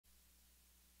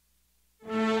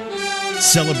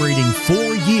Celebrating 4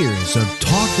 years of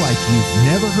talk like you've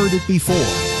never heard it before.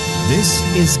 This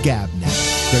is GabNet,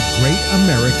 the Great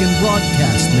American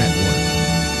Broadcast Network.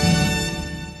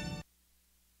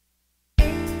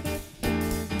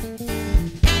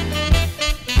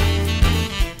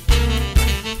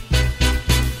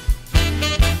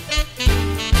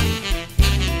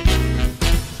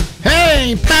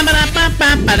 Hey!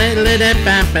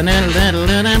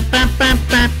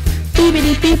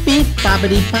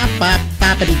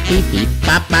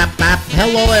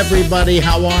 Hello, everybody.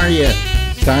 How are you?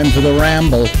 It's time for the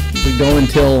Ramble. We go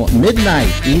until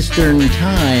midnight Eastern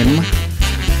Time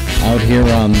out here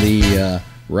on the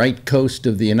right coast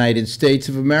of the United States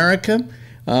of America.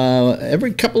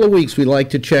 Every couple of weeks we like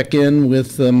to check in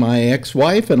with my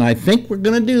ex-wife, and I think we're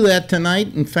going to do that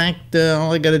tonight. In fact,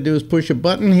 all I got to do is push a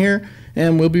button here,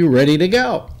 and we'll be ready to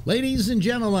go. Ladies and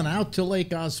gentlemen, out to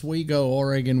Lake Oswego,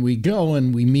 Oregon we go,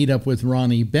 and we meet up with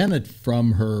Ronnie Bennett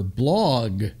from her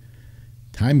blog,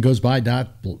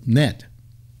 timegoesby.net.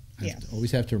 Yes. I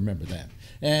always have to remember that.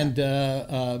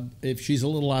 And if she's a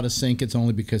little out of sync, it's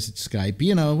only because it's Skype.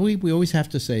 You know, we always have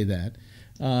to say that.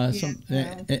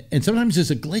 And sometimes there's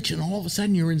a glitch, and all of a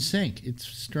sudden you're in sync. It's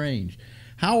strange.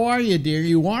 How are you, dear?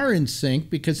 You are in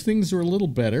sync because things are a little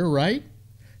better, right?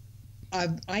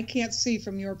 I can't see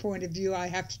from your point of view. I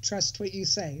have to trust what you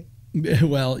say.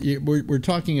 Well, we're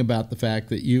talking about the fact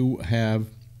that you have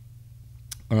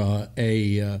a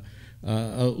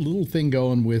little thing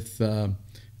going with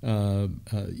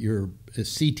your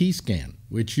CT scan,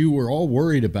 which you were all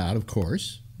worried about, of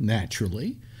course,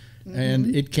 naturally,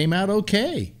 and it came out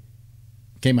okay.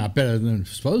 Came out better than it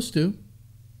was supposed to.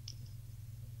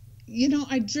 You know,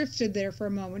 I drifted there for a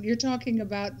moment. You're talking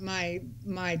about my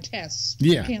tests,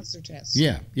 yeah, cancer tests.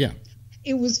 Yeah.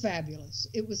 It was fabulous.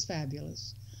 It was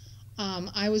fabulous.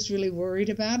 I was really worried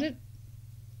about it.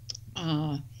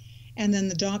 And then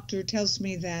the doctor tells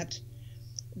me that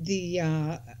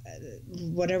the,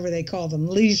 whatever they call them,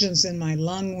 lesions in my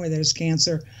lung where there's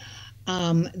cancer,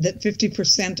 that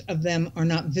 50% of them are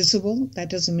not visible. That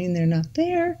doesn't mean they're not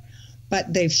there,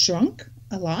 but they've shrunk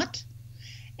a lot.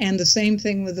 And the same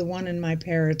thing with the one in my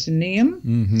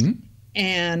peritoneum.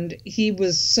 And he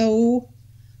was so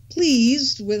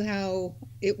pleased with how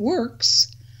it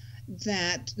works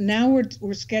that now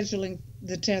we're scheduling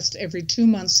the test every 2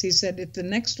 months. He said if the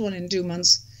next one in 2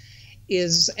 months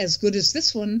is as good as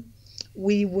this one,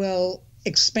 we will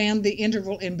expand the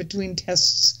interval in between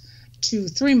tests to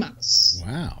 3 months.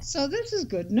 Wow. So this is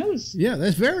good news. Yeah,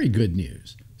 that's very good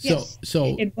news. Yes.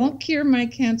 So it won't cure my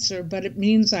cancer, but it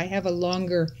means I have a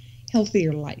longer,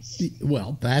 healthier life.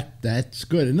 Well, that's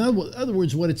good. In other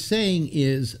words, what it's saying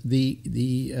is the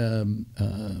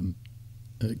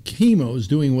chemo is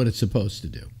doing what it's supposed to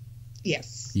do.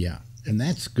 Yes. Yeah, and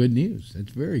that's good news.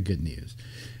 That's very good news.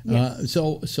 Yes.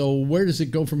 So where does it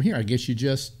go from here? I guess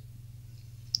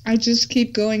I just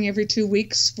keep going every 2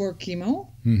 weeks for chemo.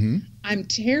 I'm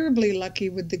terribly lucky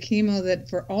with the chemo that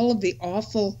for all of the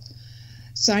awful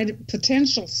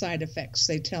potential side effects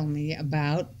they tell me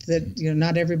about, that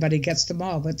not everybody gets them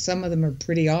all, but some of them are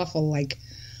pretty awful. Like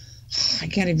I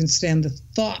can't even stand the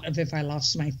thought of if I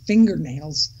lost my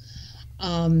fingernails.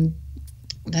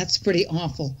 That's pretty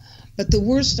awful. But the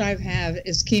worst I've had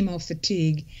is chemo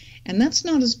fatigue, and that's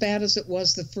not as bad as it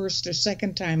was the first or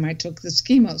second time I took this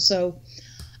chemo. So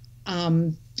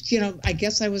I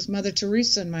guess I was Mother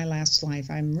Teresa in my last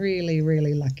life. I'm really,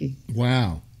 really lucky.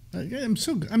 Wow. I'm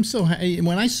so happy.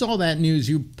 When I saw that news,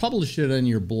 you published it on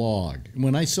your blog.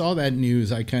 When I saw that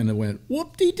news, I kind of went,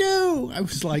 whoop-de-doo. I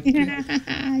was like,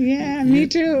 yeah, me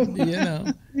too.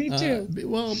 Me too.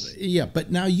 Well, yeah,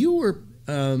 but now you were,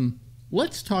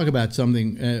 let's talk about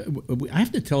something. I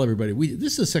have to tell everybody,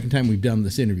 this is the second time we've done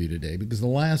this interview today, because the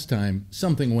last time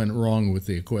something went wrong with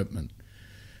the equipment,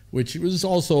 which was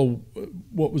also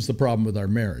what was the problem with our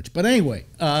marriage. But anyway,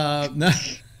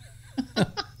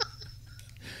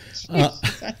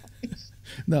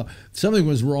 no, something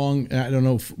was wrong. I don't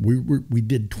know. We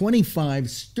did 25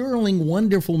 sterling,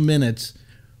 wonderful minutes,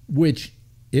 which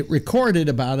it recorded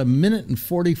about 1 minute and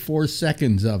 44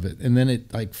 seconds of it, and then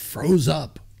it like froze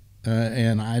up,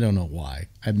 and I don't know why.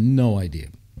 I have no idea.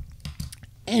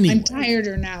 Anyway, I'm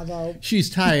tireder now, though. She's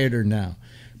tireder now.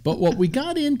 But what we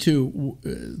got into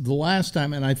the last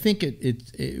time, and I think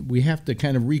we have to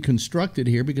kind of reconstruct it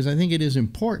here because I think it is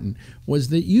important, was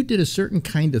that you did a certain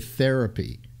kind of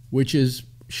therapy, which is,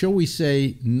 shall we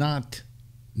say, not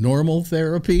normal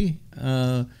therapy.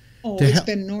 It's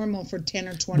been normal for 10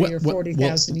 or 20 or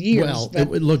 40,000 years. Well,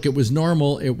 look, it was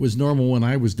normal. It was normal when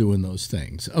I was doing those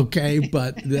things. Okay,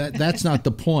 but that's not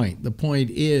the point. The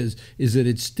point is that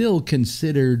it's still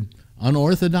considered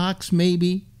unorthodox,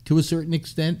 maybe, to a certain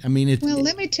extent? I mean, well,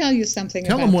 let me tell you something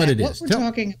tell about them what that. it What is. we're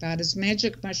talking about is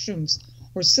magic mushrooms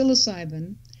or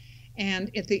psilocybin.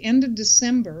 And at the end of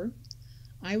December,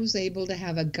 I was able to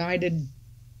have a guided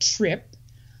trip,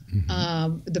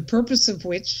 the purpose of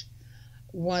which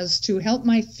was to help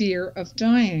my fear of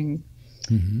dying.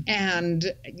 And,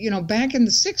 back in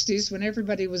the 60s, when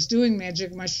everybody was doing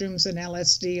magic mushrooms and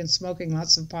LSD and smoking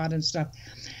lots of pot and stuff,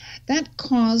 that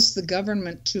caused the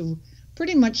government to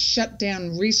pretty much shut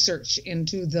down research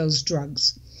into those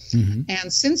drugs.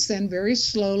 And since then, very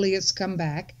slowly, it's come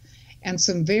back. And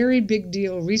some very big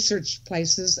deal research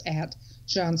places at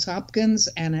Johns Hopkins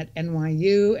and at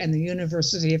NYU and the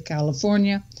University of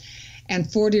California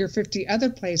and 40 or 50 other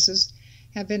places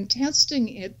have been testing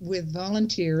it with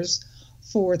volunteers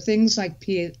for things like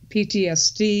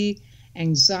PTSD,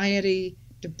 anxiety,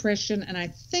 depression, and I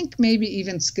think maybe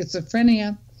even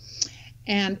schizophrenia.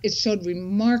 And it showed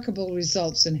remarkable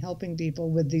results in helping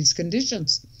people with these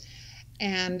conditions.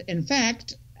 And in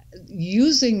fact,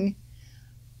 using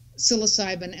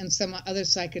psilocybin and some other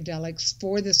psychedelics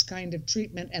for this kind of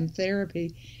treatment and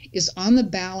therapy is on the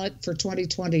ballot for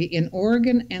 2020 in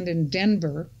Oregon and in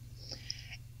Denver.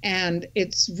 And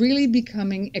it's really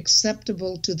becoming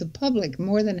acceptable to the public.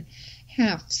 More than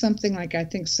half, something like I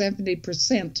think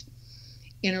 70%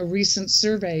 in a recent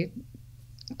survey,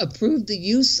 approved the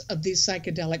use of these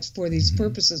psychedelics for these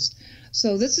purposes.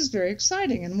 So this is very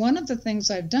exciting. And one of the things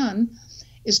I've done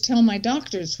is tell my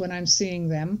doctors when I'm seeing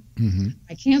them,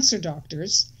 my cancer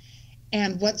doctors,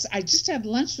 and I just had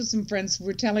lunch with some friends who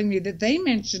were telling me that they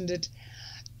mentioned it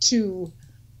to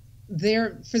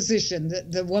their physician,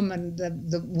 the woman,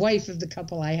 the wife of the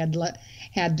couple I had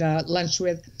lunch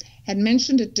with, had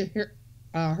mentioned it to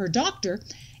her doctor,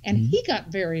 and he got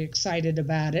very excited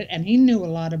about it, and he knew a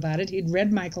lot about it. He'd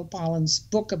read Michael Pollan's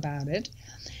book about it.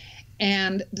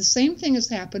 And the same thing has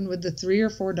happened with the 3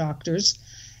 or 4 doctors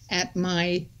at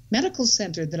my medical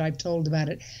center that I've told about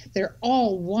it. They're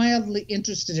all wildly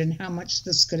interested in how much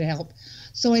this could help.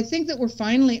 So I think that we're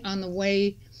finally on the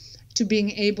way to being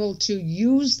able to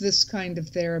use this kind of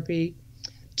therapy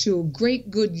to great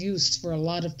good use for a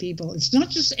lot of people. It's not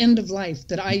just end of life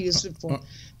that I use it for.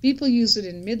 People use it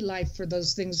in midlife for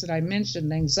those things that I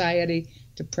mentioned, anxiety,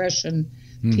 depression,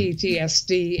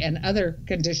 PTSD, and other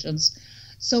conditions.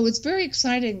 So it's very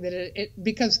exciting that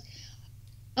because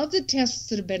of the tests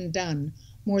that have been done,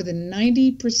 more than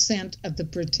 90% of the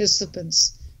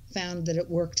participants found that it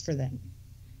worked for them.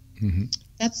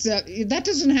 That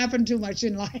doesn't happen too much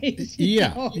in life.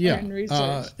 In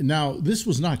research. Now, this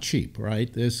was not cheap,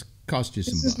 right? This cost you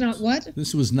some bucks. This is not what?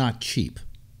 This was not cheap.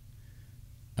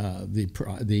 In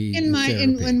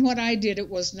what I did, it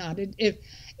was not. It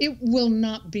will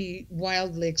not be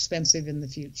wildly expensive in the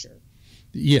future.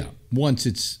 Yeah, once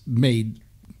it's made.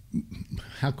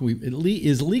 How can we?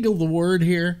 Is legal the word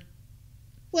here?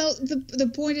 Well,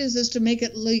 the point is to make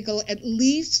it legal. At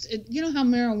least, you know how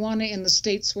marijuana in the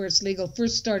states where it's legal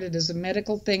first started as a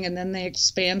medical thing, and then they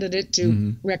expanded it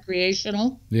to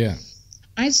recreational. Yeah.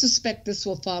 I suspect this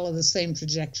will follow the same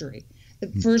trajectory.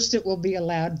 That first it will be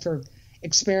allowed for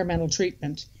experimental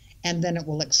treatment, and then it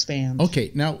will expand.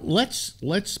 Okay, now let's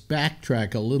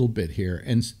backtrack a little bit here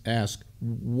and ask,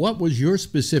 what was your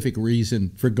specific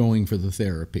reason for going for the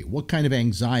therapy? What kind of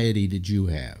anxiety did you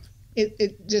have?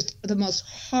 It just the most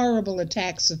horrible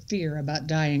attacks of fear about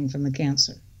dying from the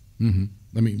cancer. I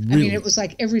mean, really? It was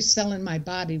like every cell in my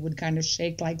body would kind of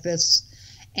shake like this,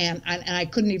 and I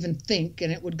couldn't even think,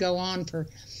 and it would go on for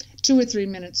 2 or 3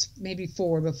 minutes, maybe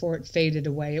 4, before it faded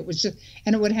away. It was just,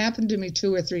 and it would happen to me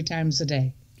 2 or 3 times a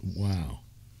day. Wow.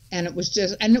 And it was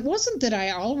just, and it wasn't that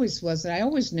I always was. I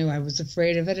always knew I was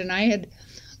afraid of it, and I had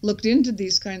looked into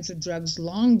these kinds of drugs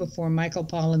long before Michael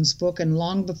Pollan's book and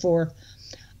long before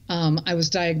I was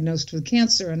diagnosed with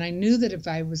cancer. And I knew that if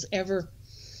I was ever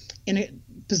in a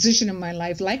position in my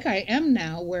life like I am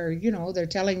now, where, they're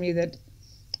telling me that,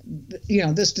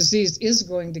 this disease is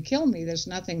going to kill me, there's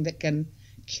nothing that can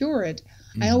cure it.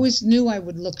 I always knew I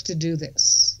would look to do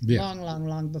this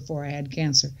long before I had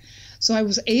cancer. So I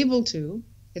was able to.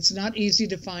 It's not easy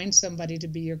to find somebody to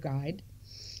be your guide,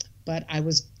 but I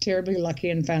was terribly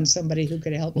lucky and found somebody who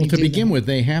could help me. Well, to begin with,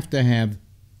 they have to have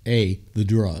A, the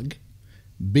drug,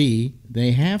 B, they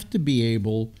have to be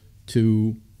able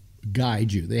to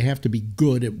guide you. They have to be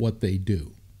good at what they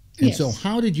do. And so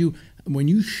how did you, when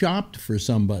you shopped for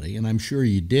somebody, and I'm sure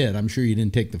you did, I'm sure you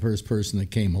didn't take the first person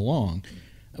that came along,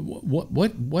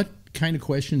 what kind of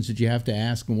questions did you have to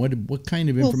ask, and what kind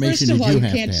of information did you have to have? First of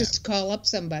all, you can't just call up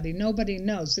somebody. Nobody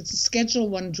knows. It's a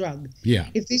Schedule I drug. Yeah.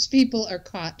 If these people are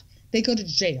caught, they go to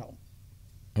jail.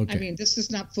 Okay. This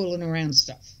is not fooling around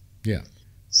stuff. Yeah.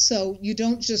 So you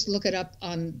don't just look it up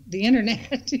on the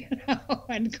internet,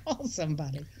 and call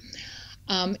somebody.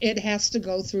 It has to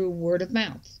go through word of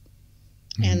mouth.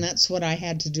 Mm-hmm. And that's what I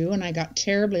had to do. And I got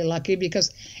terribly lucky,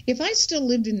 because if I still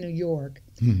lived in New York,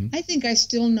 mm-hmm. I think I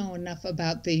still know enough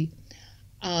about the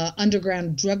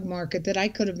underground drug market that I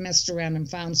could have messed around and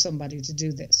found somebody to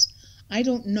do this. I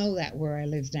don't know that where I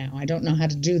live now. I don't know how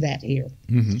to do that here.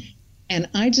 Mm-hmm. And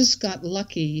I just got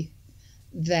lucky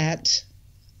that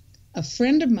a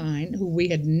friend of mine, who we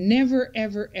had never,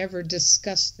 ever, ever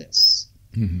discussed this,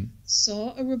 mm-hmm.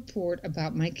 saw a report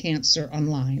about my cancer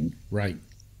online. Right.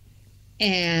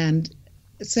 And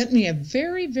sent me a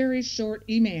very, very short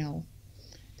email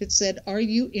that said, "Are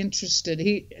you interested?"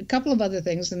 A couple of other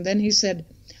things. And then he said,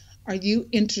 "Are you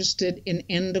interested in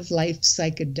end-of-life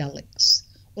psychedelics?"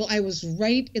 Well, I was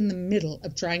right in the middle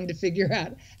of trying to figure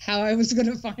out how I was going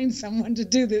to find someone to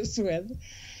do this with.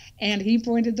 And he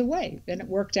pointed the way, and it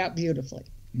worked out beautifully.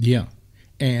 Yeah.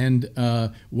 And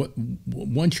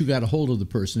once you got a hold of the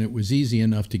person, it was easy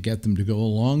enough to get them to go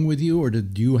along with you, or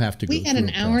did you have to go through We had an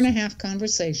hour and a half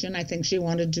conversation. I think she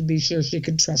wanted to be sure she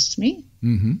could trust me.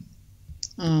 Mm-hmm.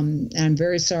 I'm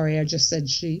very sorry I just said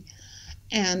she.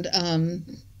 And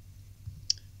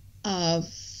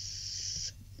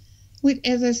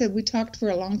as I said, we talked for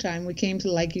a long time. We came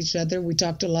to like each other. We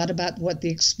talked a lot about what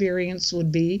the experience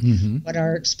would be, mm-hmm. what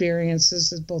our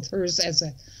experiences, both hers as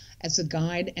a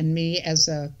guide and me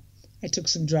I took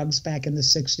some drugs back in the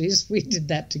 60s. We did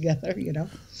that together,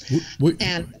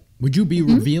 Would you be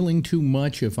mm-hmm. revealing too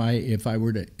much if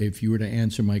you were to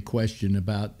answer my question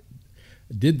about,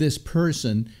 did this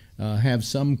person have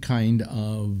some kind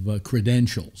of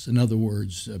credentials? In other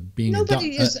words, being a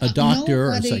doctor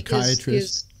or a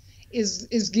psychiatrist?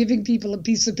 Is giving people a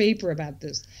piece of paper about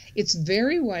this. It's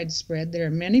very widespread. There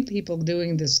are many people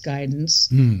doing this guidance.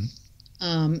 Mm.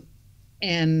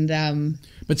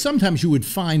 But sometimes you would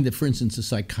find that, for instance, a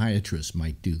psychiatrist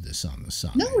might do this on the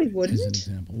side. No, he wouldn't. As an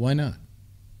example. Why not?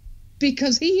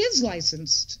 Because he is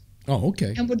licensed. Oh,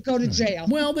 okay. And would go to jail.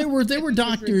 Well, there were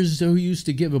doctors who used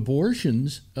to give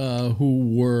abortions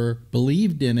who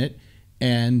believed in it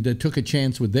and took a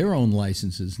chance with their own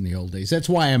licenses in the old days. That's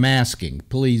why I'm asking.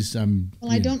 Please, I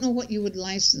don't know what you would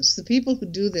license. The people who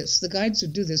do this, the guides who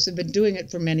do this, have been doing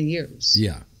it for many years.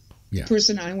 Yeah. The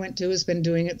person I went to has been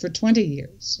doing it for 20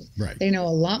 years. Right. They know a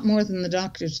lot more than the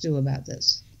doctors do about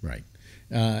this. Right.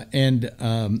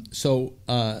 So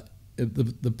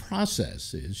the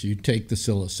process is you take the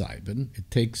psilocybin.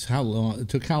 It takes how long? It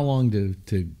took how long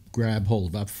to grab hold?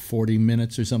 About 40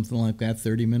 minutes or something like that?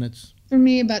 30 minutes? For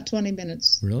me, about 20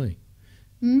 minutes. Really?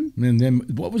 Mm-hmm. And then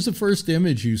what was the first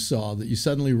image you saw that you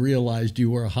suddenly realized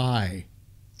you were high?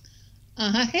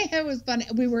 It was funny.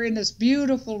 We were in this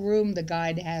beautiful room the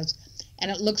guide has, and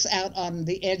it looks out on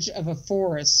the edge of a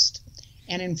forest.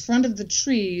 And in front of the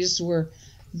trees were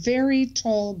very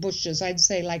tall bushes, I'd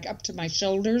say like up to my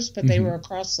shoulders, but they mm-hmm. were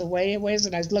across the ways,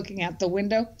 and I was looking out the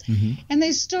window. Mm-hmm. And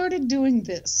they started doing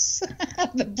this,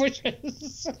 the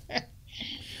bushes.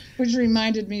 Which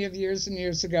reminded me of years and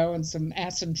years ago and some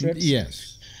acid trips.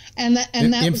 Yes. And that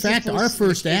in was fact, our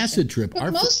first acid trip.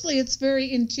 But mostly it's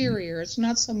very interior. It's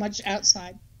not so much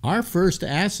outside. Our first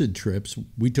acid trips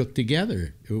we took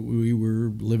together. We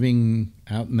were living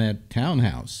out in that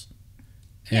townhouse.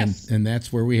 And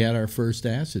that's where we had our first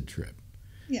acid trip.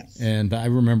 Yes. And I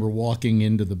remember walking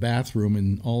into the bathroom,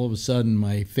 and all of a sudden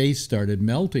my face started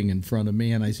melting in front of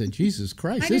me, and I said, "Jesus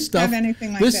Christ, this stuff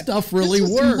really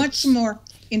works." A much more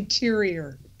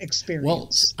interior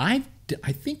experience. Well,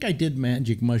 I think I did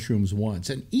magic mushrooms once,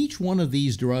 and each one of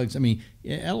these drugs, I mean,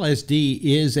 LSD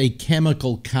is a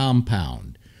chemical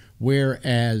compound,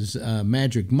 whereas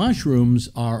magic mushrooms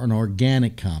are an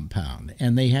organic compound,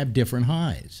 and they have different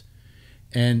highs.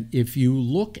 And if you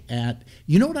look at,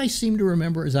 what I seem to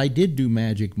remember is I did do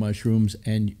magic mushrooms,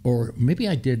 or maybe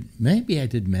I did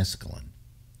mescaline,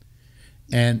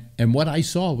 and what I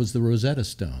saw was the Rosetta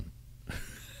Stone,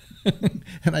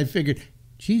 and I figured,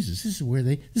 Jesus, this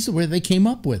is where they came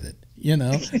up with it.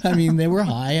 I mean, they were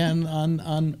high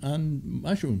on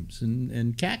mushrooms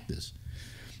and cactus,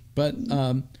 but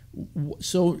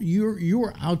so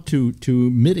you're out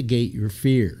to mitigate your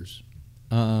fears.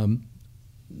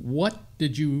 What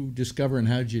did you discover, and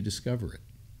how did you discover it?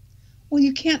 Well,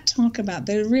 you can't talk about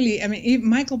that. Really, I mean,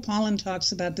 Michael Pollan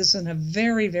talks about this in a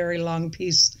very, very long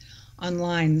piece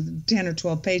online, 10 or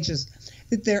 12 pages,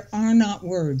 that there are not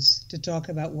words to talk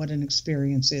about what an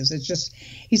experience is. It's just,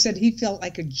 he said he felt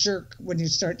like a jerk when you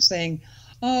start saying,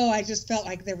 "Oh, I just felt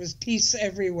like there was peace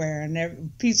everywhere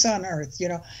and peace on earth,"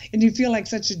 and you feel like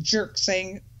such a jerk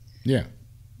saying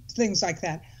things like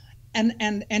that.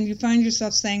 and you find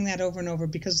yourself saying that over and over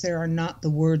because there are not the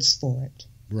words for it.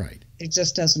 Right. It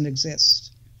just doesn't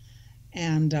exist.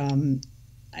 And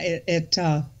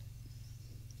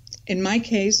in my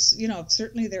case,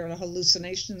 certainly there are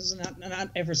hallucinations, not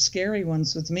ever scary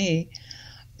ones with me,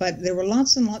 but there were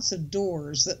lots and lots of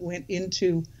doors that went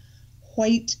into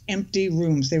white, empty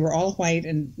rooms. They were all white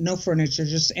and no furniture,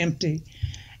 just empty.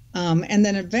 And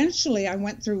then eventually I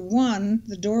went through one,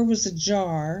 the door was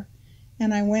ajar,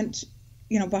 and I went,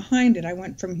 behind it. I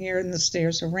went from here and the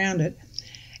stairs around it.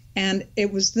 And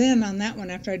it was then on that one,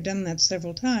 after I'd done that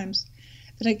several times,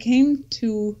 that I came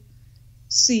to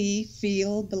see,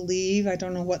 feel, believe, I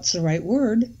don't know what's the right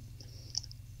word,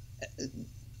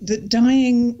 that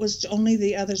dying was only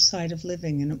the other side of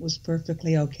living, and it was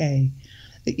perfectly okay,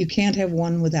 that you can't have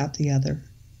one without the other.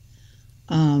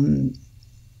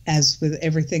 As with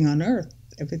everything on earth,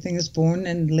 everything is born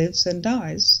and lives and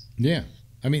dies. Yeah.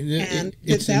 I mean, and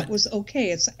that was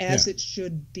okay. It's as it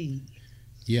should be.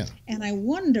 Yeah. And I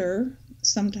wonder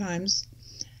sometimes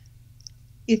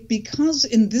if, because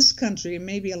in this country, and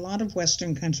maybe a lot of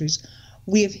Western countries,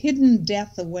 we have hidden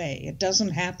death away. It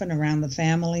doesn't happen around the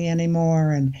family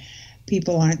anymore, and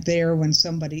people aren't there when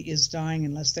somebody is dying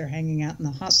unless they're hanging out in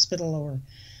the hospital or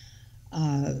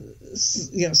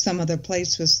some other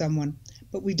place with someone.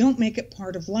 But we don't make it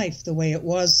part of life the way it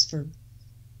was for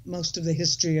most of the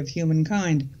history of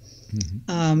humankind.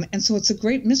 Mm-hmm. And so it's a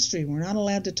great mystery. We're not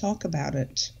allowed to talk about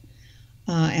it.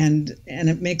 And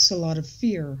it makes a lot of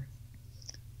fear.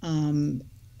 And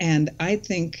I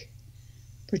think,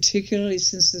 particularly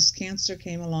since this cancer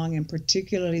came along, and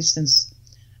particularly since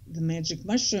the magic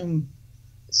mushroom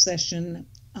session,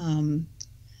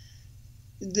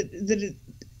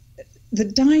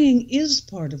 that dying is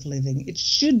part of living. It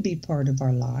should be part of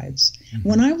our lives. Mm-hmm.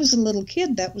 When I was a little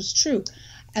kid, that was true.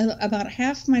 About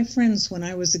half my friends when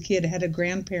I was a kid had a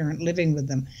grandparent living with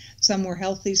them. Some were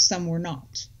healthy, some were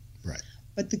not. Right.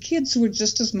 But the kids were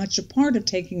just as much a part of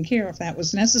taking care, if that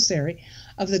was necessary,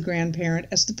 of the grandparent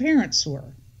as the parents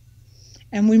were.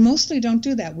 And we mostly don't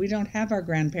do that. We don't have our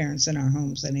grandparents in our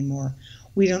homes anymore.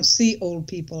 We don't see old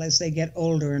people as they get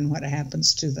older and what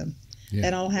happens to them. Yeah.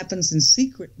 That all happens in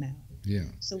secret now. Yeah.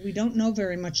 So we don't know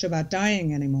very much about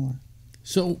dying anymore.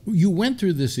 So you went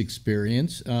through this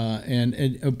experience,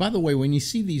 and by the way, when you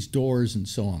see these doors and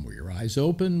so on, were your eyes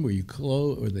open? Were you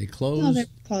closed? Were they closed? No, they're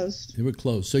closed. They were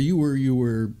closed. So you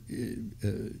were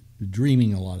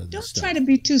dreaming a lot of this stuff. Don't try to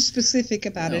be too specific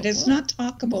about it. It's not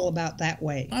talkable about that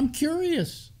way. I'm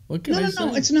curious. What can I say?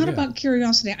 No. It's not about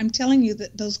curiosity. I'm telling you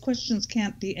that those questions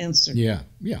can't be answered. Yeah.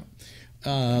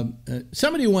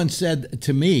 Somebody once said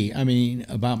to me,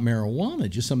 about marijuana,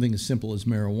 just something as simple as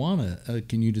marijuana.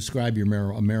 Can you describe your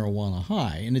marijuana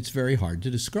high? And it's very hard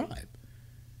to describe.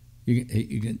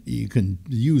 You can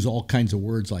use all kinds of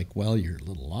words like, well, you're a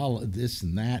little this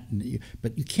and that,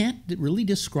 but you can't really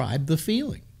describe the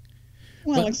feeling.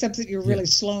 Well, except that you're really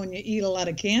slow and you eat a lot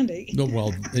of candy. No,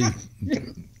 well,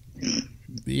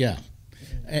 yeah.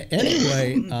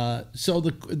 Anyway, so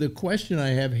the question I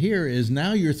have here is,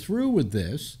 now you're through with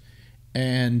this,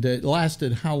 and it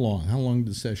lasted how long? How long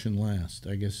did the session last?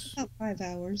 I guess about 5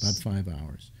 hours. About 5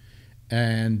 hours,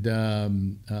 and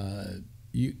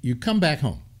you come back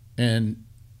home, and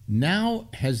now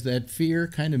has that fear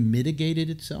kind of mitigated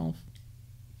itself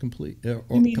completely, or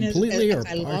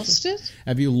I lost it?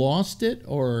 Have you lost it,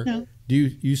 or no? Do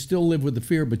you still live with the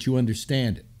fear, but you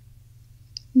understand it?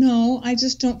 No, I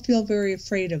just don't feel very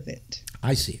afraid of it.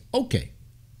 I see. Okay.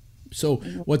 So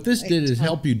what this did is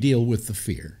help you deal with the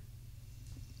fear.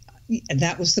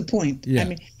 That was the point.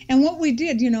 Yeah. And what we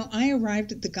did, I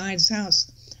arrived at the guide's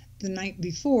house the night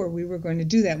before we were going to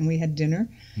do that, and we had dinner,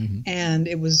 mm-hmm. and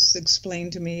it was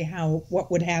explained to me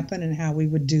what would happen and how we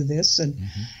would do this, and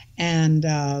mm-hmm. and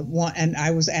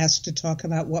I was asked to talk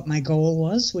about what my goal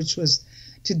was, which was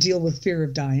to deal with fear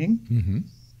of dying. Mm-hmm.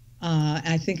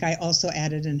 I think I also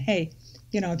added in, hey,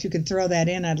 if you could throw that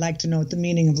in, I'd like to know what the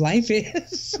meaning of life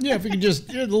is. Yeah, if you could just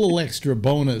get a little extra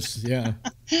bonus, yeah.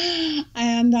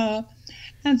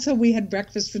 And so we had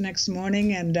breakfast the next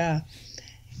morning,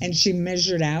 and she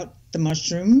measured out the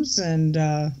mushrooms, and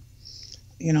a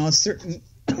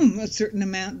certain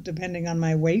amount depending on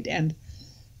my weight, and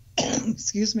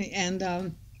excuse me,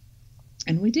 and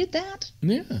we did that.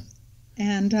 Yeah.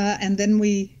 And then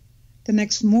the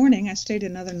next morning, I stayed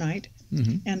another night,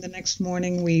 mm-hmm. and the next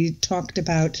morning we talked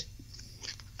about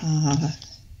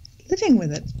living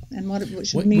with it and what it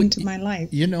should mean to my life.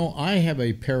 I have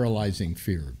a paralyzing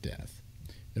fear of death.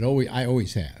 I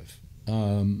always have,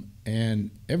 and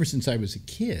ever since I was a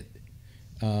kid.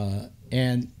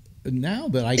 And now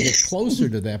that I get closer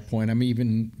to that point, I'm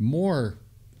even more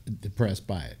depressed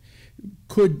by it.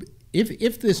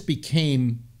 if this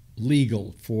became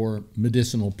legal for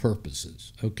medicinal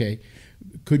purposes, okay,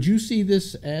 could you see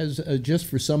this as just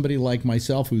for somebody like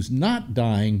myself who's not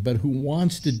dying but who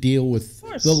wants to deal with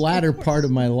the latter part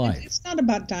of my life? It's not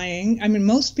about dying. I mean,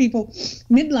 most people,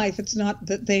 midlife, it's not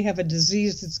that they have a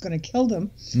disease that's going to kill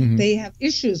them. Mm-hmm. They have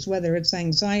issues, whether it's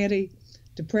anxiety,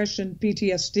 depression,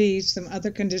 PTSD, some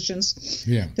other conditions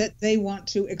that they want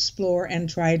to explore and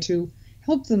try to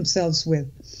help themselves with.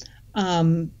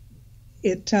 And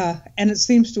it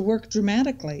seems to work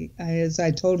dramatically, as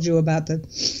I told you about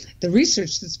the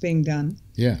research that's being done.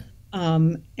 Yeah.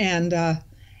 And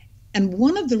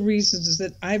one of the reasons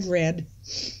that I've read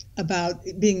about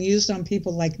it being used on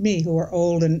people like me who are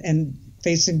old and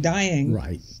facing dying,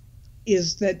 right,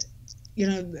 is that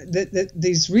that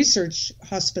these research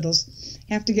hospitals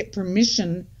have to get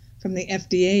permission from the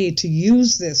FDA to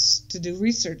use this to do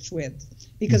research with,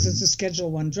 because it's a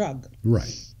Schedule I drug.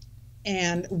 Right.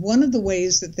 And one of the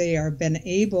ways that they are been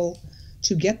able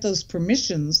to get those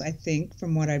permissions, I think,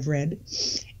 from what I've read,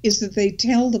 is that they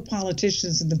tell the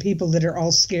politicians and the people that are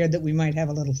all scared that we might have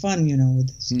a little fun, with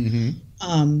this,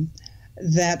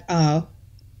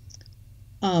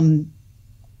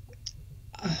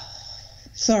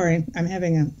 sorry, I'm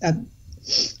having a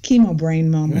chemo brain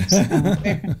moment.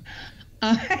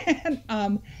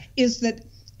 Is that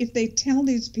if they tell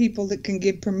these people that can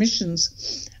give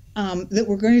permissions that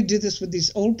we're going to do this with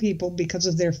these old people because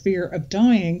of their fear of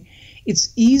dying,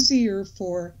 it's easier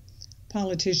for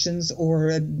politicians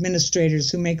or administrators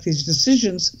who make these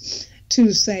decisions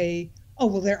to say, oh,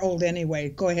 well, they're old anyway,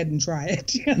 go ahead and try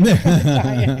it.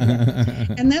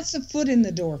 And that's a foot in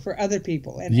the door for other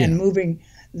people and moving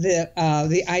the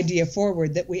idea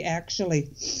forward that we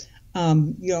actually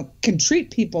can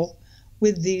treat people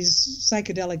with these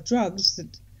psychedelic drugs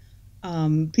that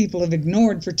people have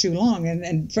ignored for too long,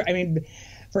 and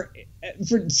for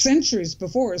centuries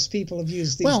before us, people have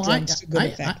used these drugs to good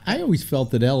effect. I always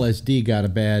felt that LSD got a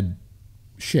bad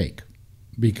shake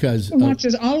because much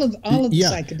as all of the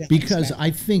psychedelics. Because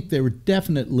I think there were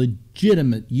definite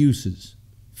legitimate uses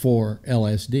for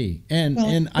LSD, and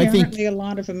I think apparently a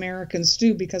lot of Americans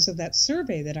do, because of that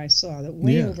survey that I saw, that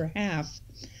way over half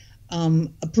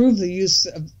approved the use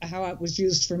of how it was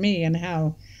used for me and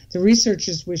how the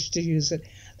researchers wish to use it.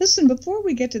 Listen, before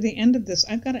we get to the end of this,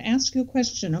 I've got to ask you a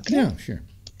question, okay? Yeah, sure.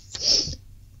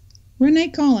 Renee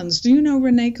Collins. Do you know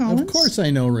Renee Collins? Of course I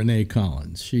know Renee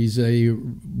Collins. She's a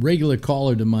regular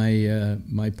caller to my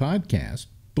my podcast,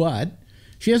 but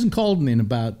she hasn't called me in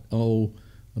about a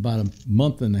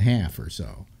month and a half or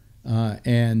so.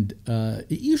 And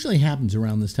it usually happens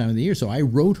around this time of the year. So I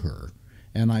wrote her,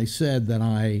 and I said that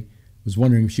I was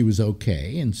wondering if she was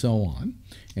okay and so on.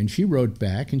 And she wrote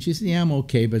back, and she said, yeah, I'm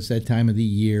okay, but it's that time of the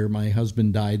year. My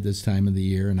husband died this time of the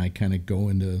year, and I kind of go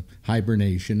into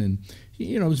hibernation. And,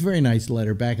 it was a very nice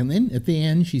letter back. And then at the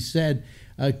end, she said,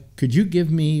 could you give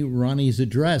me Ronnie's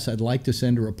address? I'd like to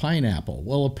send her a pineapple.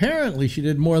 Well, apparently she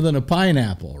did more than a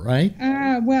pineapple, right?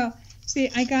 Well,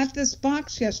 see, I got this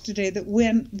box yesterday that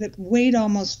weighed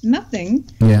almost nothing.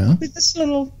 Yeah. With this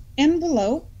little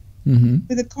envelope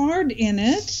with a card in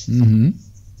it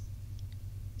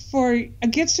for a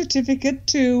gift certificate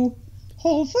to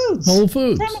Whole Foods. Whole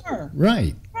Foods. From her.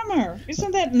 Right. From her.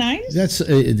 Isn't that nice? That's,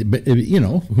 who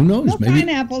knows? No maybe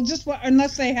pineapple,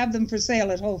 unless they have them for sale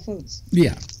at Whole Foods.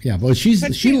 Yeah. Well, but she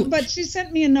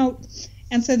sent me a note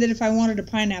and said that if I wanted a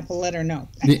pineapple, let her know.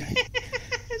 Yeah.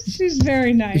 She's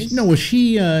very nice. No, well,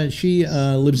 she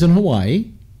lives in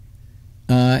Hawaii,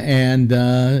 and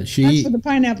she. That's for the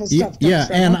pineapple stuff. Yeah,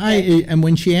 and okay. And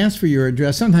when she asked for your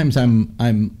address, sometimes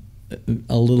I'm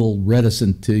a little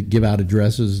reticent to give out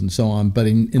addresses and so on. But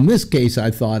in this case,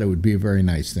 I thought it would be a very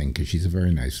nice thing because she's a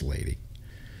very nice lady.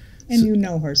 And you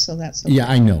know her, so that's okay. Yeah,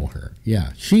 I know her.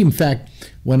 Yeah, she, in fact,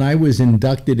 when I was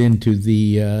inducted into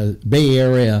the Bay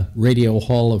Area Radio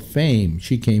Hall of Fame,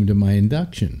 she came to my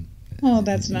induction. Oh,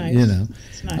 that's nice.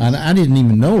 That's nice. And I didn't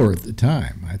even know her at the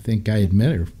time. I think I had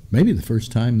met her maybe the first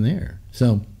time there.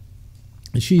 So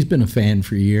she's been a fan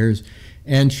for years,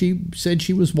 and she said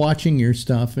she was watching your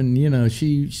stuff, and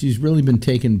she's really been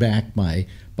taken back by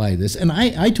this. And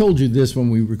I told you this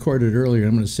when we recorded earlier.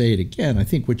 I'm going to say it again. I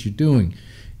think what you're doing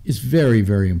is very,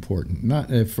 very important.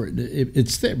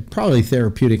 It's probably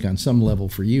therapeutic on some level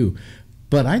for you.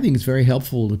 But I think it's very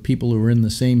helpful to people who are in the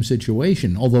same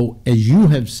situation. Although, as you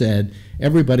have said,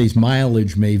 everybody's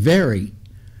mileage may vary.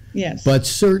 Yes. But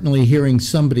certainly hearing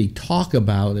somebody talk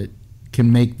about it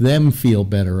can make them feel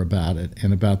better about it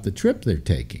and about the trip they're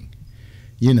taking.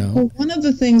 Well, one of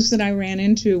the things that I ran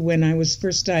into when I was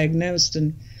first diagnosed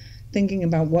and thinking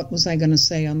about what was I going to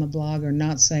say on the blog or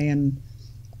not say, and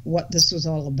what this was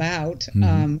all about,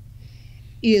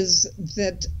 is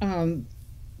that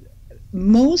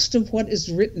most of what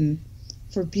is written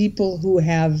for people who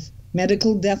have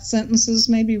medical death sentences,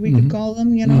 maybe we could call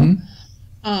them, you know,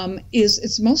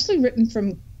 it's mostly written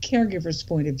from caregivers'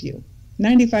 point of view.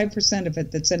 95% of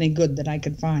it that's any good that I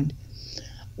could find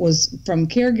was from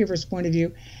caregivers' point of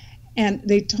view. And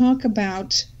they talk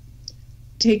about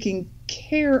taking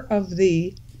care of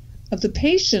the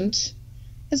patient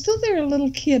as though they're a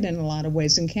little kid in a lot of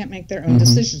ways and can't make their own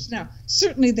decisions. Now,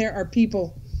 certainly there are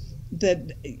people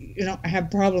that, you know,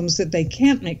 have problems that they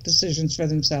can't make decisions for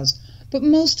themselves, but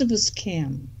most of us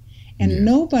can. And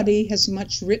nobody has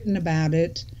much written about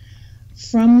it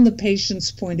from the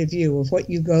patient's point of view of what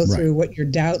you go through, what your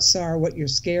doubts are, what you're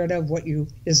scared of, what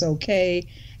is okay,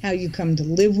 how you come to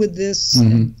live with this,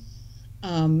 and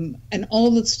all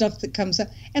the stuff that comes up,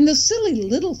 and the silly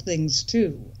little things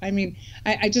too. I mean,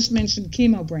 I just mentioned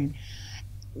chemo brain.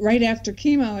 Right after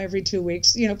chemo, every 2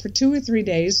 weeks, you know, for 2 or 3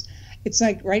 days, it's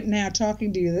like right now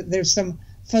talking to you that there's some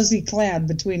fuzzy cloud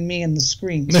between me and the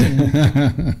screen. So,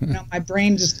 you know, my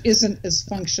brain just isn't as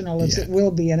functional as it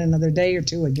will be in another day or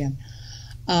two again.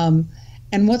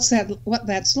 And what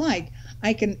that's like,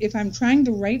 I can, if I'm trying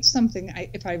to write something,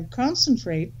 if I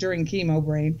concentrate during chemo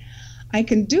brain, I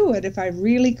can do it if I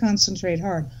really concentrate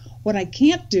hard. What I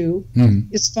can't do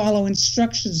is follow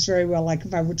instructions very well. Like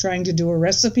if I were trying to do a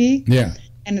recipe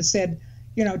and it said,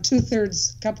 you know,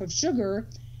 2/3 cup of sugar,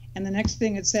 and the next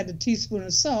thing it said a teaspoon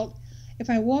of salt. If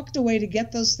I walked away to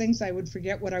get those things, I would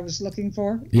forget what I was looking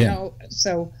for. You know,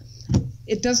 so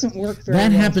it doesn't work very well.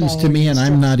 That happens to me, and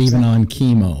I'm not even on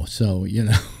chemo. So, you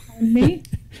know. Me?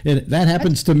 That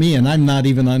happens to me, and I'm not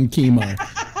even on chemo.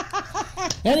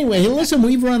 Anyway, listen,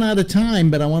 we've run out of time,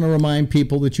 but I want to remind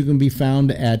people that you can be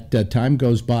found at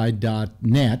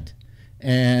timegoesby.net.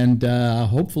 And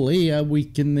hopefully we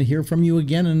can hear from you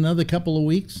again in another couple of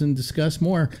weeks and discuss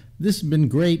more. This has been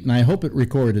great, and I hope it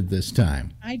recorded this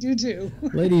time. I do too.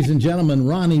 Ladies and gentlemen,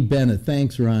 Ronnie Bennett.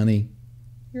 Thanks, Ronnie.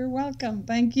 You're welcome.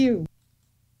 Thank you.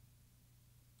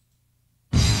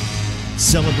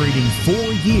 Celebrating 4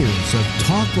 years of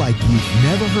talk like you've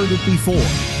never heard it before.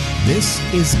 This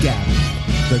is Gabby,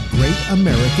 the Great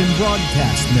American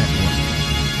Broadcast Network.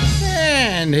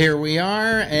 And here we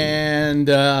are, and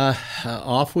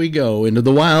off we go into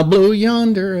the wild blue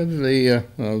yonder of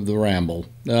the Ramble.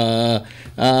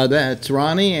 That's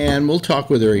Ronnie, and we'll talk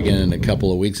with her again in a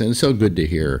couple of weeks. And it's so good to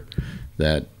hear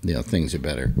that, you know, things are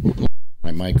better.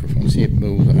 My microphone, see it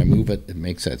move? I move it, it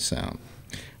makes that sound.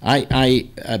 I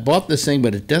bought this thing,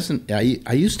 but it doesn't. I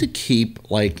used to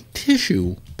keep like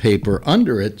tissue paper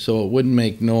under it so it wouldn't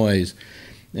make noise,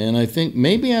 and I think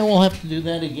maybe I will have to do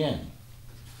that again.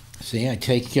 See, I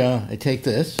take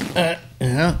this. Let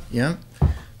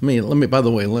me. By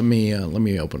the way, let me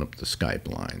open up the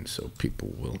Skype line so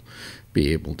people will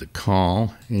be able to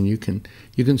call, and you can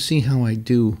see how I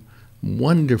do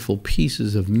wonderful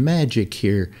pieces of magic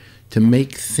here to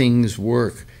make things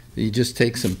work. You just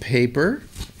take some paper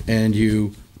and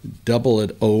you double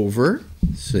it over,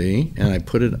 see, and I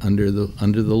put it under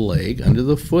the leg, under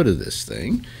the foot of this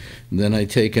thing. And then I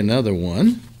take another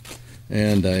one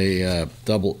and I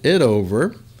double it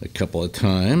over a couple of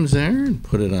times there and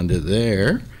put it under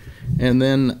there. And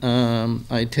then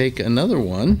I take another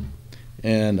one,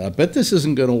 and I bet this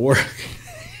isn't going to work.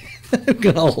 I'm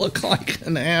going to look like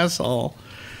an asshole.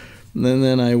 And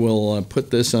then I will put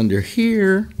this under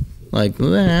here like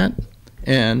that,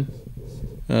 and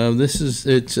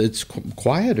it's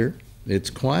quieter. It's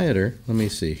quieter. Let me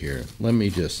see here. Let me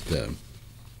just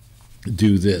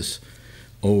do this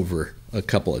over a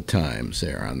couple of times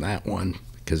there on that one,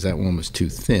 because that one was too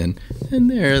thin. And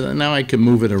there, now I can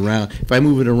move it around. If I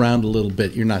move it around a little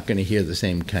bit, you're not going to hear the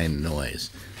same kind of noise.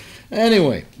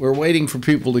 Anyway, we're waiting for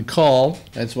people to call.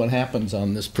 That's what happens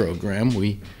on this program.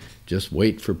 We just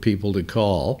wait for people to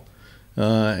call.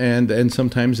 And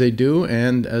sometimes they do,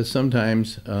 and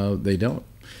sometimes they don't.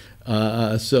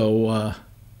 So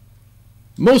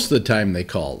most of the time they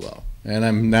call, though. And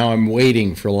I'm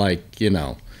waiting for, like, you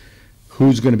know,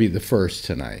 who's going to be the first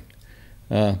tonight.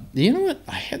 You know what?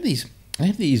 I have these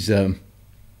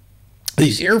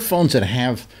earphones that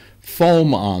have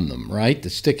foam on them, right, to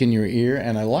stick in your ear,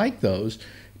 and I like those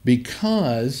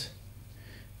because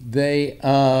they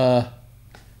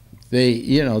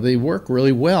work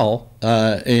really well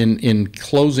in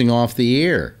closing off the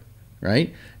ear,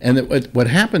 right? And what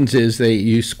happens is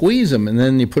you squeeze them, and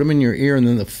then you put them in your ear, and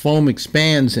then the foam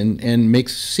expands and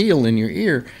makes a seal in your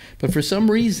ear. But for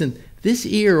some reason, this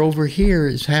ear over here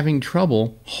is having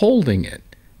trouble holding it.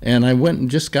 And I went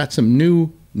and just got some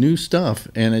new stuff,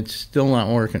 and it's still not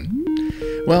working.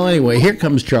 Well, anyway, here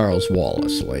comes Charles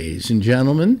Wallace, ladies and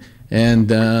gentlemen, and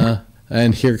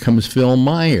here comes Phil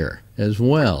Meyer as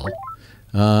well.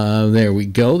 There we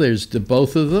go. There's the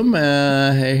both of them.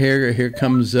 Here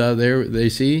comes there.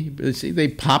 They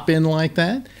pop in like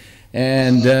that,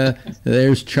 and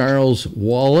there's Charles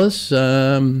Wallace.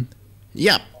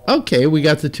 Yep. Okay, we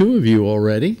got the two of you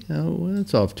already. Oh, well,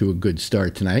 that's off to a good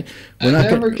start tonight. I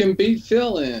never can beat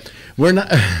Phil in. We're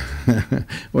not.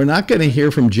 We're not going to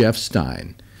hear from Jeff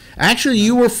Stein. Actually,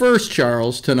 you were first,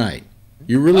 Charles, tonight.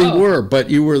 You really were, but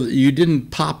you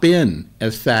didn't pop in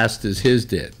as fast as his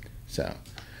did. So,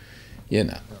 you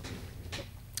know.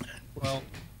 Well,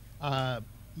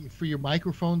 for your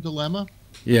microphone dilemma,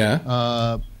 yeah.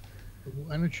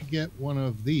 Why don't you get one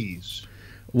of these?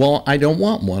 Well, I don't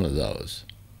want one of those.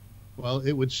 Well,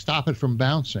 it would stop it from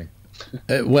bouncing.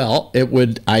 Well, it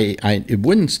would. It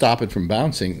wouldn't stop it from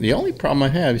bouncing. The only problem I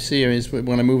have, see, is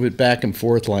when I move it back and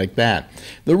forth like that.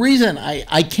 The reason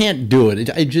I can't do it,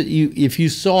 if you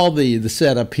saw the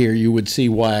setup here, you would see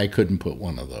why I couldn't put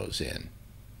one of those in.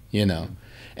 You know,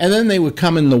 and then they would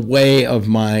come in the way of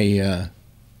my,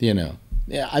 you know.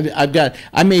 Yeah,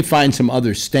 I may find some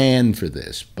other stand for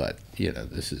this, but you know,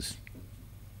 this is.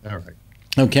 All right.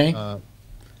 Okay.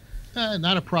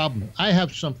 Not a problem. I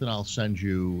have something I'll send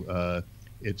you.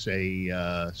 It's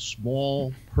a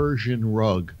small Persian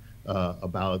rug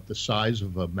about the size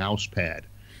of a mouse pad,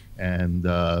 and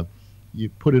you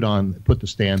put the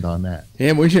stand on that.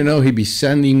 Yeah, would you know he'd be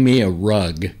sending me a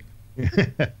rug?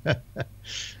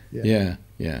 Yeah.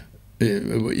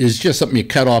 It's just something you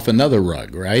cut off another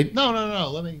rug, right? No.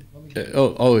 Let me.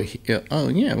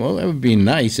 Yeah. Well, that would be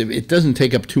nice. It doesn't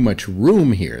take up too much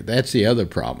room here. That's the other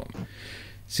problem.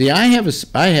 See, I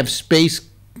have space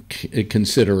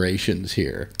considerations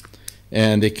here,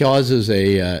 and it causes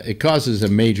a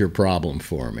major problem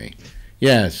for me.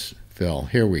 Yes, Phil.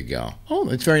 Here we go. Oh,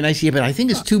 that's very nice. Yeah, but I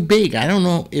think it's too big. I don't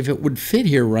know if it would fit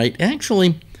here right.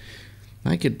 Actually,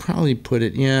 I could probably put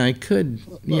it. Yeah, I could.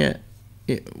 Yeah.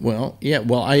 But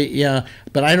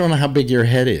I don't know how big your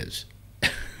head is.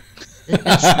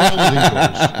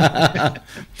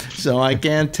 So I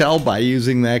can't tell by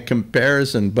using that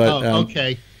comparison. But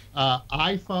okay,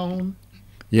 iPhone.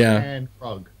 Yeah. And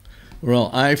rug. Well,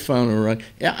 iPhone or rug.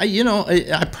 Yeah, you know,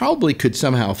 I probably could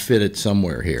somehow fit it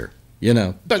somewhere here. You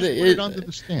know, but put it under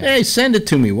the stand. Hey, send it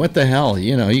to me. What the hell?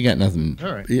 You know, you got nothing.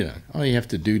 All right. You know, all you have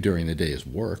to do during the day is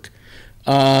work.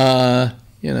 You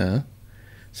know.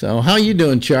 So how you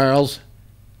doing, Charles?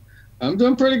 I'm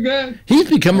doing pretty good. He's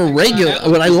become a regular.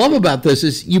 What I love about this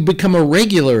is you become a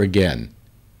regular again.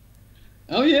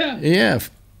 Oh, yeah. Yeah.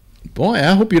 Boy,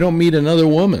 I hope you don't meet another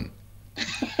woman.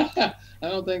 I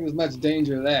don't think there's much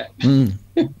danger of that.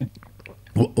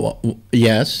 Well,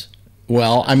 yes.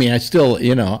 Well, I mean, I still,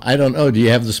 you know, I don't know. Do you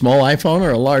have the small iPhone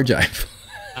or a large iPhone?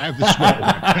 I have the small one,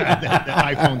 the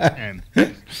iPhone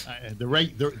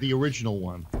 10, the original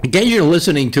one. In case you're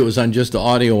listening to us on just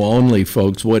audio only,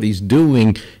 folks, what he's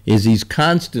doing is he's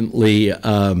constantly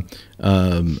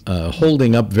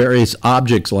holding up various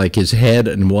objects like his head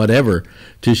and whatever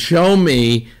to show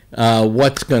me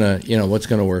what's gonna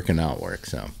work and not work.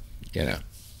 So, you know,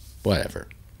 whatever.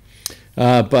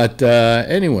 But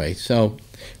anyway, so.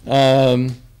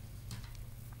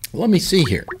 Let me see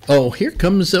here. Oh, here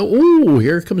comes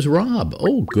Rob.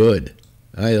 Oh, good.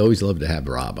 I always love to have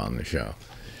Rob on the show.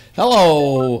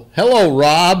 Hello,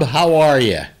 Rob. How are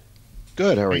you?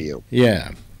 Good. How are you?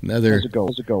 Yeah. Another.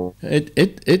 How's it going?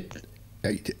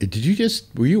 Did you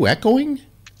just? Were you echoing?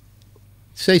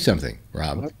 Say something,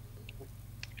 Rob. What?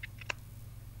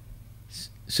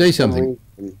 Say something.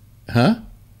 Huh?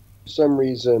 For some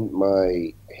reason,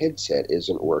 my headset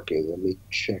isn't working. Let me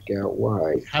check out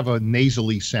why. Have a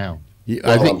nasally sound.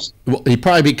 I think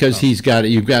probably because he's got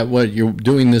you've got what you're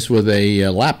doing this with a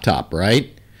laptop, right?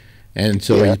 And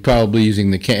so he's probably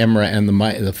using the camera and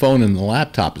the phone and the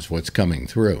laptop is what's coming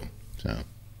through. So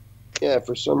yeah,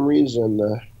 for some reason,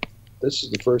 this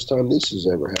is the first time this has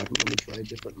ever happened. Let me try a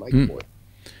different mic for it.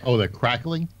 Oh, the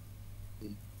crackling.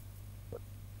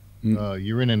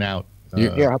 You're in and out.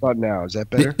 Yeah, how about now? Is that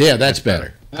better? Yeah, that's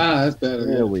better. That's better.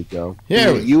 There we go.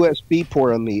 Yeah, the USB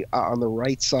port on the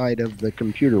right side of the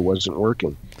computer wasn't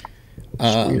working.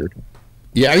 It's weird.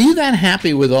 Yeah, are you that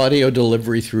happy with audio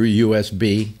delivery through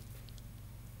USB?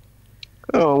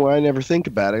 Oh, well, I never think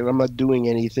about it. I'm not doing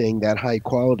anything that high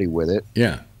quality with it.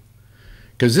 Yeah,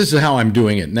 because this is how I'm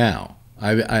doing it now.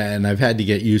 I've had to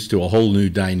get used to a whole new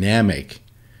dynamic.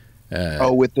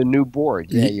 With the new board.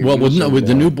 Yeah. With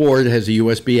the new board, it has a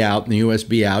USB out, and the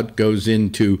USB out goes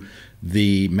into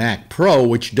the Mac Pro,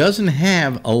 which doesn't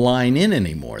have a line in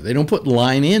anymore. They don't put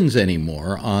line ins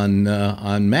anymore on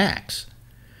Macs.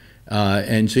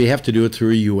 And so you have to do it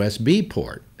through a USB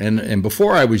port. And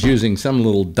before I was using some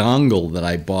little dongle that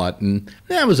I bought, and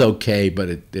that was okay, but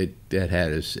it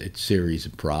had its series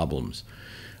of problems.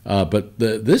 But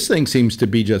this thing seems to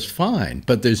be just fine.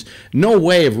 But there's no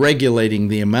way of regulating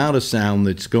the amount of sound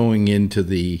that's going into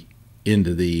the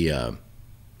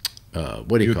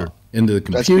what do you call it? Into the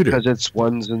computer. That's because it's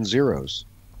ones and zeros.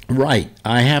 Right.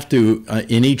 I have to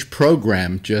in each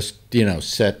program just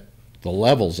set the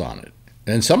levels on it.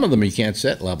 And some of them you can't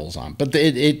set levels on, but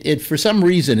it for some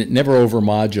reason it never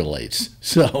overmodulates.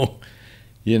 So,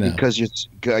 because it's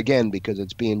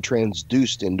being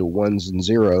transduced into ones and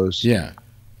zeros. Yeah.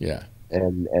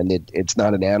 And it's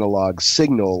not an analog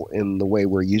signal in the way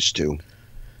we're used to.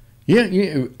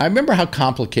 Yeah, I remember how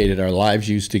complicated our lives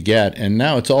used to get, and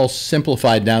now it's all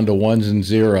simplified down to ones and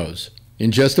zeros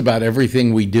in just about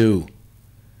everything we do.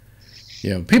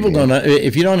 People don't.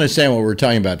 If you don't understand what we're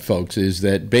talking about, folks, is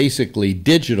that basically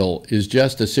digital is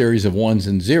just a series of ones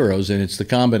and zeros, and it's the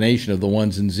combination of the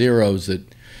ones and zeros that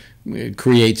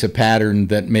creates a pattern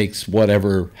that makes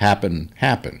whatever happen.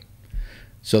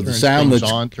 So the sound that's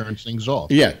on turns things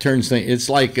off. Yeah, turns things. It's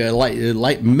like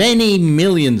many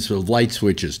millions of light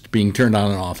switches being turned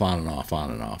on and off, on and off, on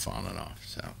and off, on and off.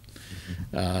 So.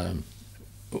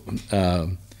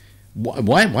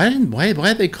 Why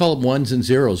did they call it ones and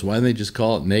zeros? Why didn't they just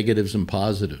call it negatives and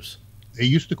positives? They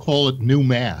used to call it new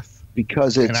math.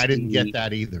 And I didn't get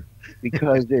that either.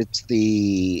 Because it's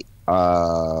the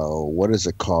what is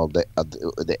it called?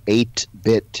 The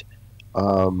 8-bit.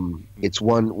 It's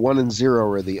one and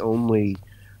zero are the only.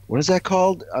 What is that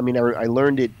called? I mean, I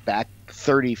learned it back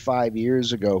 35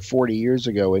 years ago, 40 years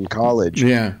ago in college.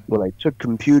 Yeah. When I took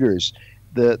computers,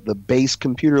 the base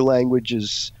computer language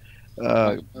is.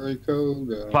 Binary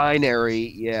code.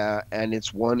 Binary, yeah, and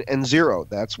it's 1 and 0.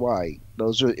 That's why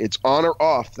it's on or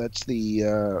off. That's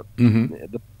the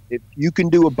if you can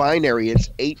do a binary,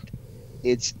 it's eight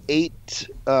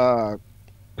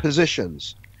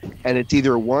positions, and it's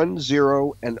either 1,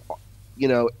 0, and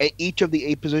each of the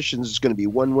 8 positions is going to be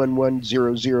 1, 1, 1,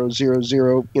 0, 0, 0,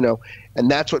 0. And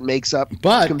that's what makes up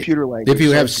computer language. If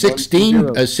you have a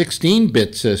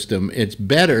 16-bit system, it's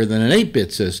better than an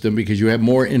 8-bit system because you have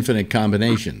more infinite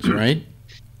combinations, right?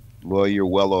 Well, you're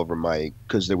well over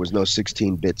because there was no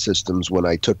 16-bit systems when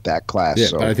I took that class. Yeah,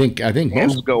 so but I think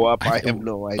hands most go up. I have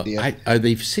no idea. Are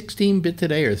they 16-bit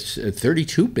today or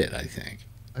 32-bit? I think.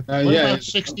 What about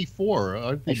 64?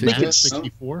 I think it's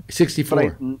 64. 64.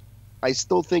 But I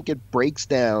still think it breaks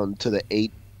down to the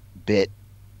 8-bit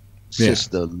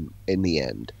system in the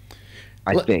end.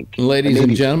 I think. Ladies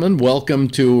and gentlemen, welcome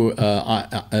to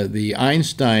the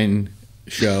Einstein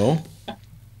show.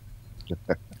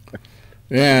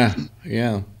 Yeah.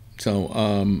 So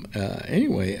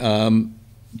anyway,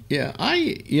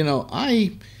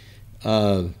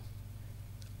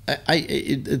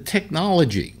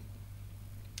 technology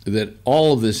that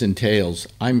all of this entails,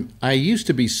 I used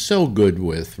to be so good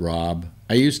with, Rob.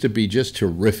 I used to be just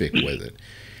terrific with it.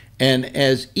 And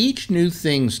as each new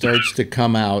thing starts to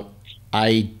come out,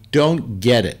 I don't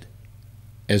get it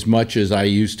as much as I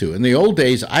used to. In the old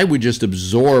days, I would just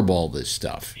absorb all this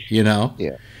stuff, Yeah.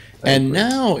 And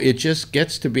now it just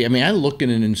gets to be, I look at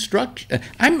an instruction.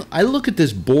 I look at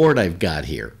this board I've got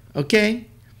here, okay?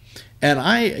 And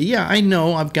I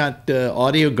know I've got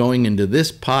audio going into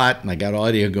this pot, and I got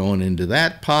audio going into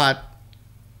that pot.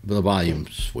 The volume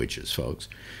switches, folks.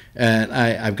 And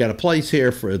I've got a place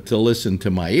here to listen to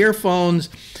my earphones,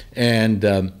 and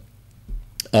there's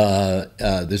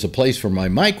a place for my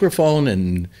microphone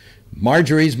and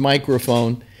Marjorie's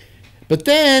microphone. But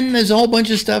then there's a whole bunch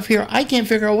of stuff here. I can't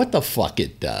figure out what the fuck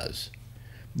it does.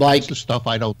 Like that's the stuff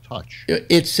I don't touch.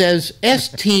 It says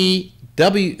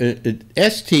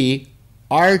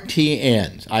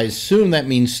STRTNs. I assume that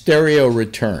means stereo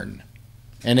return,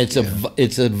 and it's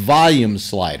a volume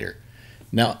slider.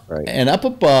 Now, and up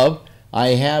above, I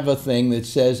have a thing that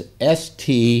says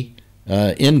ST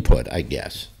input, I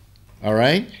guess. All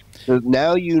right? So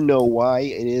now you know why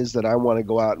it is that I want to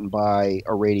go out and buy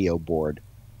a radio board.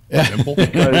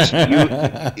 Because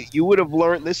you would have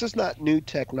learned, this is not new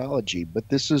technology, but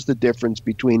this is the difference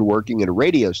between working in a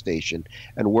radio station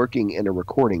and working in a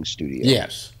recording studio.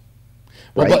 Yes.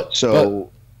 Well,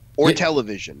 or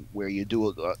television, where you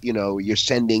do, you're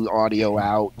sending audio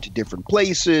out to different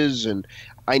places, and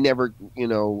I never,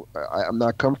 I'm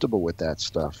not comfortable with that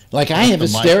stuff. Like I have a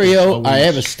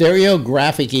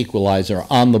stereographic equalizer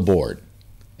on the board,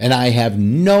 and I have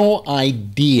no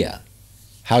idea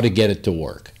how to get it to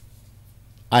work.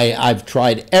 I've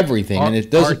tried everything, and it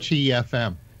doesn't.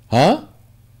 RTFM. Huh?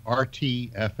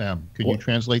 RTFM. Could you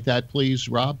translate that, please,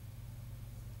 Rob?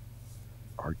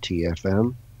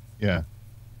 RTFM? Yeah.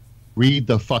 Read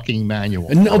the fucking manual.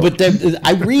 No, but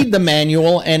I read the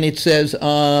manual and it says,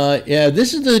 yeah,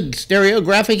 this is the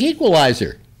stereographic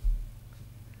equalizer.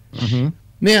 Mm-hmm.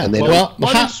 Yeah. And then- Well,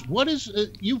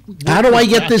 how do I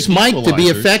get this mic to be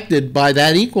affected by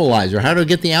that equalizer? How do I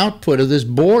get the output of this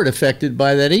board affected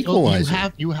by that equalizer?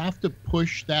 Well, you have to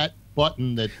push that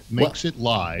button that makes it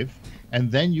live,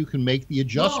 and then you can make the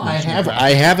adjustments.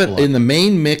 I have it in the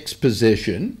main mix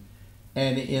position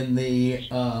and in the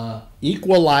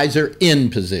equalizer in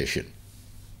position.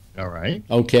 All right.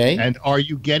 Okay. And are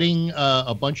you getting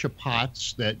a bunch of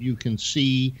pots that you can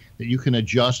see that you can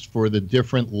adjust for the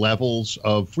different levels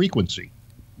of frequency?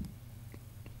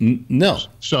 No.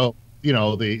 So,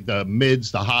 the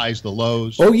mids, the highs, the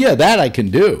lows. Oh, yeah, that I can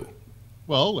do.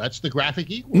 Well, that's the graphic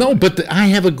equalizer. No, but I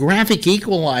have a graphic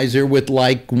equalizer with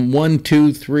like 1,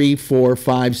 2, 3, 4,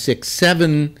 5, 6,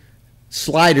 7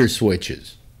 slider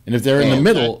switches. And if they're in the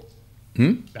middle...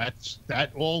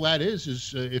 All that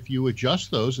is if you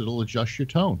adjust those, it'll adjust your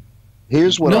tone.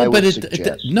 Here's what I would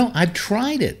suggest. No, I've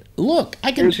tried it. Look,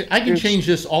 I can change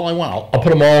this all I want. I'll put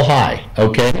them all high.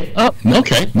 Okay. Oh,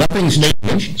 okay. Nothing's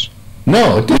changed.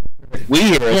 No. We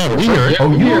hear it. Yeah, we hear it.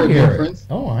 Oh, you hear difference. it.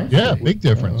 Oh, I see. Yeah, big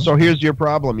difference. So here's your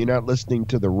problem. You're not listening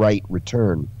to the right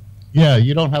return. Yeah,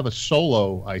 you don't have a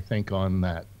solo, I think, on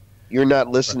that. You're not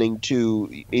listening to,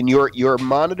 in your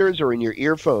monitors or in your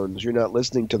earphones, you're not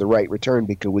listening to the right return,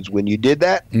 because when you did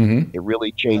that, it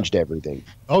really changed everything.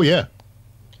 Oh, yeah.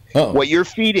 Oh. What you're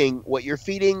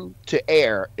feeding to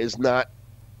air is not,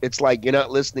 it's like you're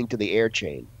not listening to the air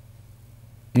chain.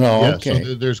 No, Yeah, okay.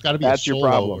 so there's got to be That's a your solo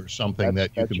problem. or something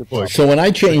That's that you your can push. So when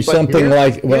I change But something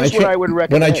here's what I would when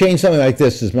I recommend. change something like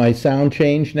this, does my sound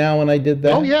change now when I did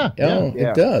that? Oh, yeah. Oh, Yeah.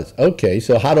 it does. Okay,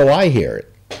 so how do I hear it?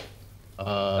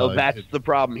 Oh, that's the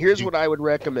problem. Here's what I would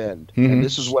recommend, and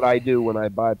this is what I do when I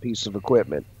buy a piece of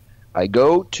equipment. I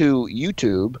go to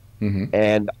YouTube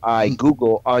and I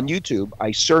Google on YouTube.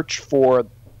 I search for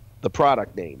the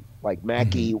product name, like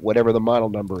Mackie, whatever the model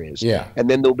number is. Yeah. And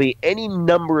then there'll be any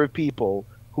number of people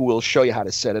who will show you how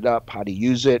to set it up, how to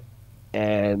use it,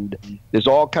 and there's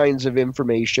all kinds of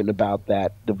information about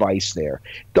that device there.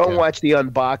 Don't watch the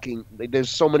unboxing. There's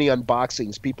so many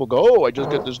unboxings. People go, oh, I just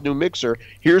got this new mixer.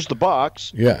 Here's the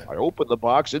box. Yeah. I open the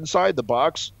box. Inside the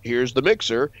box, here's the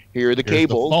mixer. Here are the Here's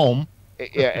cables. the foam.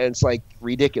 Yeah, and it's like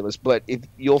ridiculous. But if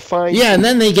you'll find, Yeah, and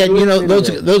then they get,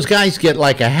 those guys get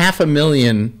like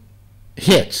 500,000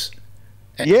 hits.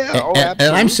 Yeah,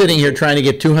 And I'm sitting here trying to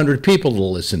get 200 people to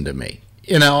listen to me.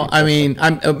 I mean,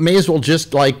 I may as well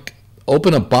just like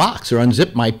open a box or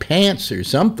unzip my pants or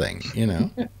something,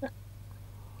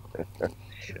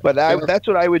 But that's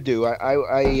what I would do.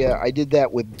 I did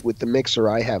that with the mixer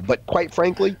I have. But quite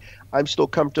frankly, I'm still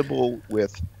comfortable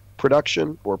with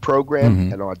production or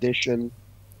program and audition.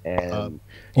 And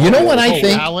you know what I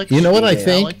think? Alex,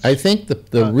 I think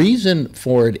the reason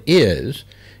for it is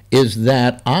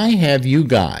that I have you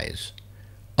guys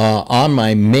on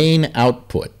my main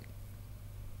output.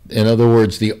 In other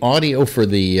words, the audio for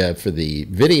the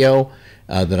video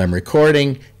that I'm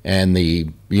recording and the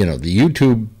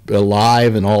YouTube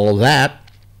live and all of that,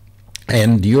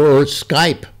 and your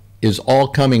Skype is all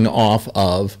coming off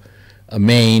of a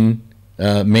main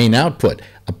output.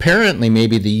 Apparently,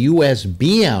 maybe the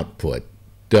USB output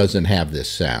doesn't have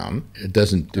this sound. It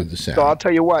doesn't do the sound. So I'll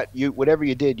tell you what, whatever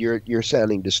you did, you're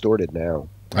sounding distorted now.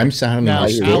 I'm sounding Now,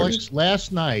 distorted. Alex,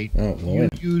 last night you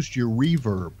used your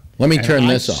reverb. Let me turn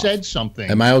this I off. said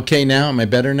something. Am I okay now? Am I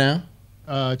better now?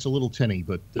 It's a little tinny,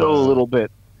 but A little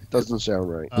bit. Doesn't sound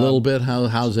right. A little bit.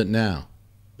 How's it now?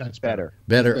 that's Better.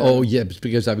 Better. Oh yeah, it's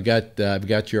because I've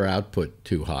got your output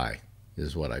too high.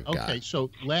 Is what I've got. Okay, so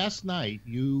last night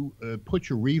you put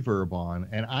your reverb on,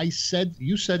 and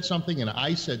you said something, and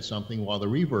I said something while the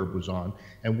reverb was on,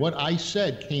 and what I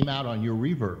said came out on your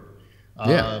reverb.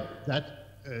 Yeah.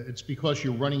 It's because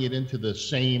you're running it into the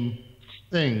same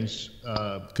things.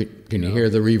 Can you hear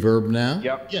the reverb now?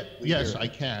 Yep. Yeah, yes, I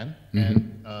can,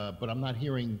 and but I'm not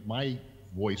hearing my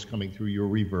voice coming through your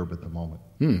reverb at the moment.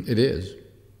 It is.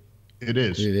 It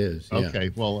is. It is. Yeah. Okay.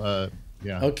 Well,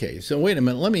 yeah. Okay. So wait a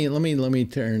minute. Let me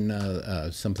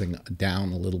turn something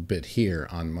down a little bit here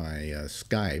on my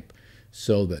Skype,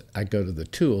 so that I go to the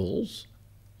tools.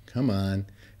 Come on.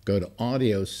 Go to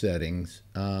audio settings.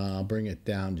 I'll bring it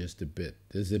down just a bit.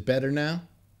 Is it better now?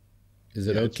 Is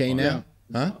it okay fine. now?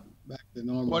 Huh? Back to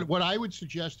normal. What I would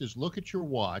suggest is look at your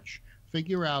watch,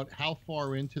 figure out how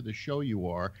far into the show you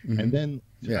are, and then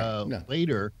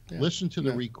later listen to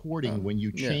the recording when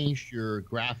you changed your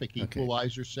graphic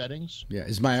equalizer settings. Yeah.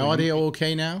 Is my audio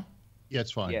okay now? Yeah,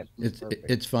 it's fine. Yeah,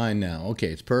 It's fine now. Okay,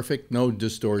 it's perfect. No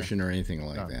distortion or anything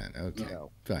like that. Okay,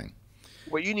 fine.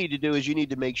 What you need to do is you need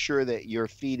to make sure that you're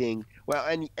feeding well,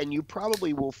 and you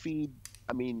probably will feed.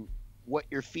 I mean, what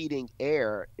you're feeding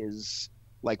air is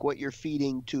like what you're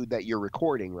feeding to that you're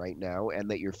recording right now, and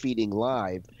that you're feeding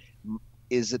live.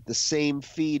 Is it the same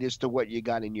feed as to what you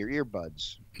got in your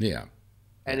earbuds? Yeah.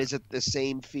 And is it the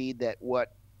same feed that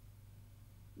what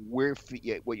you're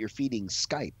feeding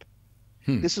Skype?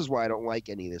 This is why I don't like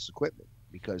any of this equipment,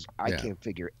 because I can't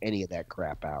figure any of that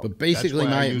crap out. But basically,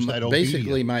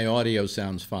 my audio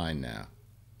sounds fine now.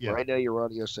 Yeah. Right now, your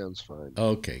audio sounds fine.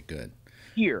 Okay, good.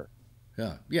 Here.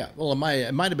 Yeah. Well, it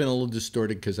might have been a little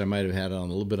distorted because I might have had it on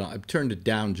a little bit. I've turned it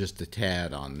down just a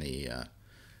tad on the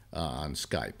on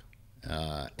Skype.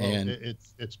 And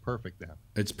it's perfect now.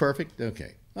 It's perfect.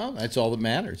 Okay. Well, that's all that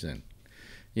matters then.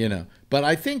 But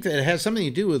I think that it has something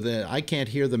to do with it. I can't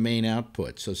hear the main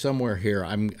output, so somewhere here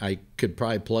I could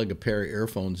probably plug a pair of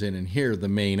earphones in and hear the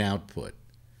main output.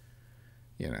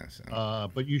 So.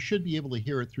 But you should be able to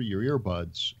hear it through your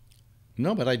earbuds.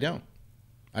 No, but I don't.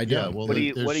 I don't. Yeah, well, what are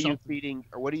you feeding?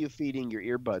 Or what are you feeding your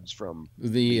earbuds from?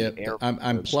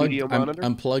 I'm plugged.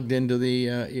 I'm plugged into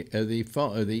the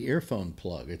phone, the earphone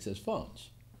plug. It says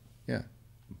phones. Yeah,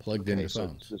 I'm plugged into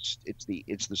phones. It's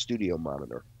the studio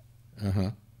monitor.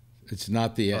 It's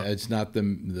not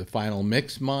the final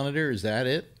mix monitor. Is that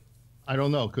it? I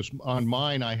don't know, because on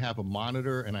mine I have a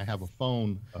monitor and I have a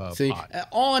phone. See, pod.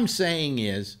 All I'm saying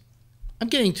is, I'm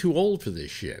getting too old for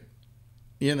this shit.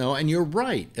 And you're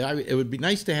right. It would be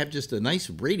nice to have just a nice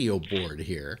radio board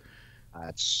here,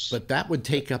 but that would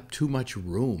take up too much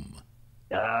room.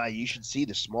 You should see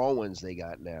the small ones they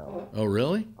got now. Oh,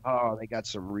 really? Oh, they got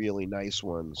some really nice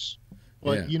ones.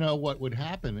 Well, what would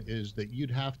happen is that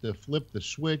you'd have to flip the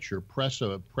switch or press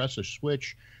a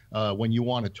switch when you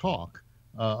want to talk.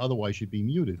 Otherwise, you'd be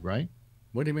muted, right?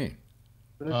 What do you mean?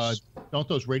 Don't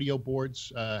those radio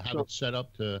boards have it set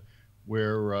up to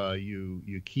where you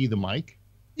key the mic?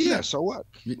 Yeah, so what?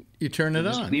 You turn it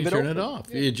on. You turn it off.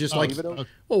 Yeah. You just well,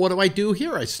 what do I do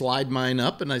here? I slide mine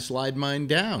up and I slide mine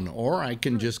down, or I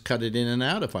can just cut it in and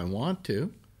out if I want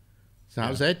to. So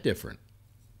how's that different?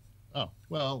 Oh,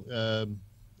 well, I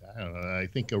don't know. I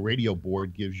think a radio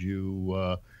board gives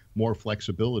you more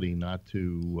flexibility not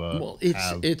to well,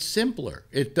 it's simpler.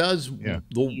 It does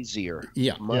easier.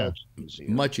 Yeah.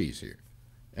 Much easier.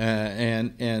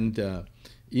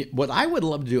 What I would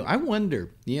love to do, I wonder,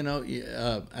 and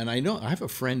I know I have a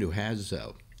friend who has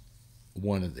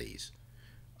one of these.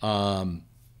 A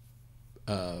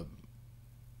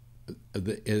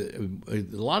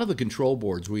lot of the control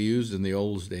boards we used in the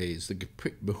old days.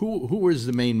 Who was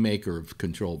the main maker of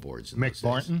control boards?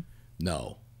 McMartin?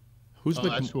 No.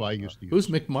 That's who I used to use. Who's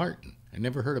McMartin? I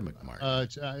never heard of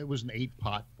McMartin. It was an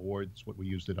 8-pot board. It's what we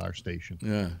used at our station.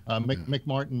 Yeah.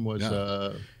 McMartin was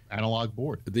analog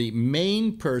board. The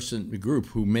main group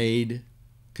who made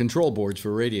control boards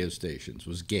for radio stations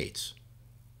was Gates.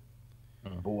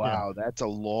 Wow, that's a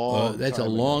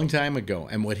long time ago.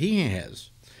 And what he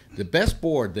has, the best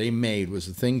board they made was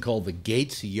a thing called the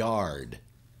Gates Yard,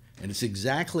 and it's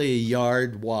exactly a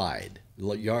yard wide,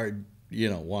 wide,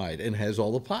 and has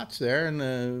all the pots there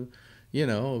and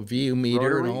VU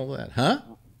meter and all that, huh?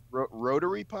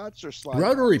 Rotary pots or slide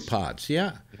rotary pots?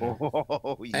 Yeah.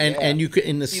 Oh, yeah. And you could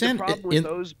in the center. The problem with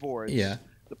those boards. Yeah.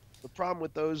 The problem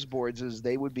with those boards is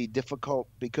they would be difficult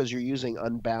because you're using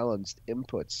unbalanced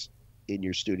inputs in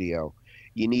your studio.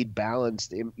 You need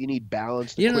balanced.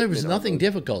 There was nothing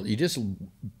difficult. You just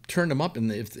turned them up, and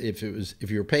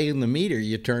if you're paying the meter,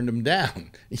 you turned them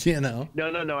down.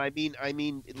 No. I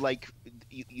mean, like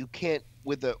you can't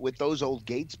with those old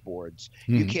Gates boards.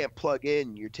 You can't plug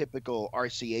in your typical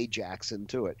RCA jacks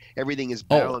into it. Everything is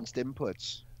balanced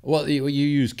inputs. Well, you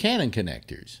use Canon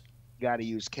connectors. You got to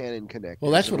use Canon connectors.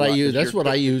 Well, that's what I use. That's what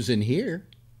I use in here.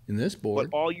 In this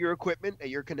board. But all your equipment that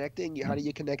you're connecting, how do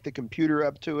you connect the computer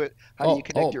up to it? How do you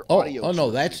connect your audio? Oh,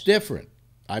 no, that's different.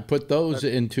 I put those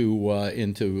into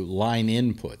line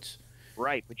inputs.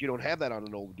 Right, but you don't have that on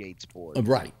an old Gates board.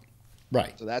 Right.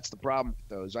 So that's the problem with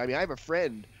those. I mean, I have a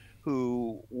friend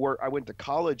who I went to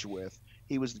college with.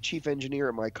 He was the chief engineer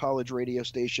at my college radio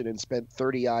station and spent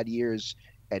 30-odd years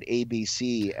at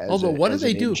ABC as what did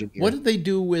they do? Engineer. What did they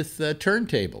do with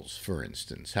turntables, for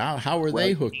instance? How were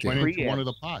they hooked in? Into one of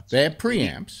the pots. They have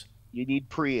preamps. You need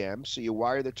preamps, so you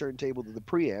wire the turntable to the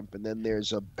preamp, and then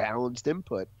there's a balanced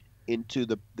input into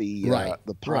the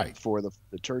pot for the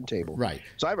turntable. Right.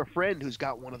 So I have a friend who's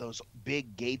got one of those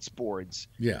big Gates boards.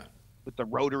 Yeah. With the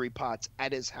rotary pots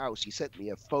at his house. He sent me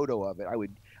a photo of it.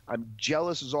 I'm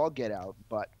jealous as all get out,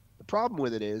 but the problem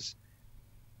with it is,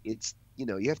 it's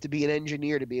you have to be an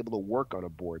engineer to be able to work on a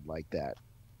board like that.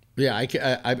 Yeah,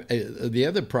 the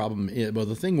other problem, well,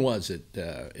 the thing was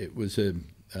it was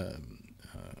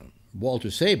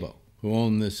Walter Sabo who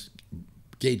owned this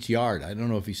Gates Yard. I don't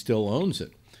know if he still owns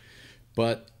it,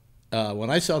 but when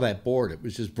I saw that board, it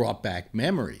was just brought back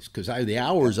memories because the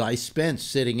hours I spent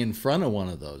sitting in front of one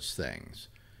of those things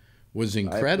was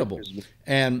incredible.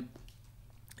 And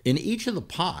in each of the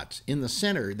pots in the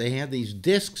center, they had these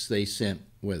discs they sent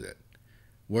with it,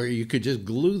 where you could just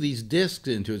glue these discs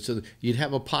into it. So you'd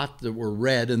have a pot that were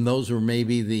red, and those were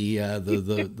maybe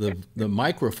the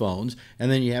microphones,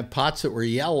 and then you have pots that were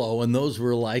yellow, and those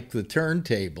were like the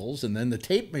turntables, and then the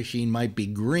tape machine might be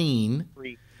green.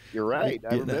 You're right.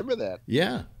 I remember that.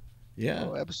 Yeah, yeah.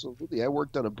 Oh, absolutely. I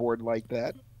worked on a board like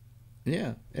that.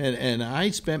 Yeah, and I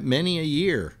spent many a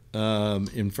year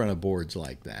in front of boards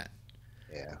like that.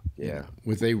 Yeah, you yeah. know,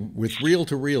 with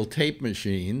reel-to-reel tape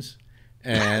machines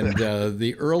and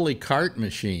the early cart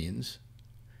machines.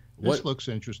 This looks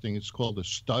interesting. It's called a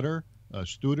Studer.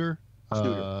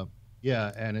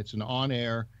 Yeah, and it's an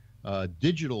on-air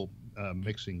digital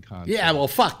mixing console. Yeah, well,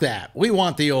 fuck that. We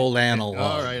want the old analog.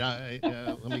 All right,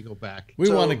 let me go back. We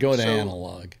want to go to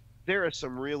analog. There are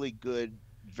some really good,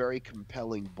 very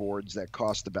compelling boards that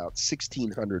cost about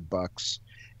 $1,600,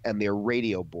 and they're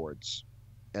radio boards,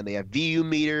 and they have VU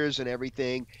meters and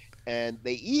everything. And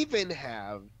they even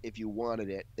have, if you wanted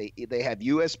it, they have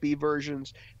USB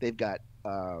versions. They've got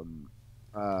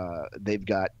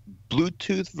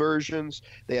Bluetooth versions.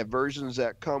 They have versions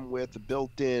that come with a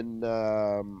built-in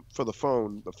for the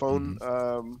phone. The phone,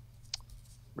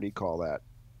 what do you call that?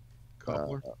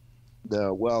 Coupler?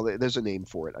 No, well, there's a name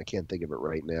for it. I can't think of it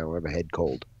right now. I have a head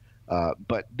cold.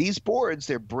 But these boards,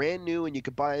 they're brand new, and you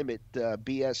can buy them at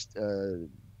BS.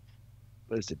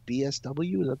 What is it?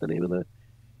 BSW? Is that the name of the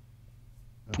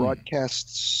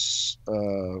broadcasts?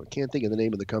 Can't think of the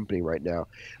name of the company right now.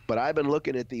 But I've been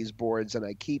looking at these boards, and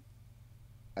I keep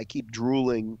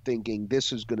drooling, thinking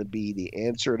this is going to be the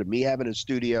answer to me having a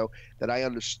studio that I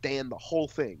understand the whole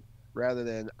thing, rather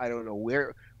than I don't know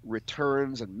where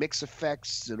returns and mix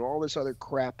effects and all this other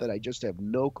crap that I just have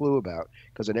no clue about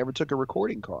because I never took a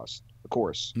recording course.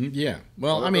 Yeah.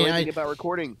 Well, I think about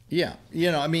recording. Yeah.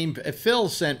 You know, I mean, Phil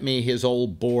sent me his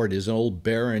old board, his old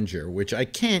Behringer, which I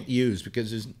can't use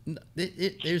because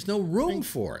there's no room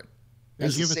for it.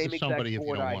 That's give the it same to exact somebody if you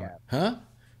board don't I want it. have. Huh?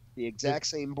 The exact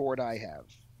same board I have.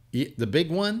 The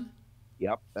big one?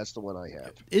 Yep, that's the one I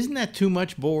have. Isn't that too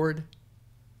much board?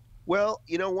 Well,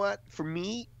 you know what? For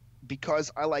me,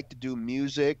 because I like to do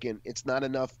music and it's not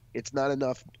enough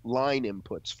line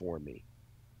inputs for me.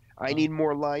 I need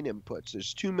more line inputs.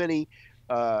 There's too many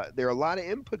there are a lot of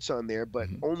inputs on there, but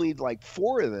only like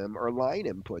 4 of them are line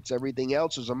inputs. Everything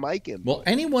else is a mic input. Well,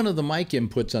 any one of the mic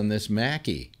inputs on this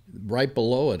Mackie, right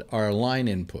below it, are line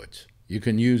inputs. You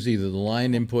can use either the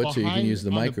line inputs or you can use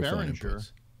the microphone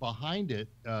inputs. Behind it,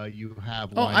 you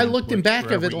have. Oh, I looked in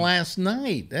back of it last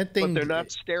night. That thing. But they're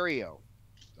not stereo.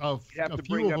 A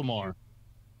few of them are.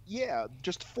 Yeah,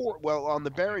 just 4. Well, on the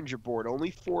Behringer board,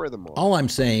 only 4 of them are. All I'm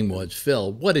saying was,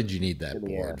 Phil, what did you need that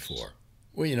board for?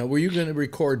 Well, you know, were you going to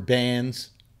record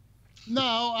bands?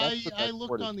 No, I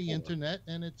looked on the internet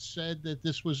and it said that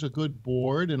this was a good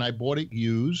board, and I bought it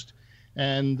used.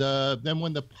 And then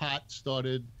when the pot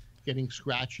started getting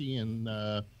scratchy and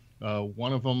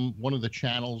one of the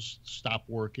channels stopped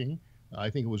working, I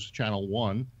think it was channel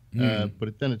 1,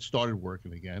 but then it started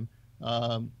working again.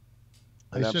 I'm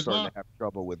starting to have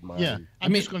trouble with mine. Yeah,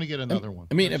 I'm just going to get another one.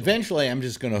 I mean, eventually I'm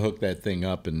just going to hook that thing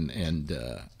up and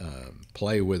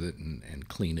play with it and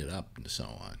clean it up and so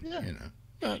on. Yeah. You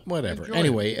know, whatever. Enjoy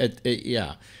Anyway,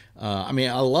 yeah. I mean,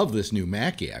 I love this new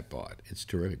Mackie I bought. It's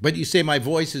terrific. But you say my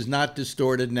voice is not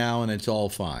distorted now and it's all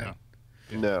fine.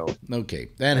 No. Okay,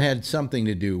 that had something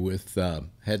to do with the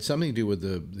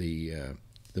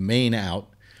main out,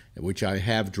 which I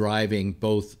have driving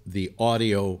both the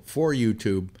audio for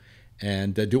YouTube.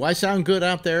 And do I sound good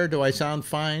out there? Do I sound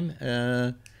fine?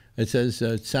 It says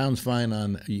it sounds fine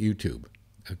on YouTube,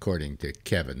 according to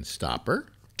Kevin Stopper.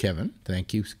 Kevin,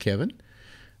 thank you, Kevin.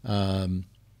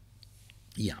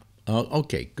 Yeah.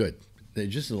 Okay, good. I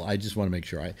just want to make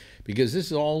sure because this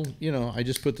is all, you know, I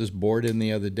just put this board in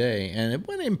the other day and it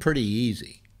went in pretty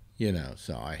easy, you know,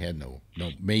 so I had no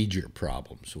major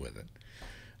problems with it.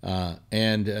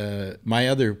 And my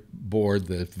other board,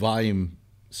 the volume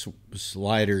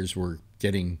sliders were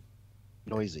getting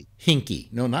noisy. Hinky.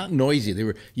 No, not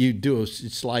noisy. You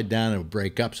slide down and it would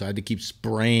break up, so I had to keep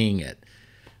spraying it.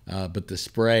 But the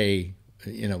spray,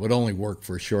 you know, would only work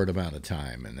for a short amount of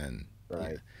time, and then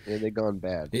right. Yeah, they've gone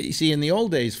bad. You see, in the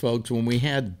old days, folks, when we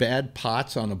had bad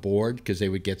pots on a board because they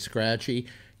would get scratchy,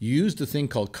 you used a thing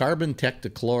called carbon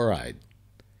tetrachloride,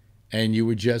 and you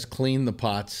would just clean the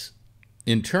pots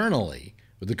internally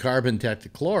with the carbon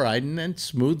tetrachloride and then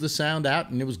smooth the sound out,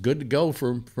 and it was good to go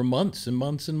for months and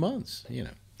months and months.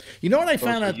 You know what I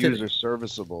found out today? User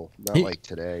serviceable, not like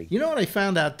today. You know what I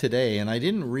found out today, and I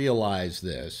didn't realize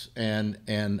this, and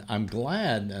I'm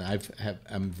glad, and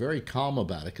I'm very calm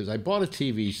about it, because I bought a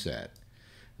TV set.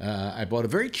 I bought a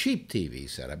very cheap TV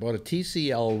set. I bought a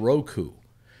TCL Roku,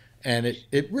 and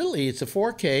it's a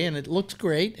 4K, and it looks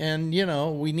great, and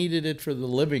we needed it for the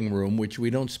living room, which we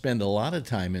don't spend a lot of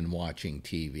time in watching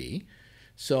TV,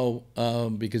 so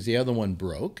because the other one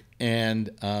broke, and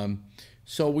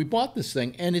so we bought this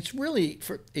thing, and it was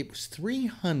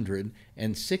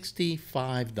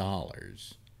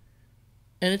 $365,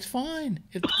 and it's fine.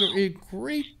 It's a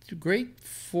great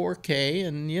 4K,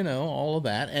 and all of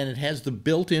that, and it has the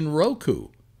built-in Roku.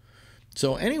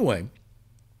 So anyway,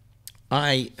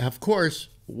 I of course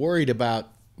worried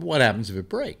about what happens if it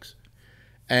breaks,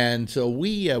 and so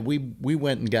we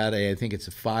went and got I think it's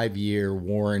a 5-year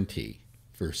warranty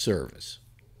for service.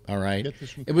 All right,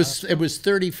 it was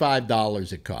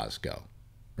 $35 at Costco,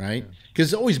 right?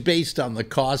 Because it's always based on the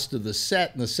cost of the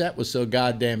set, and the set was so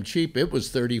goddamn cheap. It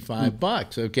was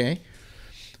 $35, okay?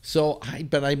 So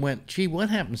I went, gee, what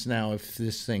happens now if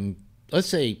this thing? Let's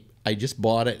say I just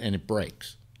bought it and it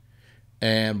breaks,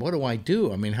 and what do I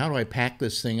do? I mean, how do I pack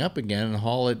this thing up again and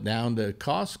haul it down to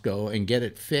Costco and get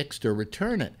it fixed or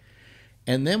return it?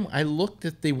 And then I looked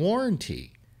at the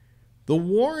warranty. The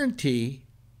warranty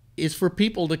is for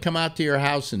people to come out to your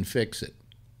house and fix it.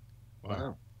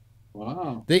 Wow.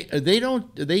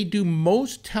 They do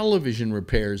most television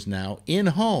repairs now in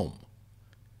home.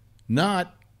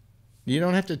 You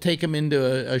don't have to take them into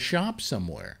a shop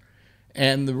somewhere.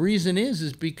 And the reason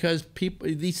is because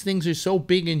these things are so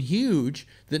big and huge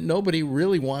that nobody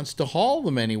really wants to haul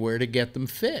them anywhere to get them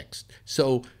fixed.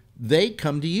 So they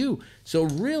come to you. So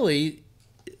really,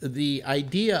 the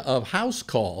idea of house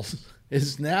calls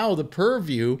is now the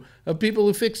purview of people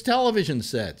who fix television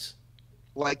sets.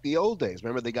 Like the old days.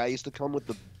 Remember, the guy used to come with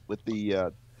the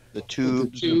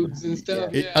tubes, and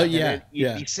stuff. You'd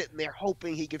be sitting there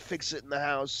hoping he could fix it in the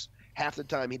house. Half the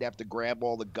time, he'd have to grab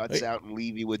all the guts out and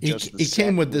leave you with just the He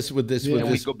came with this.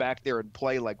 And we'd go back there and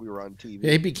play like we were on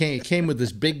TV. He came with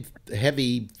this big,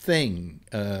 heavy thing,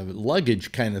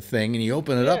 luggage kind of thing, and he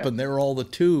opened it up, and there were all the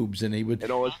tubes, and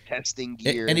all his testing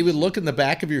gear. And he would look in the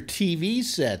back of your TV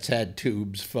sets had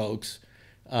tubes, folks.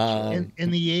 In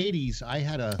the 80s, I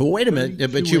had a. Well, wait a minute,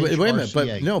 but he would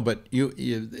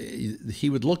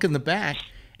look in the back,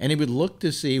 and he would look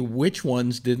to see which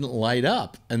ones didn't light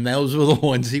up, and those were the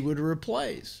ones he would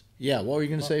replace. Yeah, what were you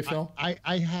going to say, Phil?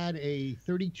 I had a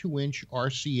 32-inch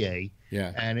RCA,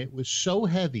 yeah, and it was so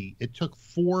heavy it took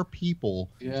 4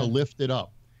 people to lift it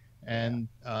up, and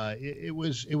it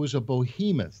was a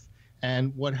behemoth.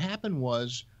 And what happened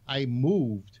was I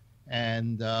moved,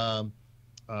 and the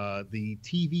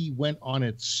TV went on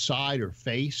its side or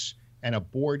face, and a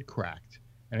board cracked.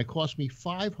 And it cost me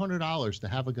 $500 to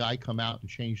have a guy come out and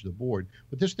change the board.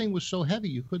 But this thing was so heavy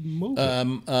you couldn't move it.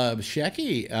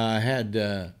 Shecky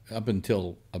had, up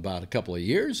until about a couple of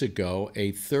years ago,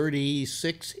 a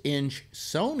 36-inch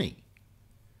Sony.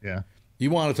 Yeah. You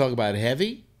want to talk about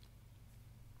heavy?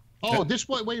 Oh,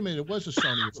 wait a minute. It was a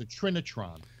Sony. It's a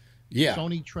Trinitron. Yeah.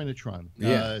 Sony Trinitron.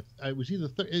 Yeah. It was either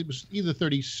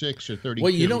 36 or 32.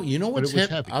 Well, you know what's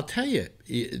heavy. I'll tell you.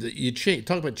 You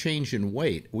talk about change in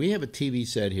weight. We have a TV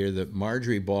set here that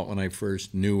Marjorie bought when I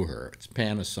first knew her. It's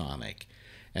Panasonic,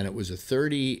 and it was a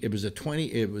 30. It was a 20.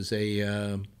 It was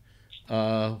a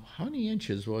how many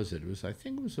inches was it? I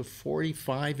think it was a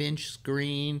 45-inch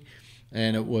screen.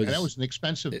 And it was. And that was an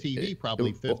expensive TV,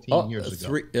 probably 15 years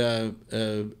ago.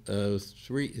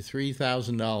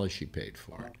 $3,000 she paid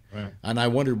for it, right. And I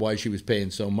wondered why she was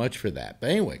paying so much for that.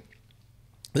 But anyway,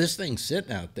 this thing's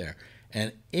sitting out there,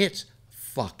 and it's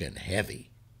fucking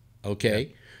heavy. Okay,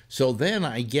 yeah. So then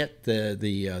I get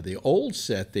the old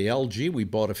set, the LG we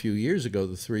bought a few years ago,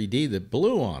 the 3D that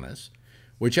blew on us,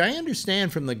 which I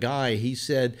understand from the guy. He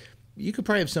said, you could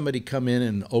probably have somebody come in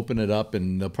and open it up,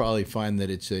 and they'll probably find that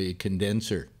it's a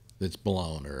condenser that's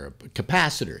blown or a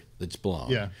capacitor that's blown.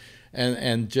 Yeah.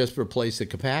 And just replace the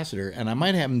capacitor. And I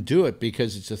might have them do it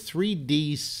because it's a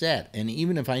 3D set. And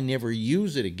even if I never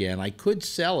use it again, I could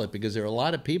sell it because there are a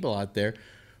lot of people out there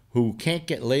who can't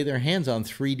lay their hands on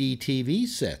 3D TV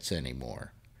sets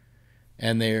anymore.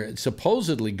 And they're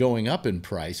supposedly going up in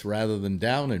price rather than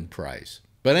down in price.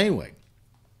 But anyway,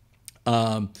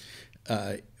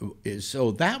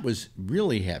 so that was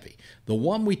really heavy. The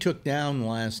one we took down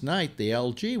last night, the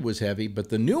LG, was heavy, but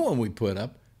the new one we put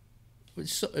up,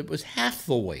 it was half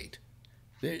the weight.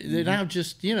 They're now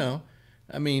just,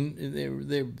 I mean,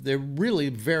 they're really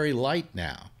very light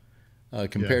now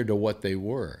compared to what they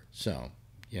were. So,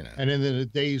 you know. And in the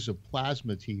days of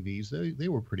plasma TVs, they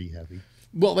were pretty heavy.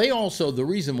 Well, they also, the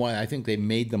reason why I think they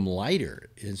made them lighter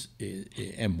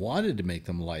and wanted to make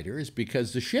them lighter is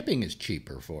because the shipping is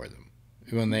cheaper for them.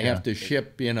 When they have to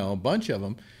ship, you know, a bunch of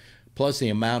them, plus the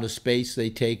amount of space they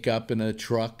take up in a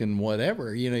truck and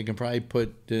whatever, you know, you can probably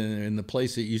put, in the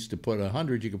place that used to put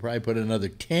 100, you could probably put another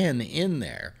 10 in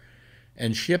there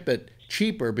and ship it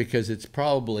cheaper because it's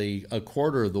probably a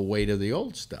quarter of the weight of the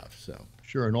old stuff. So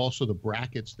sure, and also the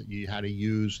brackets that you had to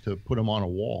use to put them on a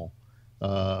wall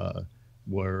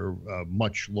were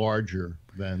much larger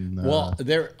than. Well,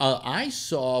 there I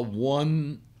saw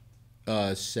one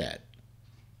set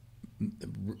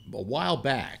a while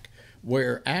back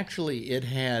where actually it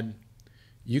had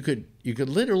you could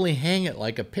literally hang it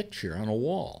like a picture on a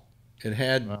wall. It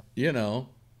had you know.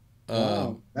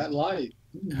 Wow, that light.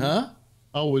 Huh?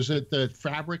 Oh, was it the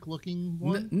fabric looking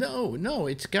one? No.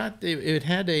 It's got it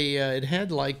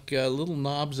had like little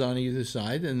knobs on either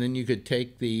side, and then you could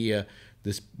take the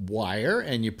this wire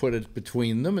and you put it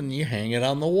between them, and you hang it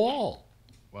on the wall.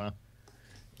 Wow.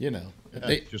 You know,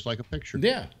 just like a picture.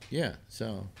 Yeah.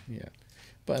 So yeah,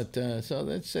 but so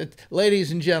that's it,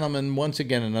 ladies and gentlemen. Once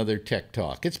again, another tech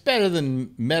talk. It's better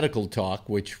than medical talk,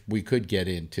 which we could get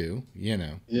into. You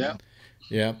know. Yeah.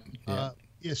 Yeah.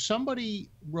 Yeah, somebody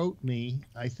wrote me,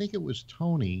 I think it was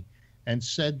Tony, and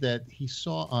said that he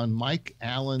saw on Mike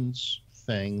Allen's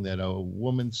thing that a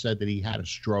woman said that he had a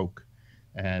stroke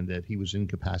and that he was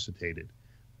incapacitated.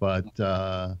 But,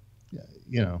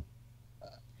 you know,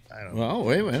 I don't know. Well,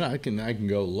 wait a minute. I can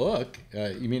go look.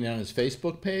 You mean on his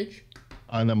Facebook page?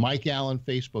 On the Mike Allen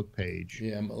Facebook page.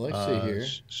 Yeah, but let's see here.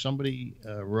 Somebody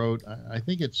wrote, I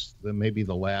think it's maybe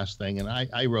the last thing, and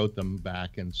I wrote them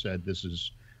back and said this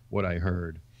is what I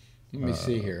heard. Let me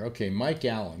see here. Okay, Mike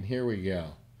Allen. Here we go.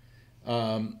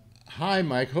 Hi,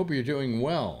 Mike. Hope you're doing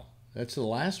well. That's the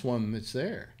last one that's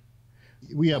there.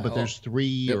 Yeah, but there's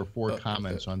 3 or 4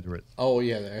 comments under it. Oh,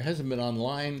 yeah. There hasn't been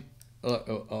online.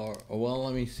 Well,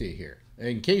 let me see here.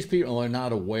 In case people are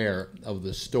not aware of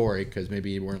the story, because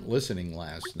maybe you weren't listening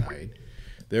last night,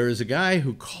 there is a guy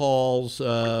who calls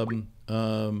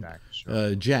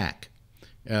Jack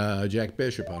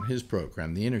Bishop on his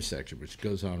program, The Intersection, which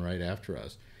goes on right after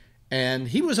us. And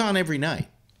he was on every night.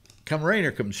 Come rain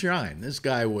or come shine. This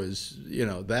guy was, you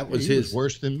know, that was he his. Was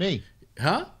worse than me.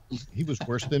 Huh? He was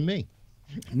worse than me.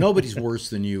 Nobody's worse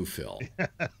than you, Phil.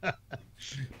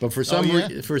 But for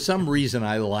some reason,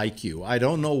 I like you. I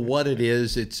don't know what it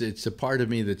is. It's a part of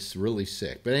me that's really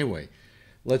sick. But anyway,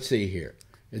 let's see here.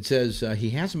 It says he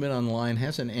hasn't been online,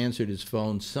 hasn't answered his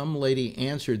phone. Some lady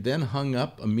answered, then hung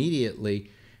up immediately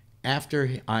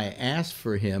after I asked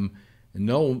for him. The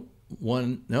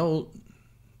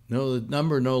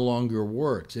number no longer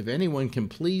works. If anyone can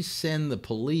please send the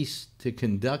police to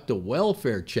conduct a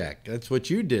welfare check. That's what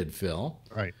you did, Phil.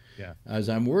 Right, yeah. As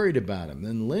I'm worried about him.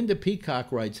 Then Linda Peacock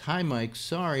writes, hi, Mike.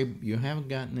 Sorry you haven't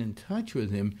gotten in touch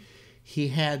with him. He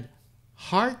had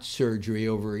heart surgery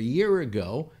over a year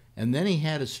ago, and then he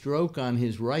had a stroke on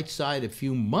his right side a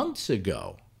few months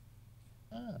ago.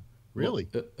 Really?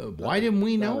 Why didn't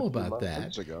we know about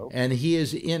that? And he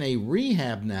is in a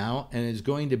rehab now and is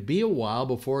going to be a while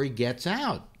before he gets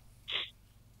out.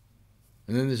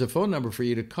 And then there's a phone number for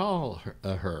you to call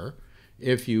her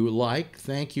if you like.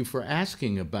 Thank you for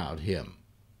asking about him.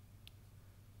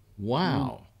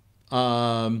 Wow.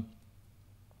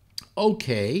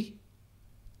 Okay.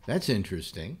 That's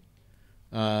interesting.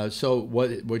 So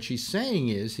what she's saying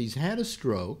is he's had a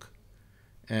stroke.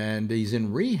 And he's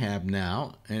in rehab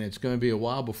now, and it's going to be a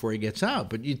while before he gets out.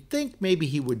 But you'd think maybe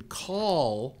he would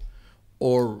call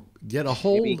or get a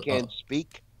hold. Maybe he can't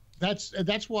speak.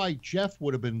 That's why Jeff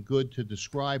would have been good to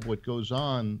describe what goes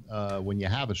on when you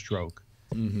have a stroke.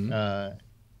 Mm-hmm.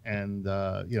 And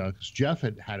you know, because Jeff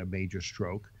had a major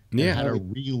stroke. Yeah, had to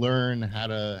relearn how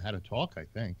to talk. I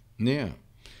think. Yeah.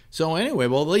 So anyway,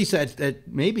 well, at least that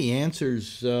maybe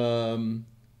answers.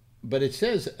 But it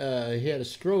says he had a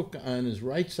stroke on his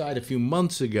right side a few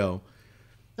months ago.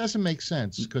 Doesn't make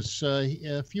sense because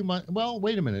a few months. Well,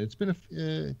 wait a minute. It's been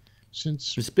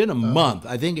since. It's been a month.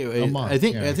 I think. A month, I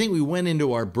think we went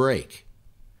into our break,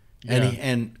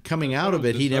 and coming out of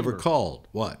it, he never called.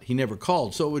 What? He never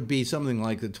called. So it would be something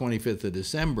like the 25th of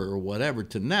December or whatever.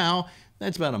 To now,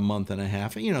 that's about a month and a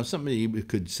half. You know, somebody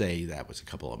could say that was a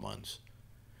couple of months.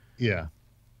 Yeah.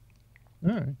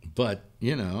 All right. But,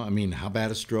 you know, I mean, how bad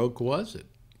a stroke was it?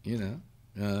 You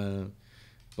know?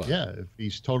 But. Yeah, if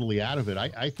he's totally out of it.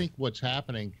 I think what's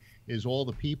happening is all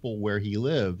the people where he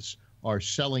lives are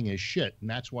selling his shit, and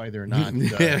that's why they're not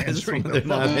answering answering the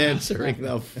not phone. answering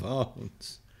the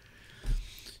phones.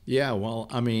 Yeah, well,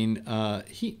 I mean,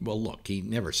 look, he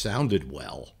never sounded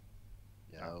well,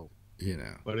 No. you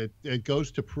know. But it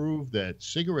goes to prove that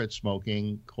cigarette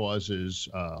smoking causes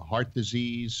heart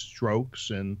disease,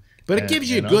 strokes, But it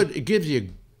gives you a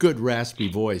good raspy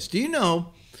voice. Do you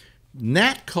know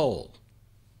Nat Cole,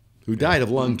 who died of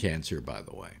lung cancer, by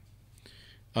the way?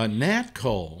 Nat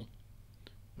Cole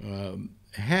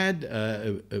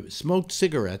had smoked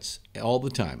cigarettes all the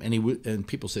time, and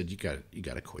people said you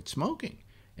got to quit smoking,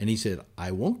 and he said,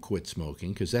 I won't quit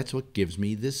smoking because that's what gives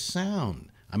me this sound.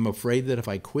 I'm afraid that if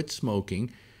I quit smoking,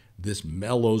 this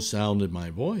mellow sound in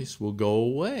my voice will go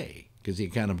away because he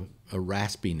had kind of a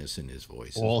raspiness in his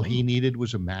voice. All he needed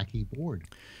was a Mackie board.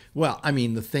 Well, I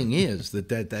mean, the thing is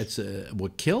that's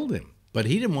what killed him. But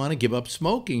he didn't want to give up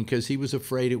smoking because he was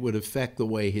afraid it would affect the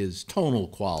way his tonal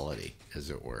quality, as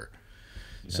it were.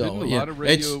 So didn't a lot of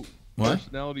radio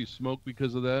personalities smoke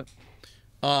because of that?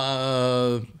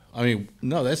 I mean,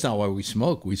 no, that's not why we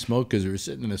smoke. We smoke because we're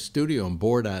sitting in a studio and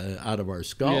bored out of our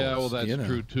skulls. Yeah, well, that's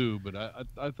true too. But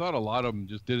I thought a lot of them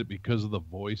just did it because of the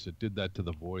voice. It did that to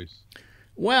the voice.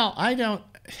 Well, I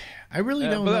really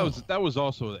don't know. But that was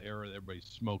also the era that everybody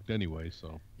smoked anyway.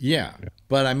 So yeah.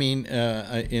 But I mean,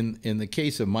 in the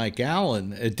case of Mike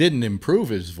Allen, it didn't improve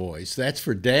his voice. That's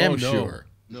for damn sure.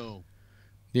 No.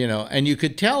 You know, and you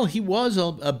could tell he was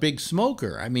a big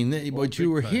smoker. I mean, what you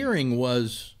were hearing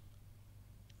was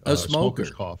a smoker.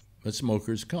 Smoker's cough. A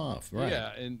smoker's cough, right?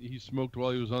 Yeah, and he smoked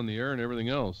while he was on the air and everything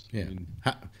else. Yeah. I mean,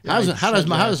 how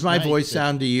does my voice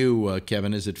sound to you,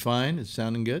 Kevin? Is it fine? Is it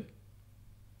sounding good?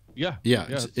 Yeah,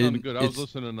 it sounded good. I was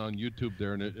listening on YouTube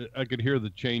there, and I could hear the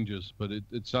changes, but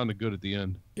it sounded good at the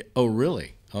end. Oh,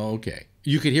 really? Oh, okay.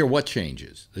 You could hear what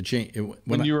changes?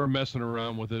 When you were messing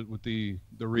around with it, with the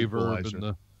reverb and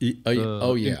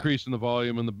the increase in the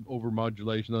volume and the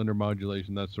overmodulation,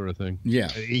 undermodulation, that sort of thing. Yeah.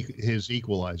 His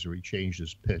equalizer, he changed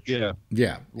his pitch.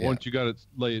 Yeah. Once you got it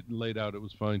laid out, it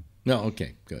was fine. No,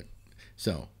 okay, good.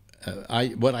 So,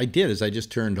 what I did is I just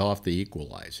turned off the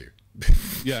equalizer.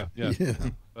 Yeah.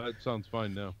 That sounds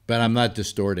fine now. But I'm not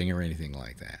distorting or anything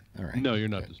like that. All right. No, you're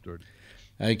not distorting.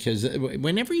 Because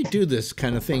whenever you do this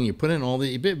kind of thing, you put in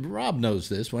Rob knows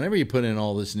this. Whenever you put in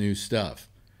all this new stuff,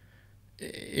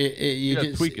 you got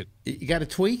to tweak it. You got to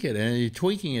tweak it, and you're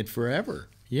tweaking it forever.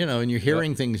 You know, and you're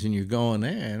hearing things, and you're going,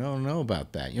 I don't know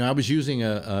about that. You know, I was using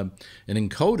an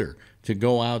encoder to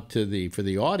go out for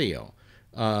the audio.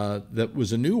 That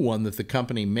was a new one that the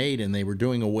company made, and they were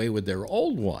doing away with their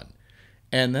old one.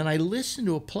 And then I listened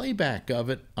to a playback of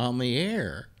it on the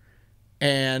air,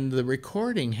 and the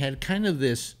recording had kind of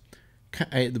this,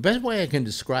 the best way I can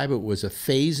describe it was a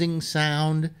phasing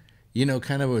sound, you know,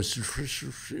 kind of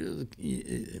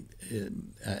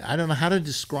I don't know how to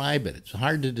describe it. It's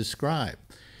hard to describe.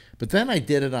 But then I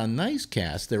did it on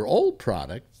Nicecast, their old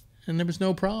product, and there was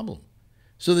no problem.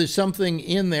 So there's something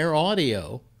in their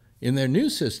audio, in their new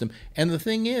system. And the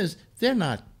thing is, they're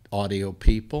not audio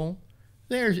people.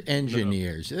 They're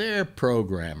engineers, they're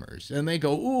programmers, and they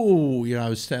go, ooh, you know, I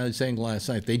was saying last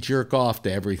night, they jerk off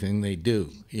to everything they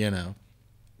do, you know.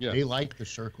 Yeah. They like the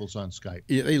circles on Skype.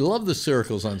 Yeah, they love the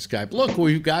circles on Skype. Look,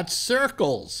 we've got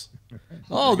circles.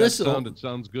 Oh, it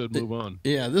sounds good. Move on.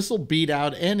 Yeah, this will beat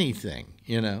out anything,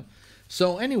 you know.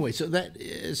 So anyway, so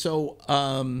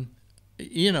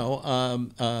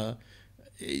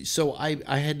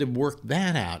I had to work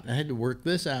that out. I had to work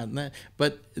this out and that.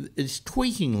 But it's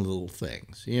tweaking little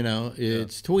things, you know.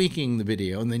 It's tweaking the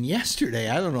video. And then yesterday,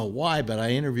 I don't know why, but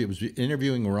I was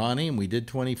interviewing Ronnie, and we did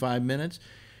 25 minutes.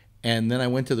 And then I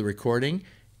went to the recording,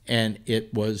 and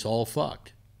it was all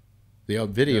fucked, the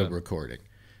video recording.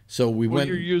 So we went.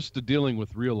 You're used to dealing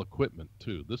with real equipment,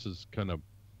 too. This is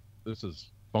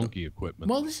funky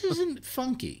equipment. Well, this isn't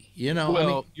funky, you know.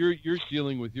 Well, I mean, you're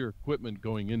dealing with your equipment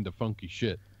going into funky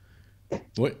shit.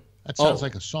 What? That sounds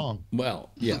like a song.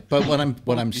 Well, yeah, but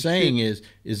what I'm saying is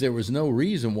there was no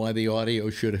reason why the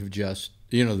audio should have just,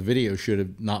 you know, the video should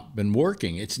have not been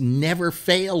working. It's never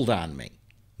failed on me,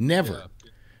 never. Yeah.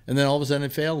 And then all of a sudden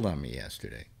it failed on me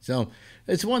yesterday. So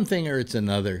it's one thing or it's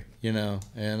another, you know.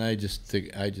 And I just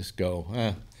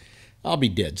go, I'll be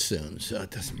dead soon, so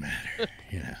it doesn't matter,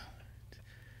 you know.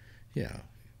 Yeah.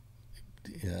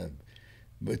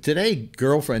 But today,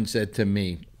 girlfriend said to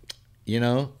me, you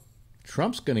know,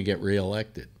 Trump's going to get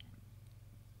reelected.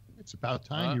 It's about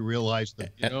time you realize the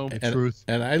truth.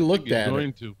 And I looked at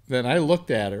her. Then I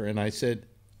looked at her and I said,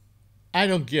 I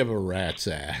don't give a rat's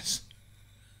ass.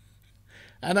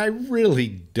 And I really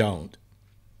don't.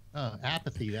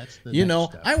 Apathy, that's the You know,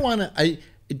 step. I want to,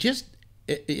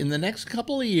 in the next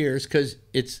couple of years, because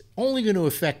it's only going to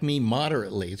affect me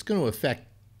moderately, it's going to affect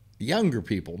younger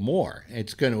people more.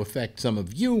 It's going to affect some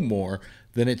of you more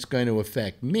than it's going to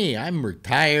affect me. I'm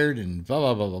retired and blah,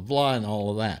 blah, blah, blah, blah, and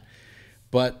all of that.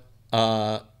 But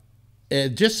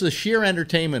just the sheer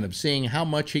entertainment of seeing how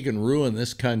much he can ruin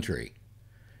this country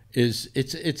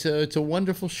it's a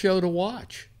wonderful show to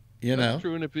watch. That's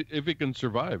true, and if it can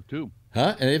survive too.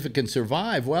 Huh? And if it can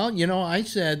survive, well, I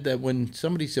said that when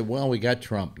somebody said, "Well, we got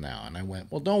Trump now," and I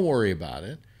went, "Well, don't worry about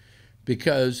it,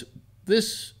 because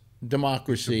this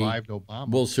democracy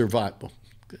will survive." Well,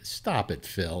 stop it,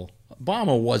 Phil.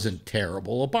 Obama wasn't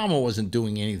terrible. Obama wasn't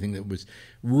doing anything that was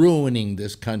ruining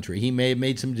this country. He may have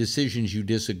made some decisions you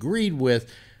disagreed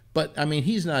with, but, I mean,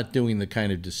 he's not doing the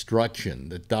kind of destruction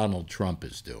that Donald Trump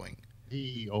is doing.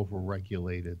 He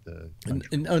overregulated the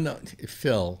country. No,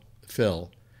 Phil.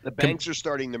 The banks are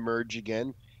starting to merge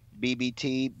again.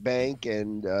 BBT Bank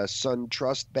and Sun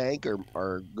Trust Bank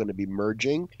are going to be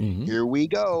merging. Mm-hmm. Here we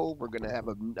go. We're going to have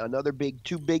another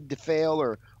too big to fail,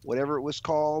 or whatever it was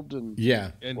called. And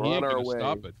yeah, and we're on our way.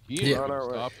 Stop it. He ain't gonna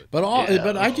stop it.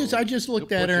 But I just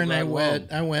looked at her and I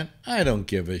went, I don't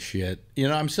give a shit.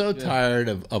 I'm so tired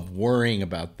of worrying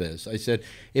about this. I said,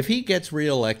 if he gets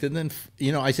reelected, then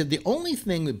I said the only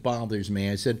thing that bothers me,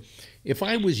 I said, if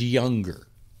I was younger,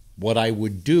 what I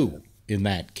would do in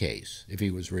that case, if he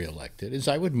was reelected, is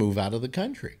I would move out of the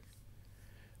country.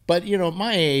 But, at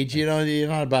my age, you're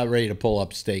not about ready to pull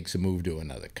up stakes and move to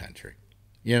another country,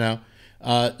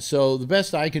 So the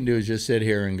best I can do is just sit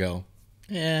here and go,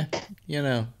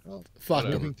 fuck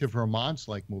them. Moving to Vermont's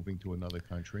like moving to another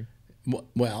country.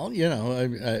 Well,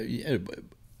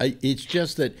 it's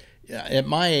just that at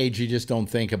my age, you just don't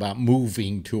think about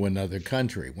moving to another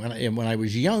country. When I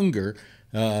was younger,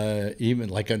 even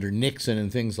like under Nixon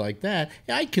and things like that,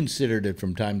 I considered it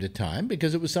from time to time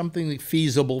because it was something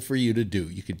feasible for you to do.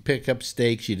 You could pick up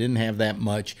stakes. You didn't have that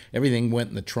much. Everything went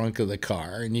in the trunk of the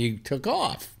car, and you took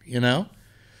off,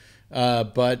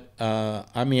 But,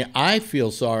 I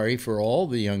feel sorry for all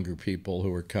the younger people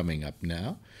who are coming up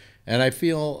now. And I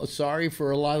feel sorry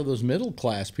for a lot of those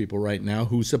middle-class people right now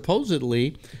who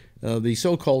supposedly the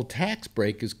so-called tax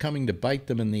break is coming to bite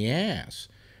them in the ass.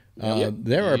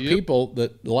 There are people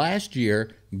that last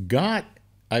year there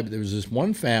was this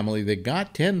one family that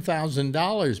got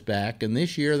 $10,000 back, and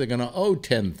this year they're going to owe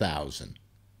 $10,000.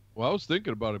 Well, I was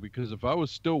thinking about it because if I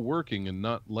was still working and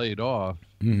not laid off,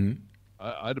 mm-hmm.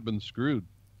 I'd have been screwed.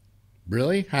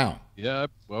 Really? How? Yeah,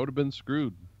 I would have been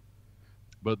screwed.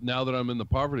 But now that I'm in the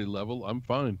poverty level, I'm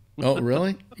fine. Oh,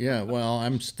 really? Yeah. Well,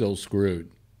 I'm still screwed.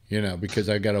 Because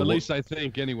I got at least I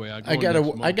think anyway. I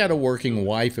got a working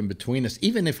wife, and between us,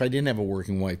 even if I didn't have a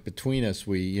working wife, between us,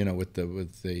 we with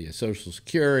the Social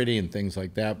Security and things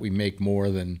like that, we make more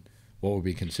than what would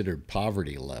be considered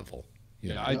poverty level.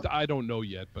 I don't know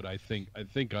yet, but I think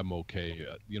I'm okay.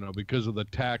 Because of the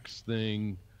tax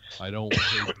thing, I don't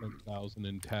pay $10,000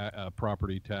 in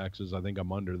property taxes. I think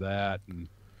I'm under that, and.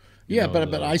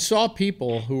 But I saw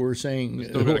people who were saying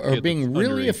who are being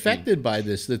really affected by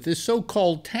this, that this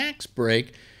so-called tax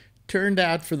break turned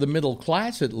out for the middle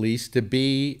class at least to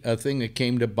be a thing that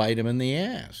came to bite them in the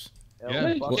ass.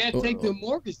 Yeah, you can't take the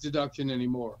mortgage deduction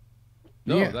anymore.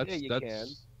 No, that's can.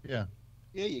 Yeah.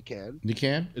 Yeah, you can. You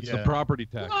can? It's the property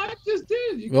tax. No, I just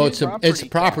did. It's a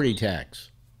property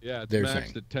tax. Yeah, it's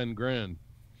maxed at $10,000.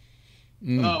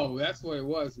 Mm. Oh, that's what it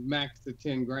was, maxed to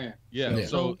 $10,000. Yeah.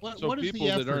 So people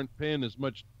that aren't paying as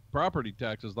much property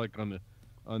taxes, like on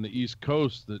the East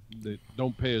Coast, that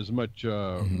don't pay as much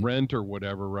rent or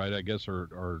whatever, right? I guess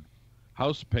or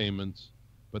house payments,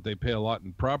 but they pay a lot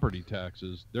in property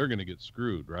taxes. They're going to get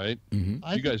screwed, right?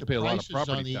 Mm-hmm. You guys pay a lot of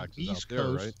property taxes out there,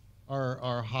 right?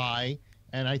 Are high.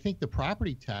 And I think the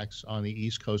property tax on the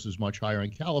East Coast is much higher.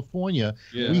 In California,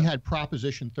 we had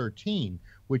Proposition 13,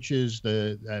 which is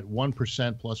that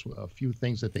 1% plus a few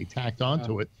things that they tacked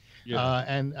onto it. Yeah.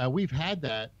 And we've had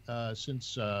that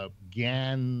since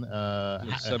GAN.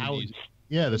 The 70s.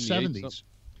 The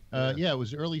 70s. It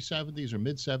was early 70s or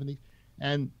mid 70s.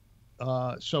 And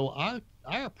so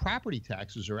our property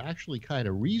taxes are actually kind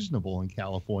of reasonable in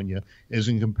California, as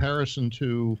in comparison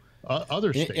to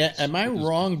other states. Am I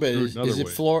wrong? But is it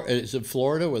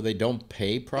Florida where they don't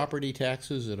pay property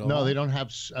taxes at all? No, they don't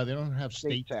have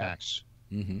state tax.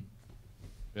 Mm-hmm.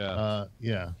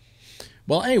 Yeah.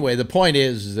 Well, anyway, the point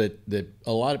is that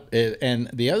a lot of, and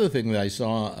the other thing that I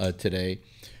saw today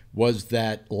was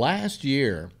that last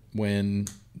year when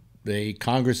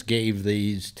Congress gave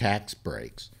these tax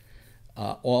breaks,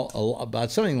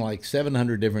 about something like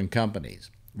 700 different companies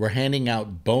were handing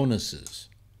out bonuses.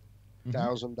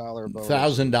 $1,000 bonuses.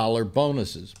 $1,000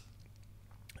 bonuses.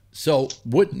 So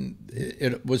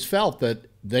it was felt that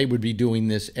they would be doing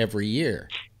this every year.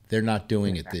 They're not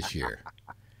doing it this year.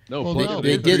 No, Well,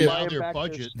 they did it. Their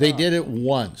budget. They did it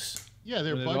once. Yeah,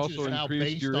 their and it budget also is now increased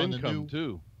based your on the income new.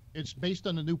 too. It's based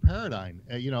on the new paradigm.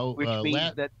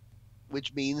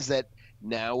 Which means that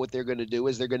now what they're going to do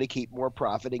is they're going to keep more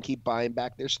profit and keep buying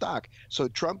back their stock. So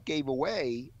Trump gave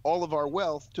away all of our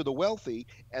wealth to the wealthy,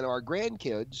 and our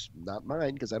grandkids, not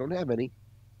mine because I don't have any,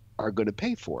 are going to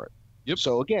pay for it. Yep.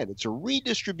 So again, it's a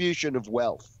redistribution of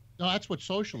wealth. No, that's what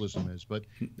socialism is. But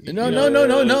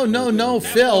No,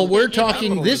 Phil. We're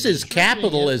talking. This is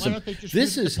capitalism. Why don't they just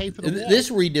This use is it to pay for the wall?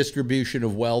 this redistribution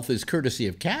of wealth is courtesy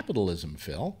of capitalism,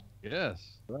 Phil.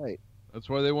 Yes. Right. That's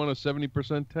why they want a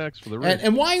 70% tax for the rich.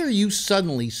 And why are you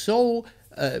suddenly so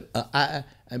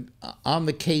on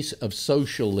the case of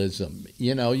socialism?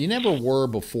 You know, you never were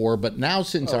before, but now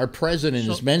since our president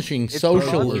is mentioning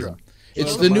socialism,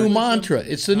 it's the new mantra.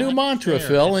 It's the new mantra,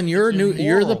 Phil, and you're a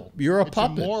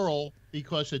puppet. It's immoral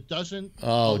because it doesn't.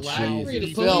 Oh, allow Jesus.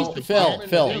 people to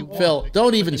Phil,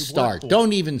 don't even start.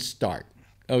 Don't even start,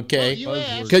 okay?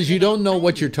 Because you don't know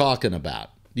what you're talking about.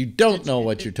 You don't know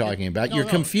what you're talking about. You're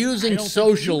confusing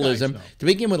socialism. To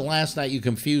begin with, last night you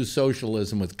confused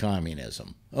socialism with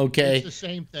communism, okay? It's the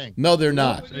same thing. No, they're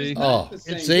not.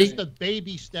 It's see? just a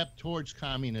baby step towards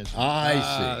communism. I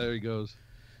see. There he goes.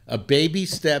 A baby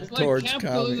step It's like towards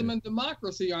capitalism communism. and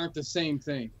democracy aren't the same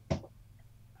thing.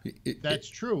 That's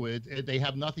true. They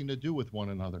have nothing to do with one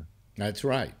another. That's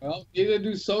right. Well, either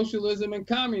do socialism and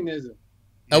communism.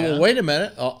 Oh, well, wait a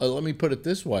minute. Let me put it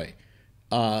this way.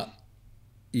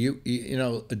 You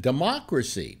know,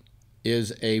 democracy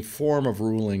is a form of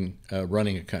running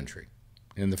a country,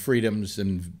 and the freedoms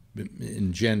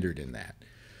engendered in that.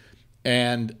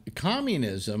 And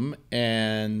communism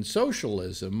and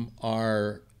socialism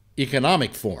are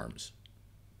economic forms.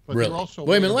 But really? they're also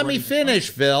Wait a minute. Let running me the finish,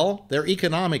 country. Phil. They're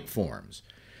economic forms.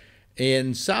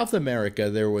 In South America,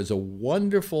 there was a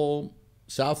wonderful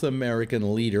South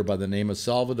American leader by the name of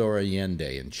Salvador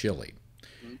Allende in Chile.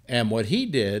 And what he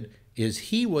did is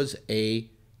he was a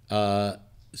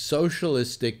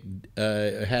socialistic,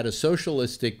 had a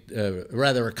socialistic,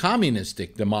 rather a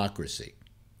communistic democracy,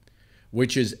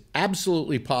 which is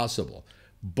absolutely possible.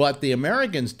 But the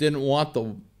Americans didn't want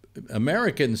the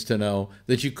Americans to know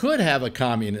that you could have a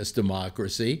communist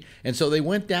democracy, and so they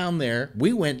went down there,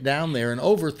 we went down there and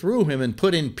overthrew him and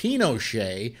put in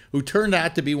Pinochet, who turned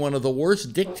out to be one of the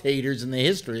worst dictators in the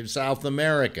history of South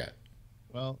America.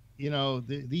 Well, you know,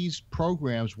 these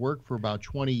programs work for about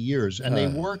 20 years, and they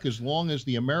work as long as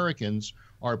the Americans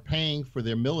are paying for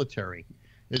their military.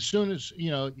 As soon as, you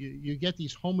know, you get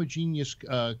these homogeneous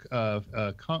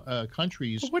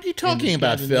countries. What are you talking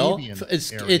about, Phil? Areas.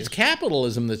 It's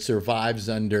capitalism that survives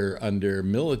under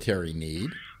military need.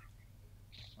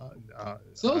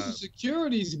 Social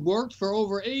Security's worked for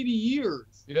over 80 years.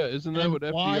 Yeah, isn't that And what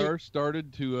why- FDR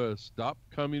started to stop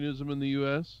communism in the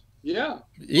U.S.? Yeah.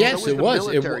 Yes, it was.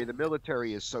 The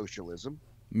military is socialism.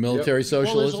 Military Well, there's a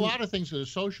socialism. lot of things that are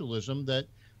socialism that,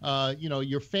 you know,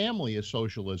 your family is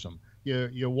socialism.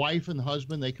 Your wife and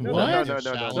husband, they can No, buy no, their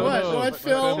no, no, no, salary. no, What, no,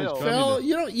 Phil? no,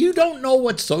 Phil, you don't know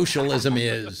what socialism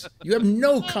is. You have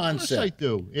no Of course I concept.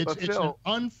 do. It's an Phil-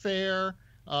 unfair,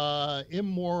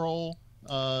 immoral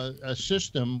a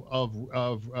system of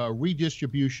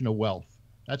redistribution of wealth.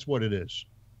 That's what it is.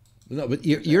 No, but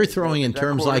you're throwing in Is that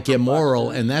terms quoted like from immoral,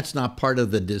 Fox News? and that's not part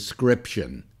of the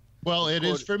description. Well, it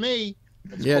is for me.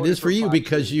 Yeah, it is for you Fox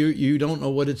because you don't know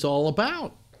what it's all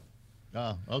about.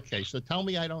 Okay, so tell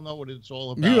me I don't know what it's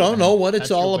all about. You don't know what it's That's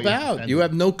your all way of about. defending You it.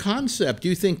 have no concept.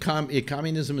 You think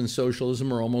communism and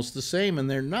socialism are almost the same, and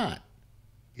they're not.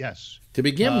 Yes. To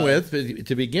begin with,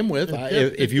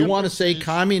 if you want to say difference is-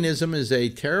 communism is a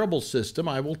terrible system,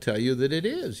 I will tell you that it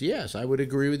is. Yes, I would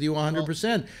agree with you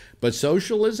 100%. But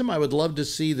socialism, I would love to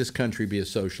see this country be a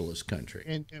socialist country.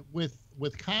 And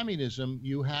with communism,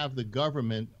 you have the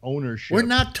government ownership. We're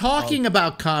not talking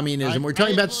about communism. We're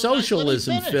talking about let me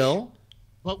socialism, finish. Phil.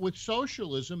 But with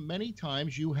socialism, many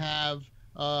times you have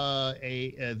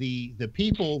the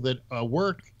people that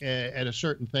work at a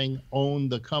certain thing own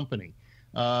the company,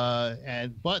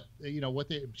 but you know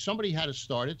somebody had to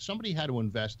start it, somebody had to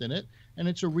invest in it, and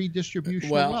it's a redistribution.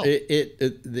 Well,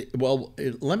 of wealth.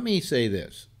 let me say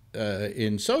this: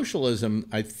 in socialism,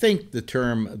 I think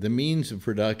the means of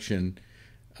production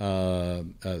are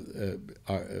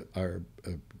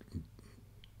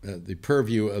the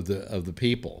purview of the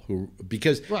people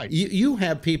because Right. you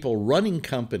have people running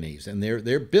companies and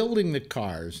they're building the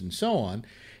cars and so on,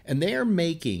 and they are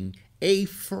making a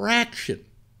fraction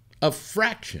of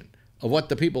what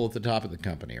the people at the top of the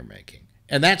company are making.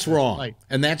 And that's wrong. Right.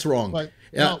 And that's wrong. But,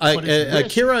 no, but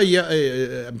Akira,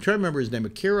 I'm trying to remember his name.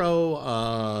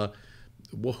 Akira,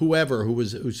 whoever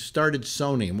who started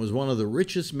Sony and was one of the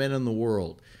richest men in the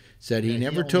world, said he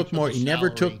never took more. He never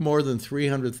took more than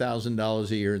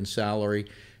 $300,000 a year in salary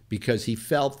because he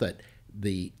felt that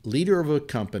the leader of a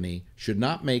company should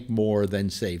not make more than,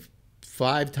 say,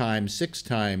 5 times, 6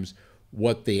 times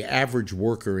what the average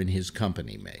worker in his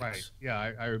company makes. Right.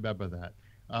 Yeah, I remember that.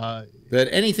 That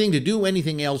anything to do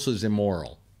anything else is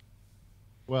immoral.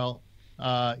 Well,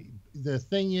 the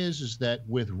thing is that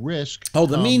with risk.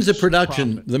 The means of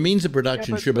production. Profit. The means of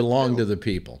production should belong to the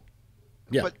people.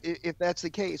 Yeah. But if that's the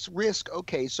case, risk,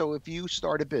 okay, so if you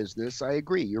start a business, I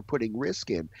agree, you're putting risk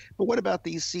in. But what about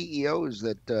these CEOs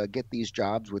that get these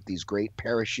jobs with these great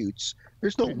parachutes?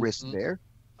 There's no risk there.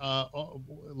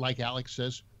 Like Alex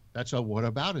says, that's a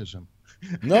whataboutism.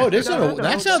 No, that's not a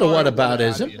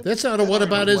whataboutism. That's not a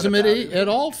whataboutism at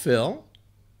all, Phil.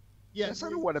 Yeah, that's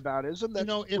not a whataboutism.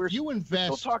 That's, if you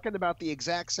invest, we're still talking about the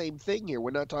exact same thing here.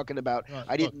 We're not talking about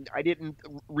I didn't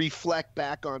reflect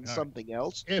back on something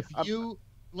else. If you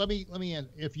let me end.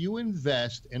 If you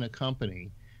invest in a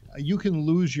company, you can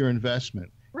lose your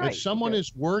investment. Right. If someone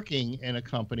is working in a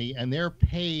company and they're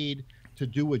paid to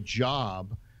do a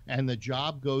job and the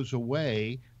job goes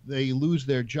away, they lose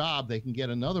their job. They can get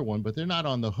another one, but they're not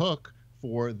on the hook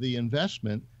for the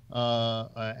investment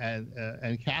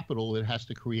and capital that has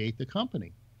to create the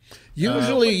company.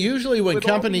 Usually when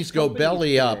companies go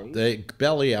belly up,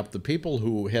 the people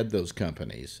who head those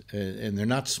companies, and they're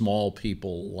not small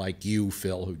people like you,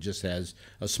 Phil, who just has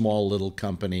a small little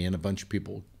company and a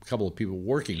couple of people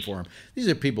working for him. These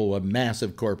are people who have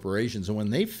massive corporations, and when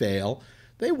they fail,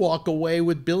 they walk away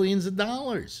with billions of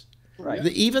dollars. Right.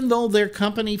 Even though their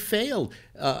company failed.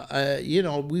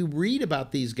 We read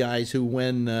about these guys who,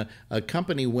 when a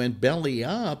company went belly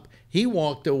up, he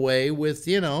walked away with,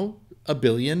 $1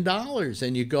 billion.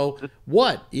 And you go,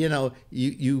 what?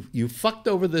 You fucked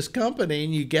over this company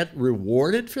and you get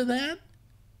rewarded for that?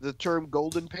 The term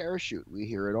golden parachute, we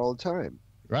hear it all the time.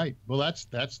 Right. Well,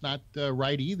 that's not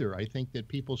right either. I think that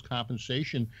people's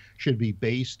compensation should be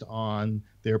based on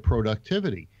their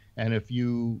productivity. And if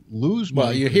you lose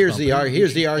money, here's the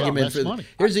argument for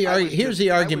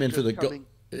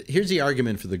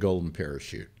the golden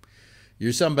parachute.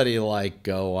 You're somebody like,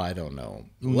 I don't know,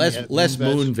 Les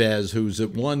Moonves, who's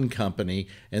at one company,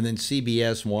 and then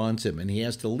CBS wants him, and he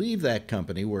has to leave that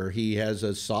company where he has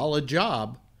a solid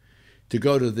job to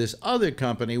go to this other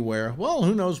company where,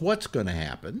 who knows what's going to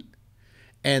happen,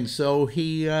 and so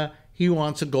he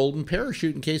wants a golden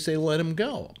parachute in case they let him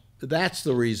go. That's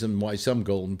the reason why some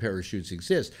golden parachutes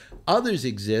exist. Others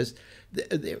exist.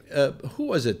 Who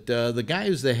was it? The guy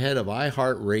who's the head of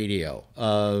iHeartRadio.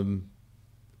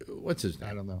 What's his name?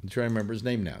 I don't know. I'm trying to remember his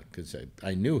name now because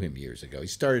I knew him years ago. He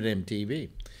started MTV.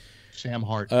 Sam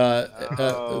Hart. I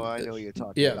know you're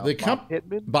talking about.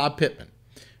 Bob Pittman.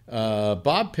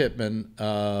 Bob Pittman,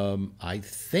 I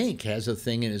think, has a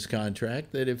thing in his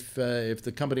contract that if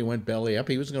the company went belly up,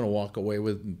 he was going to walk away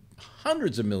with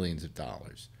hundreds of millions of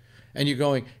dollars. And you're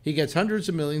going, he gets hundreds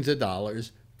of millions of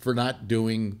dollars for not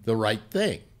doing the right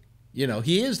thing.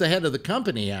 He is the head of the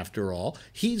company after all.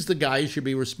 He's the guy who should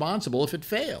be responsible if it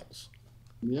fails.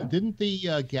 Yeah. Didn't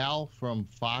the gal from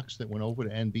Fox that went over to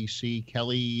NBC,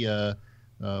 Kelly,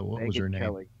 what was her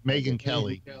name? Megyn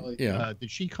Kelly. Yeah.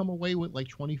 Did she come away with like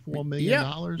 $24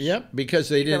 million? Yep, because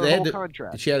they did. They had a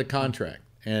contract. She had a contract,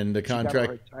 and the contract. She got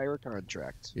her entire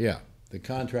contract. Yeah, the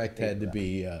contract had to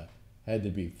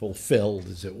be fulfilled,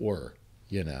 as it were.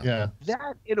 Yeah.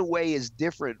 That in a way is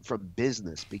different from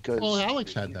business because. Well,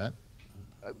 Alex had that.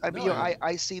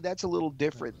 I see that's a little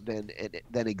different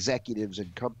than executives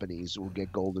and companies who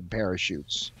get golden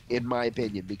parachutes, in my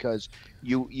opinion, because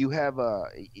you have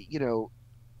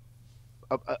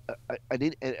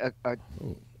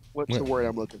what's the word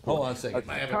I'm looking for? Hold on a second.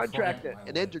 A contractor,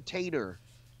 an entertainer.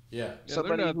 Yeah.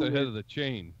 They're not the head of the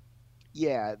chain.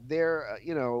 Yeah, they're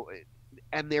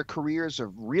and their careers are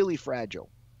really fragile.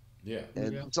 Yeah.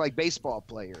 And it's like baseball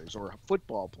players or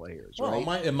football players, right?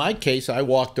 Well, in my case, I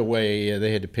walked away.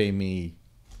 They had to pay me,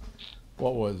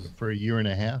 what was it? For a year and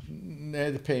a half? They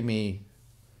had to pay me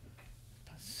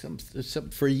some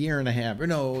for a year and a half. Or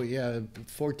no,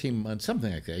 14 months,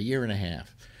 something like that, a year and a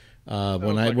half.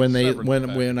 When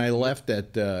I left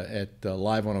at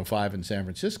Live 105 in San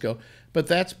Francisco, but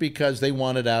that's because they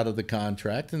wanted out of the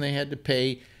contract and they had to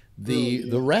pay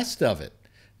the rest of it.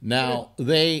 Now,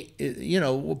 they,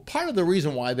 part of the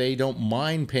reason why they don't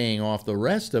mind paying off the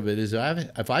rest of it is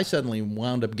if I suddenly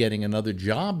wound up getting another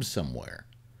job somewhere,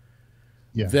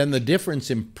 then the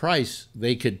difference in price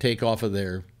they could take off of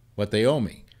what they owe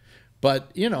me.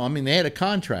 But, you know, I mean, they had a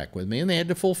contract with me and they had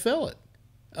to fulfill it.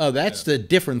 That's the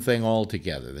different thing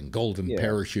altogether than golden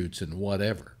parachutes and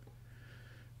whatever.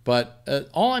 But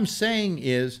all I'm saying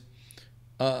is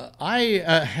I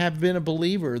have been a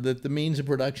believer that the means of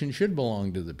production should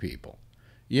belong to the people.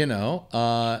 You know,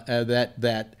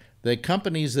 that the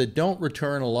companies that don't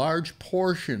return a large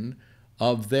portion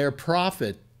of their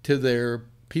profit to their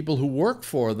people who work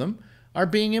for them are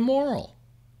being immoral.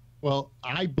 Well,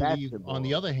 I believe, on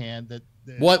the other hand, that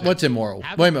what's immoral?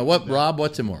 Wait a minute, Rob?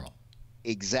 What's immoral?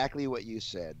 Exactly what you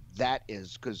said. That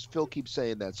is because Phil keeps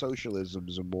saying that socialism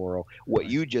is immoral. What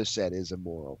you just said is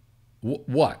immoral.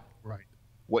 What? Right.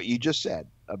 What you just said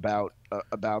about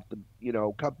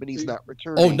the companies not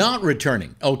returning. Oh, not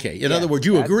returning. Okay. In other words,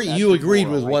 you agreed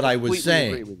with what I was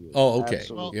saying. Oh, okay.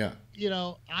 Absolutely. Yeah. You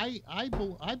know,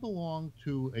 I belong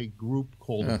to a group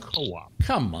called a co-op.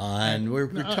 Come on,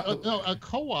 no, a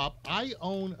co-op. I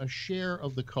own a share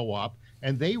of the co-op,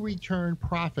 and they return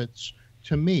profits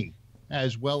to me,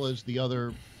 as well as the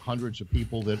other hundreds of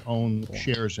people that own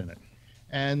shares in it.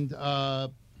 And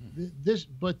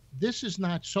this is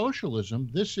not socialism.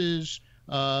 This is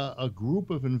a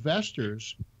group of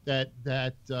investors that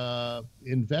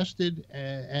invested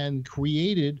and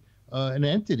created an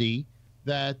entity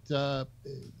that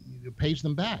pays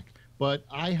them back. But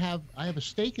I have a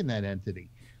stake in that entity.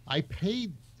 I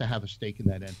paid to have a stake in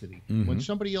that entity. Mm-hmm. When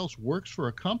somebody else works for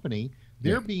a company,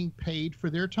 they're being paid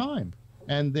for their time.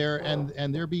 And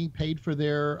they're being paid for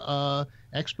their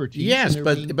expertise. Yes,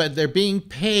 but they're being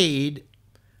paid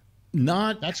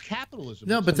not. That's capitalism.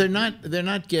 No, but they're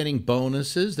not getting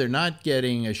bonuses. They're not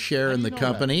getting a share in the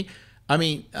company. That? I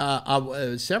mean,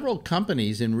 several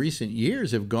companies in recent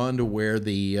years have gone to where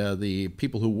the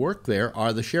people who work there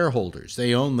are the shareholders.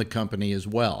 They own the company as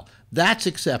well. That's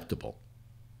acceptable.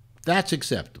 That's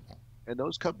acceptable. And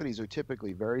those companies are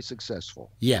typically very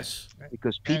successful. Yes,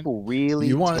 because people really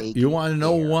you want to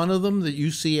know one of them that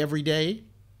you see every day?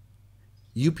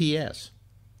 UPS.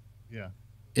 Yeah.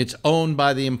 It's owned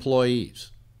by the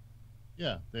employees.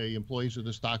 Yeah, the employees are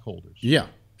the stockholders. Yeah.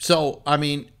 So I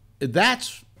mean,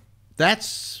 that's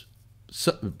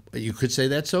you could say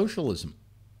that's socialism.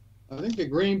 I think the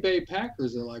Green Bay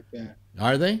Packers are like that.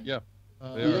 Are they? Yeah.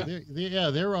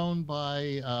 They're owned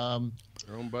by.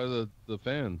 They're owned by the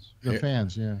fans. The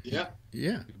fans, yeah. Yeah.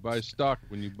 Yeah. You buy stock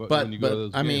when you go to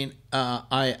those games. I mean,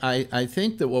 I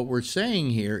think that what we're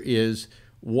saying here is,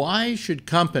 why should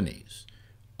companies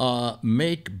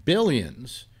make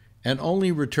billions and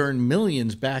only return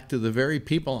millions back to the very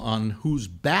people on whose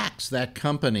backs that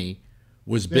company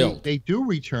was built? They do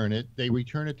return it. They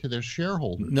return it to their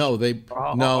shareholders. No, to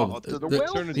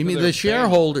the you mean the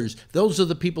shareholders? Those are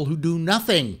the people who do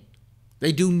nothing.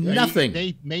 They do nothing.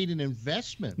 They made an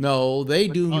investment. No, they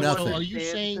do nothing. So are you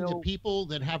saying the people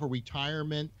that have a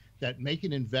retirement, that make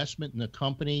an investment in a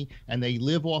company, and they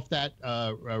live off that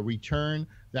return,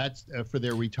 that's for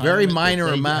their retirement?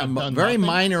 Very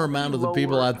minor amount of the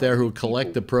people out there who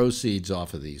collect the proceeds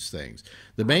off of these things.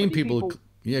 The main people.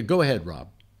 Yeah, go ahead, Rob.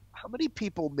 How many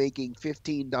people making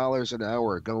 $15 an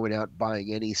hour going out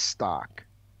buying any stock?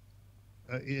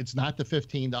 It's not the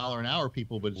 $15 an hour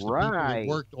people, but it's the people that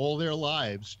worked all their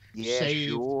lives,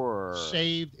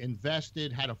 saved,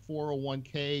 invested, had a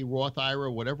 401k, Roth IRA,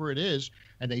 whatever it is,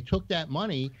 and they took that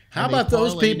money. How about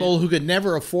those people who could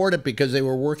never afford it because they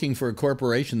were working for a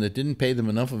corporation that didn't pay them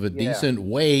enough of a decent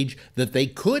wage that they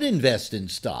could invest in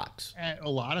stocks? And a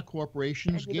lot of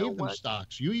corporations gave them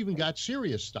stocks. You even got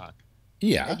Sirius stock.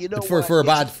 Yeah,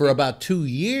 for about 2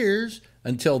 years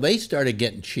until they started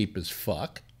getting cheap as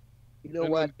fuck. You know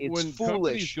what? It's when foolish.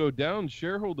 Companies go down,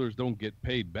 shareholders don't get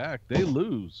paid back. They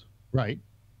lose. Right.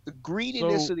 The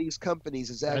greediness of these companies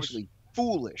is actually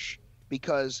foolish,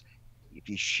 because if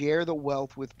you share the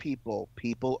wealth with people,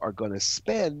 people are going to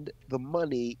spend the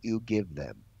money you give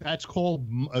them. That's called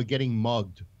getting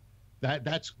mugged. That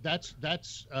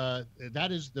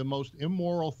is the most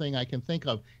immoral thing I can think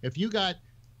of. If you got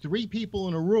 3 people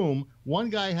in a room, one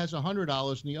guy has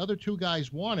 $100 and the other 2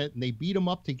 guys want it, and they beat him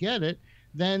up to get it,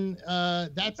 then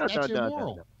that's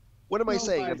immoral. No. What am I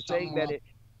saying? I'm saying that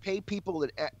pay people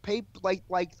that pay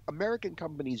like American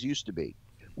companies used to be,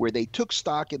 where they took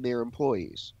stock in their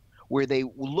employees, where they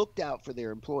looked out for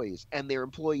their employees, and their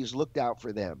employees looked out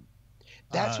for them.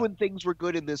 That's when things were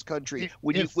good in this country.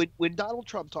 When Donald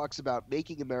Trump talks about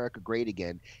making America great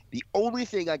again, the only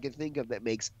thing I can think of that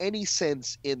makes any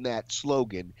sense in that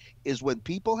slogan is when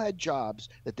people had jobs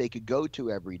that they could go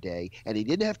to every day, and you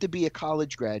didn't have to be a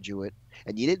college graduate,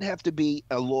 and you didn't have to be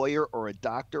a lawyer or a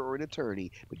doctor or an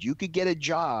attorney, but you could get a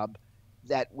job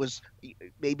that was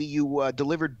maybe you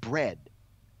delivered bread.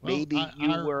 Maybe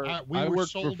I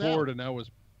worked for Ford, and I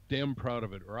was damn proud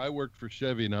of it. Or I worked for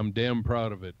Chevy and I'm damn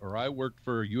proud of it. Or I worked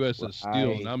for USS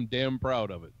Steel and I'm damn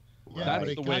proud of it. Yeah, That's but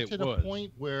it the got way to it the was.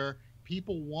 point where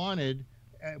people wanted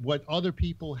what other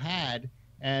people had,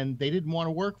 and they didn't want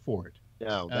to work for it.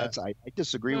 No, that's I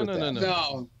disagree with that.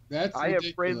 No, that's I have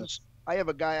ridiculous. friends. I have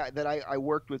a guy that I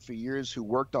worked with for years who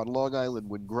worked on Long Island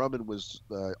when Grumman was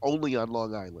only on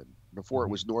Long Island before it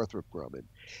was Northrop Grumman.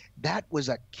 That was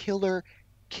a killer,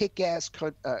 kick-ass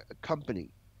company.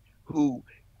 Who,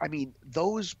 I mean,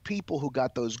 those people who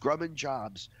got those Grumman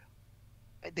jobs,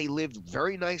 they lived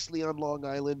very nicely on Long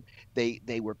Island.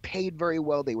 They were paid very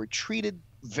well. They were treated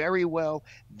very well.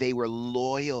 They were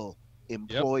loyal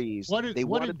employees. They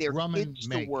wanted their kids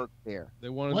to work there. They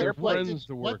wanted their friends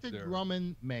to work there. What did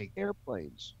Grumman make?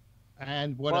 Airplanes.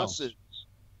 And what buses. else?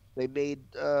 They made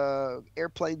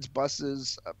airplanes,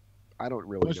 buses. I don't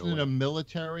really know. Wasn't it a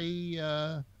military?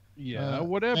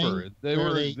 Whatever. Thing? They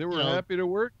were happy to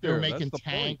work there. They were making That's the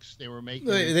tanks. point. They were making.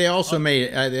 They also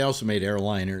made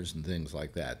airliners and things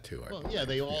like that too. Well, yeah,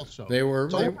 they also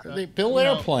they built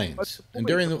airplanes. And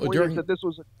during that this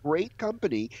was a great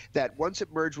company that once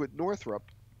it merged with Northrop,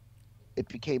 it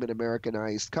became an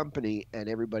Americanized company, and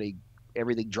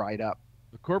everything dried up.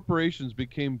 The corporations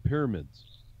became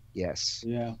pyramids. Yes.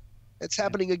 Yeah. It's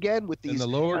happening again with these. And the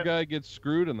lower guy gets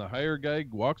screwed, and the higher guy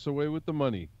walks away with the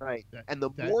money. Right. And the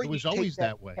more it was you always take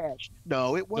that way. Cash,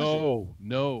 no, it wasn't.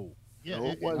 No. Yeah, no,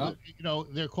 it wasn't.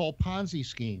 They're called Ponzi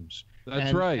schemes.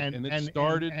 That's right. And it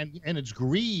started. And it's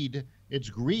greed. It's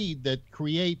greed that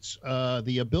creates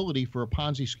the ability for a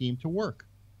Ponzi scheme to work.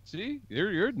 See,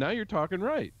 you're talking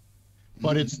right.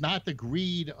 But it's not the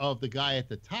greed of the guy at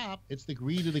the top. It's the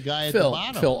greed of the guy at the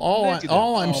bottom. Phil,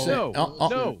 all I'm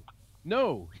saying.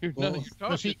 No, you're not. You're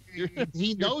talking.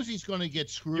 He knows he's going to get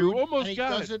screwed. You almost and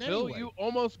got does it, anyway. Phil. You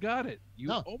almost got it.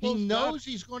 He knows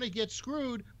he's going to get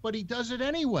screwed, but he does it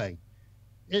anyway.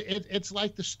 It's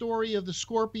like the story of the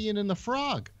scorpion and the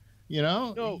frog. You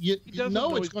know, no, you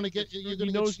know it's going to get. You're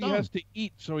going to get stung. He has to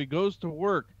eat, so he goes to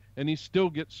work, and he still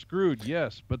gets screwed.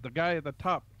 Yes, but the guy at the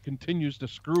top continues to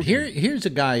screw him. Here's a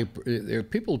guy. There are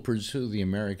people who pursue the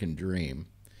American dream,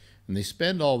 and they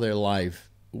spend all their life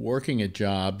working at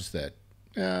jobs that,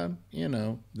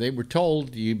 they were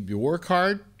told you work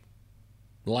hard,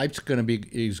 life's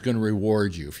is going to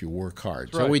reward you if you work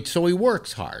hard. Right. So he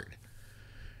works hard,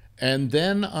 and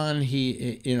then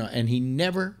he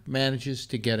never manages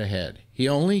to get ahead. He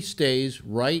only stays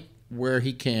right where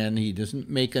he can. He doesn't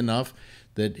make enough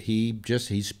that he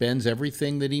spends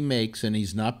everything that he makes, and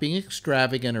he's not being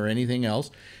extravagant or anything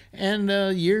else. And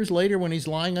years later, when he's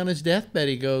lying on his deathbed,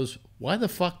 he goes, why the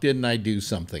fuck didn't I do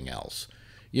something else?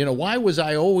 Why was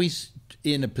I always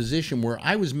in a position where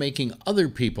I was making other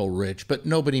people rich, but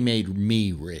nobody made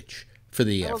me rich for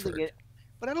the effort?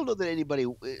 But I don't know that anybody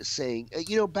is saying,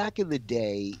 back in the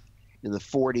day, in the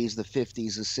 40s, the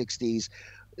 50s, the 60s,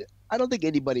 I don't think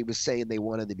anybody was saying they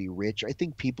wanted to be rich. I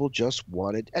think people just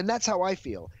wanted, and that's how I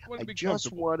feel. I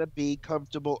just want to be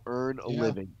comfortable, earn a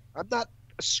living. I'm not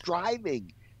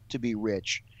striving to be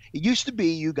rich. It used to be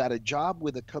you got a job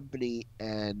with a company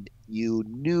and you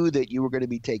knew that you were going to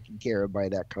be taken care of by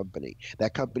that company.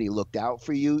 That company looked out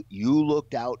for you. You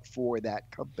looked out for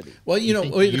that company. Well,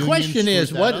 the question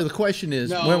is,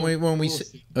 when we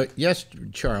yes,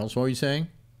 Charles, what were you saying?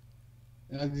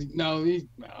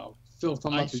 Phil,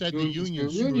 I said the union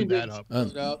screwed that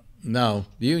up. No,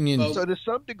 the union. So to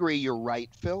some degree, you're right,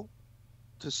 Phil.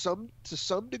 To some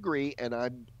degree, and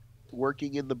I'm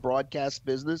working in the broadcast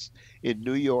business in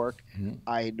New York. Mm-hmm.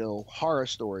 I know horror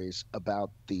stories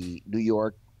about the New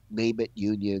York name it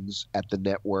unions at the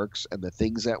networks and the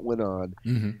things that went on.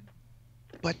 Mm-hmm.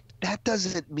 But that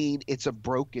doesn't mean it's a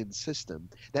broken system.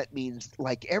 That means,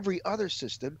 like every other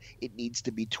system, it needs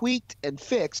to be tweaked and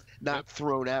fixed, not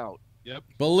thrown out. Yep.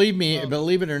 Believe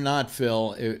it or not,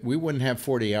 Phil, we wouldn't have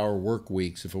 40-hour work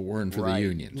weeks if it weren't for the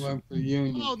unions. For the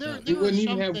unions. Oh, there are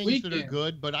some things that are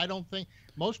good, but I don't think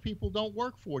most people don't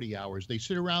work 40 hours. They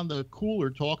sit around the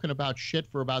cooler talking about shit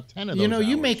for about 10 of those hours.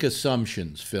 You make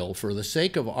assumptions, Phil, for the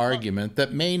sake of argument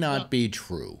that may not be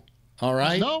true. All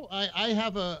right? No,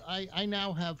 I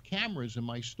now have cameras in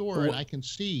my store and I can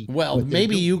see. Well,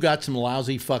 maybe you got some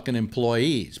lousy fucking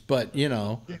employees, but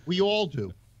we all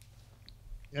do.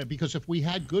 Yeah, because if we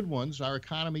had good ones, our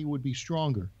economy would be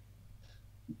stronger.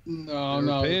 No.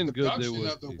 The production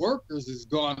of the workers has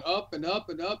gone up and up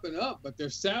and up and up, but their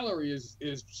salary is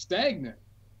stagnant.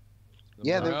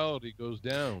 The morality goes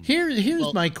down.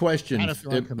 Here's my question.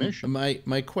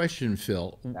 My question,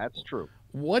 Phil. That's true.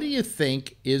 What do you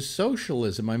think is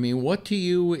socialism? I mean, what to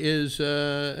you is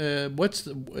don't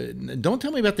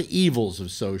tell me about the evils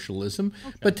of socialism,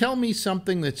 but tell me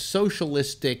something that's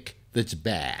socialistic that's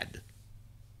bad?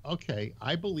 Okay,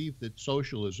 I believe that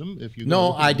socialism, if you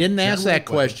No, I didn't ask that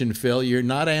question, Phil. You're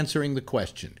not answering the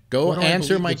question. Go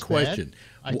answer my question.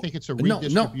 I think it's a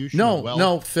redistribution of wealth.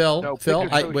 No, Phil,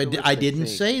 I didn't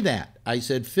say that. I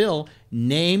said, Phil,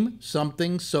 name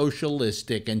something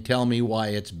socialistic and tell me why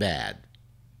it's bad.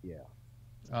 Yeah.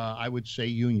 I would say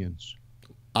unions.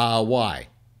 Why?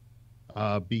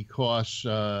 Because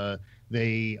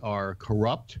they are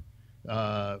corrupt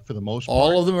for the most part.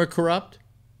 All of them are corrupt?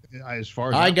 As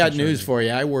far as I got news for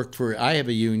you. I have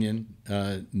a union,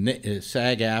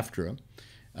 SAG-AFTRA,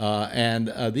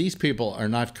 and these people are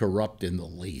not corrupt in the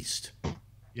least.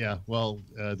 Yeah, well,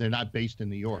 they're not based in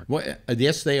New York. Well,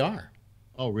 yes, they are.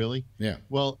 Oh, really? Yeah.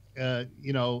 Well,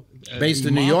 you know, based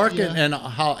in New York and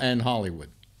Hollywood.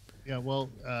 Yeah, well,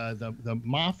 the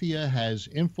mafia has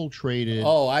infiltrated.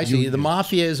 Oh, I see. Unions. The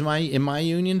mafia is in my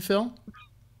union, Phil.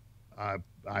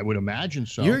 I would imagine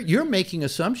so. You're making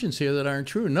assumptions here that aren't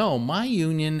true. No, my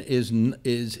union is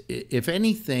if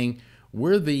anything,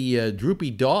 we're the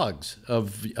droopy dogs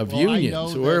of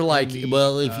unions. We're like,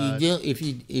 well, if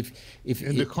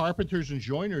the carpenters and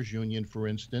joiners union, for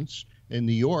instance, in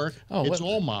New York, it's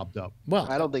all mobbed up. Well,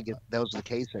 I don't think that was the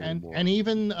case anymore. And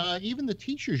even the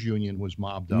teachers union was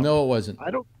mobbed up. No, it wasn't. I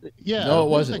don't. Yeah, no, it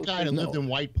wasn't. The guy that lived in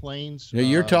White Plains. No,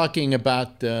 you're talking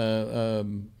about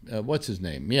what's his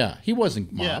name? Yeah, he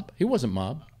wasn't mob. Yeah. He wasn't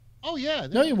mob. Oh yeah,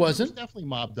 no, he wasn't. He was definitely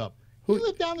mobbed up. He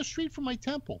lived down the street from my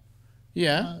temple.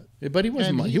 Yeah, but he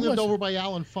wasn't. And he lived over by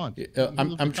Allen Font.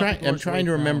 I'm trying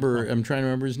to remember. I'm trying to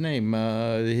remember his name.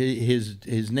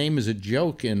 His name is a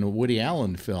joke in a Woody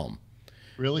Allen film.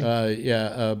 Really? The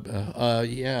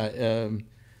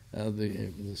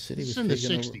city was in the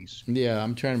 60s. Yeah,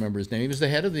 I'm trying to remember his name. He was the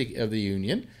head of the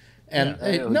union, and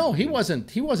no, he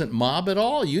wasn't mob at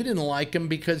all. You didn't like him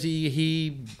because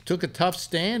he took a tough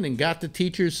stand and got the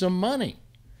teachers some money.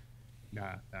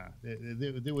 Nah.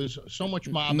 There was so much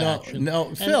mob action.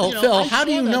 No, Phil, how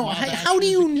do you know? How do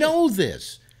you know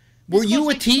this? Were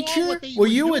you a teacher? Were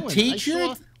you a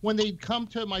teacher? When they'd come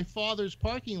to my father's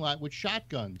parking lot with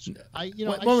shotguns.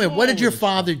 What did your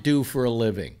father do for a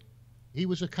living? He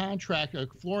was a contractor, a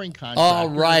flooring contractor.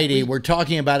 All righty, we're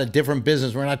talking about a different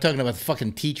business. We're not talking about the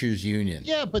fucking teachers union.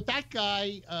 Yeah, but that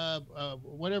guy,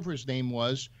 whatever his name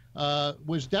was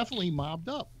definitely mobbed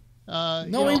up.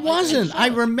 No, he wasn't. I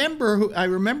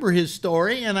remember his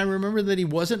story, and I remember that he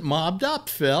wasn't mobbed up,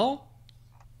 Phil.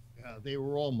 They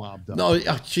were all mobbed up. No,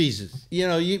 Jesus.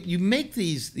 You make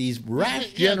these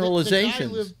rash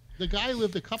generalizations. The guy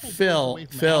lived a couple Phil, away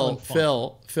from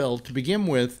Phil, to begin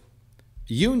with,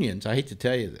 unions, I hate to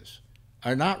tell you this,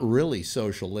 are not really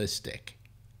socialistic.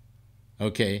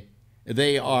 Okay?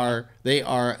 They are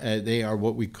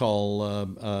what we call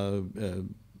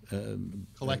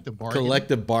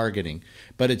collective bargaining,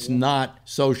 but it's not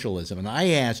socialism. And I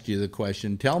asked you the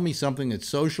question, tell me something that's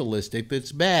socialistic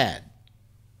that's bad.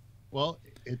 Well,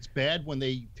 it's bad when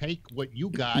they take what you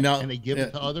got and they give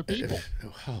it to other people.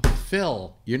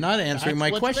 Phil, you're not answering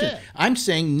my question. Bad. I'm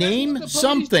saying name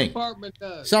something.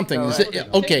 Something.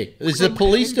 Okay. Is the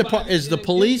police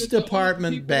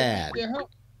department bad?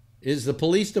 Is the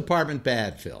police department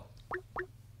bad, Phil?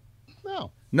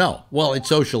 No. No. Well, it's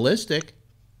socialistic.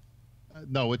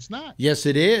 No, it's not. Yes,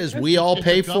 it is. We all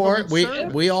pay for it.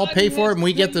 We all pay for it, and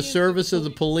we get the service of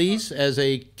the police as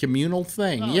a communal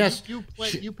thing. No, yes,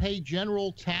 you pay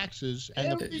general taxes,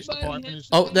 and the police department is.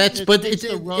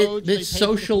 It's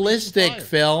socialistic,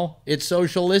 Phil. It's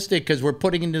socialistic because we're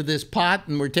putting into this pot,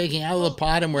 and we're taking out of the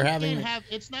pot, and we're having.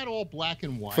 It's not all black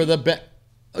and white. For the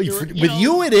with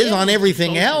you, it is on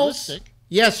everything else.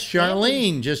 Yes,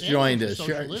 Charlene just joined us.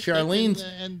 Charlene's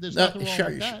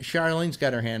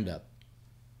got her hand up.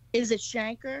 Is it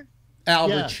Shanker?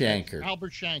 Albert Shanker.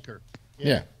 Albert Shanker.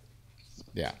 Yeah.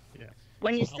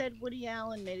 When you said Woody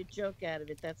Allen made a joke out of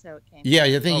it, that's how it came. Yeah,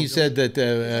 I think he said that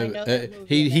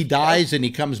he dies and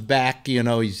he comes back.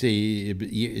 He's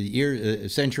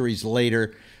centuries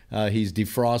later. He's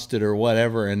defrosted or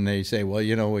whatever, and they say,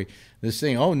 well, this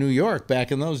thing. Oh, New York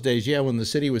back in those days. Yeah, when the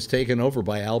city was taken over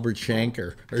by Albert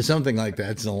Shanker or something like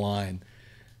that's the line.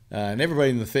 And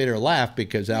everybody in the theater laughed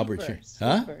because Albert Shanker.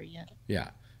 Huh? Yeah.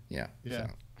 So.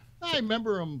 I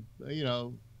remember him,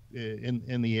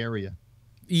 in the area.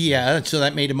 Yeah, so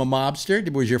that made him a mobster.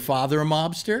 Was your father a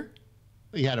mobster?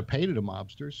 You had to pay to the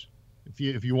mobsters.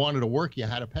 If you wanted to work, you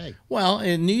had to pay. Well,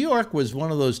 New York was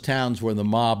one of those towns where the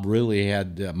mob really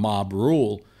had mob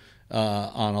rule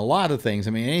on a lot of things.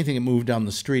 I mean, anything that moved down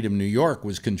the street of New York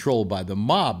was controlled by the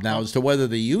mob. Now, as to whether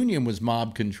the union was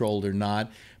mob controlled or not,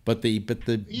 but the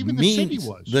even means, the city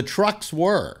was. The trucks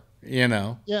were. you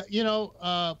know. Yeah,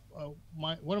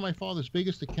 one of my father's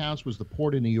biggest accounts was the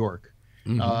Port of New York.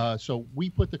 So we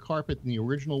put the carpet in the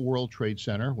original World Trade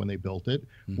Center when they built it.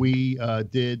 We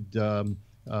did the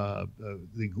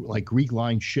like Greek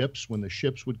line ships. When the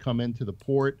ships would come into the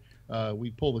port,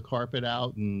 we'd pull the carpet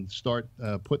out and start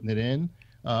putting it in.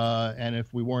 And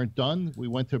if we weren't done, we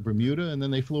went to Bermuda, and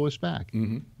then they flew us back.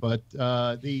 But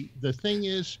the thing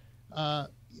is,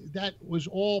 that was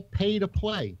all pay to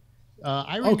play.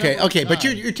 Okay, but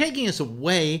you're taking us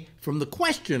away from the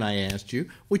question I asked you,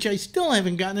 which I still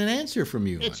haven't gotten an answer from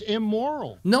you. It's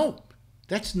immoral. No,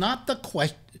 that's not the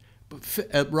question.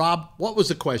 Rob, what was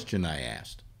the question I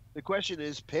asked? The question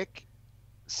is, pick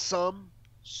some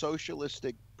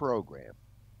socialistic program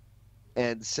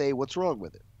and say what's wrong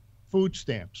with it. Food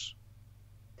stamps.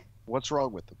 What's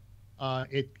wrong with them?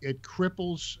 It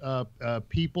cripples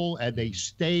people, and they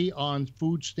stay on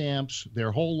food stamps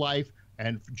their whole life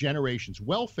and generations.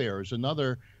 Welfare is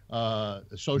another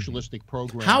socialistic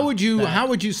program. How would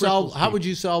you solve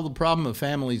the problem of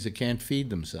families that can't feed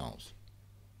themselves?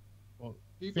 Well,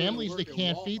 families that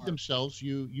can't feed themselves,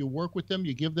 you work with them,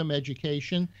 you give them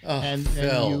education, Phil,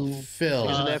 isn't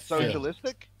that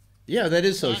socialistic? Yeah, that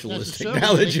is socialistic.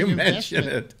 Now that you mention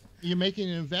it. You're making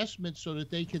an investment so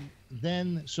that they can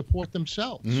then support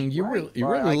themselves. You're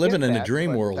really living in a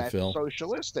dream world, that's Phil.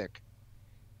 Socialistic.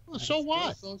 Well, so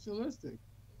what? Socialistic.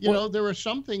 There are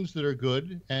some things that are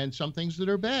good and some things that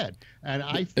are bad. And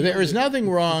I feel there is nothing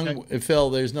wrong,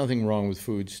 Phil. There's nothing wrong with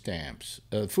food stamps.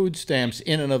 Food stamps,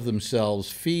 in and of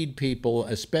themselves, feed people,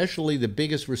 especially the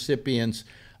biggest recipients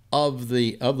of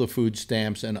the food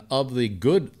stamps and of the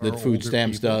good that food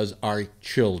stamps does are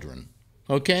children.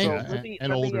 Okay,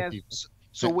 and older people.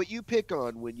 So what you pick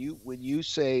on when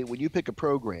you pick a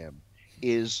program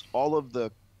is all of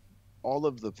the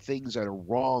things that are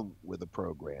wrong with a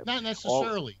program. Not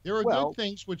necessarily. There are good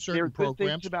things with certain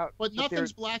programs, but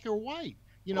nothing's black or white.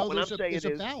 There's a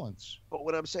balance. But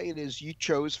what I'm saying is, you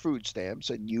chose food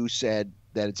stamps and you said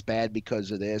that it's bad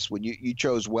because of this. When you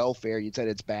chose welfare, you said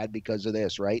it's bad because of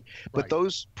this, right? But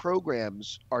those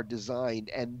programs are designed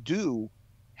and do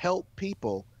help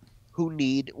people who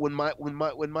need. When my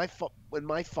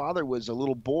father was a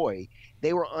little boy,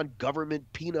 they were on government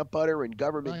peanut butter and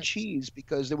government cheese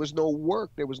because there was no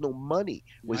work, there was no money.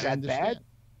 Was that bad?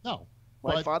 No.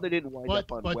 My father didn't wind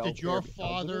up on welfare. But did your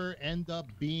father end up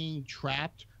being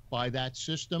trapped by that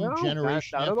system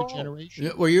generation after generation?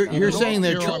 Yeah, well, you're saying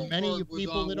there are many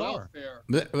people that are.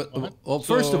 Well,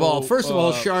 first of all,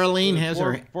 Charlene has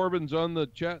her. Forbin's on the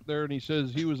chat there, and he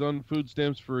says he was on food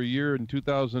stamps for a year in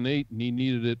 2008, and he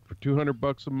needed it for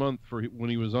 $200 a month for when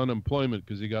he was unemployment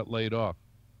because he got laid off.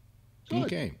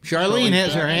 Okay, Charlene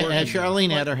has her hand.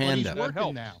 Charlene had her hand up.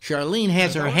 Now. Charlene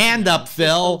has her hand up,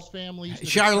 Phil.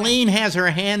 Charlene has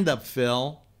her hand up,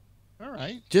 Phil. All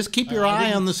right. Just keep your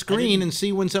eye on the screen and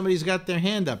see when somebody's got their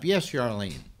hand up. Yes,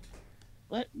 Charlene.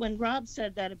 When Rob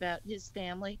said that about his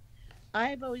family,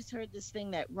 I've always heard this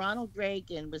thing that Ronald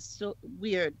Reagan was so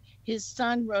weird. His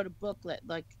son wrote a booklet,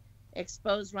 like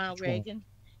Expose Ronald Reagan.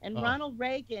 And Ronald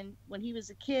Reagan, when he was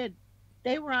a kid,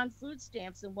 they were on food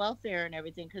stamps and welfare and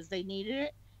everything because they needed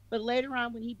it. But later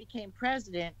on, when he became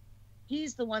president,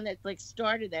 he's the one that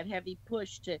started that heavy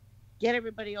push to get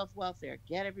everybody off welfare,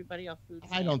 get everybody off food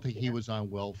stamps. I don't think he was on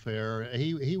welfare.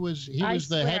 He was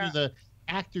the head of the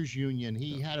Actors Union.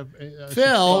 He had a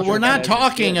Phil, we're not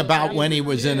talking about when he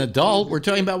was an adult. We're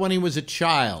talking about when he was a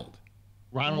child.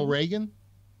 Ronald Reagan?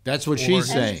 That's what she's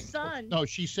saying. No,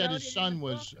 she said his son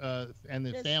was, and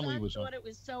the family was. Thought it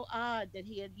was so odd that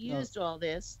he had used all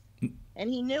this, and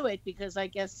he knew it because I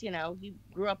guess he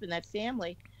grew up in that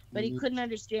family, but he couldn't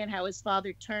understand how his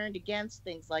father turned against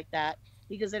things like that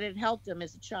because it had helped him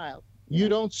as a child. You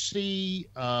don't see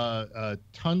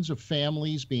tons of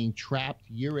families being trapped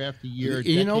year after year.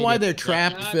 You know why they're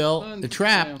trapped, Phil?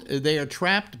 They are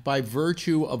trapped by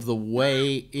virtue of the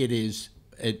way it is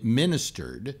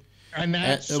administered. And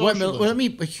that's no,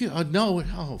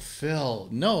 Phil,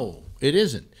 no, it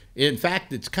isn't. In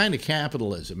fact, it's kind of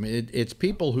capitalism. It's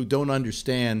people who don't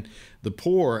understand the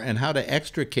poor and how to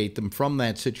extricate them from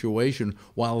that situation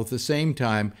while at the same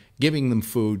time giving them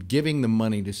food, giving them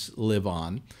money to live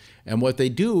on. And what they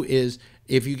do is,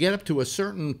 if you get up to a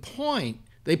certain point,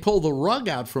 they pull the rug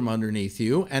out from underneath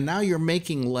you, and now you're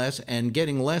making less and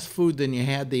getting less food than you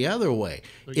had the other way.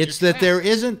 So it's that there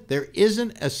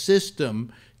isn't a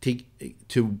system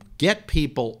to get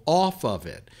people off of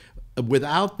it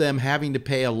without them having to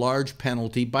pay a large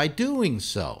penalty by doing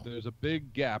so. There's a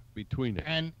big gap between it.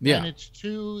 And it's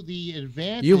to the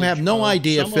advantage. You have no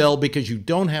idea, Phil, because you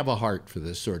don't have a heart for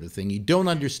this sort of thing. You don't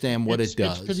understand what it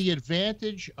does. It's to the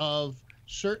advantage of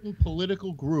certain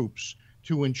political groups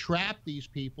to entrap these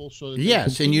people so that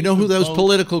yes, and you know who those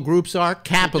political groups are?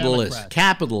 Capitalists.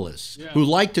 Capitalists Yeah. who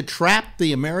like to trap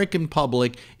the American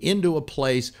public into a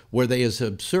place where they are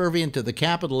subservient to the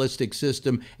capitalistic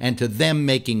system and to them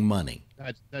making money.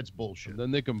 That's bullshit. And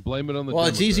then they can blame it on the Well,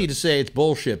 Democrats. it's easy to say it's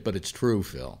bullshit, but it's true,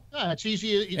 Phil. No, it's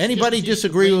easy. It's Anybody just as easy to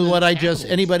disagree blame with the what I capitalists.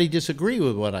 just? Anybody disagree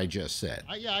with what I just said?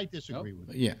 Yeah, I disagree with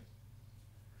it. Yeah.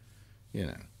 You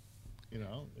know. You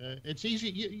know, it's easy.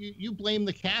 You blame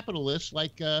the capitalists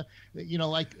like they're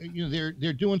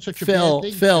doing such a bad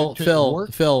thing to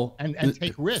work Phil, and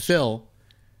take risks. Phil,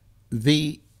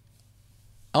 the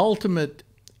ultimate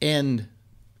end,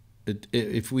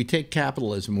 if we take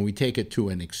capitalism and we take it to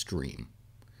an extreme,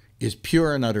 is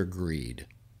pure and utter greed.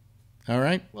 All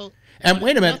right. Well, and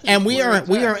wait a minute, and we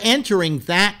are entering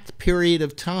that period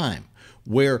of time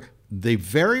where the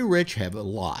very rich have a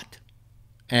lot.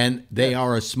 And they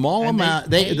are a small amount.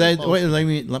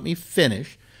 Let me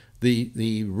finish.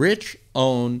 The rich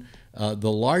own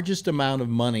the largest amount of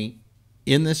money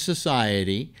in this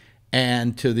society,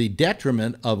 and to the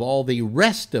detriment of all the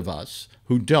rest of us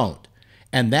who don't.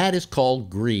 And that is called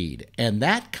greed. And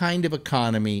that kind of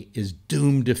economy is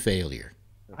doomed to failure.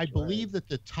 I believe that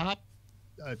the top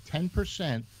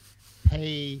 10%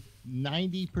 pay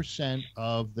 90%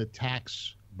 of the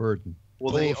tax burden.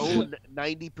 Well, they own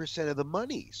 90% of the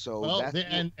money, so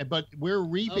but we're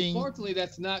reaping. Unfortunately,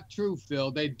 that's not true, Phil.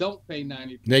 They don't pay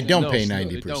 90%. They don't pay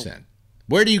 90%.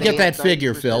 Where do you get that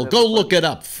figure, Phil? Go look it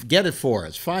up. Get it for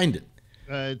us. Find it.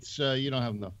 It's you don't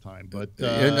have enough time, but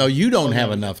no, you don't have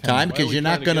enough time because you're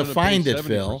not going to find it,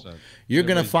 Phil. You're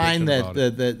going to find that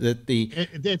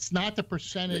it's not the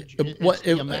percentage. It's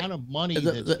the amount of money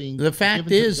that's being. The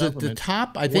fact is that the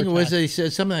top. I think it was they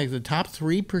said something like the top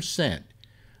 3%.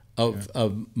 Of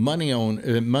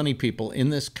money people in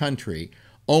this country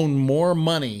own more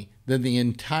money than the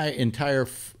entire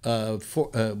rest of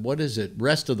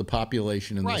the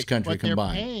population in this country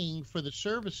combined. They're paying for the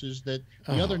services that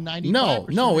the other 95%.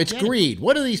 No, it's greed.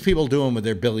 What are these people doing with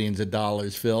their billions of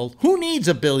dollars, Phil? Who needs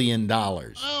 $1 billion?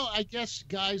 Oh, I guess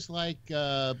guys like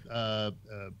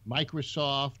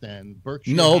Microsoft and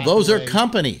Berkshire. No, those are Hathaway.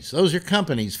 companies. Those are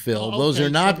companies, Phil. Oh, okay. Those are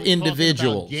not So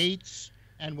individuals. Gates.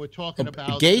 And we're talking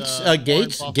about Gates,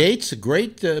 a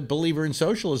great believer in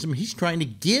socialism. He's trying to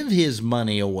give his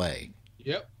money away.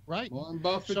 Yep. Right. Warren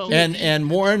Buffett. And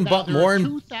Warren Buffett. There are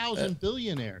 2,000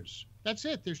 billionaires. That's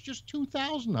it. There's just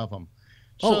 2,000 of them.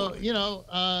 So,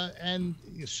 and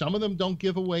some of them don't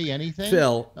give away anything.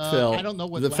 Phil, I don't know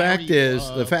what the fact is,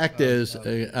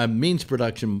 means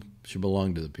production should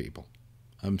belong to the people.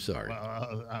 I'm sorry.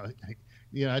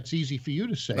 It's easy for you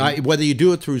to say. Whether you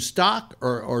do it through stock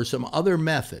or some other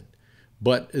method,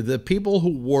 but the people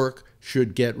who work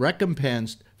should get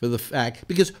recompensed for the fact,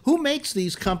 because who makes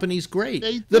these companies great?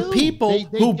 The people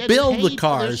who build the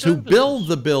cars, who build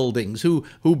the buildings, who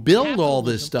build all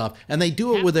this stuff, and they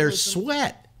do it with their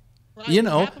sweat.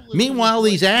 Right. Meanwhile,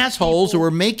 these assholes who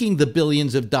are making the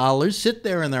billions of dollars sit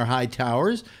there in their high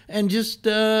towers and just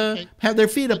have their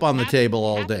feet up on the table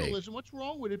all day. What's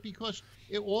wrong with it? Because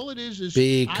all it is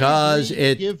because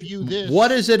it give you this.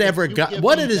 What has it ever got?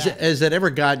 What has it ever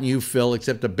gotten you, Phil?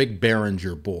 Except a big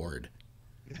Behringer board.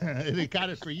 It got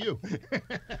it for you.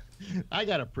 I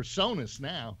got a Personas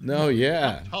now. No,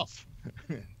 yeah, tough.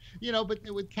 But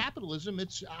with capitalism,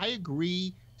 I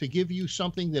agree to give you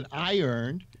something that I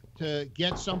earned. To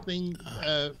get something.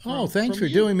 Thanks for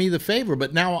doing me the favor.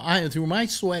 But now, through my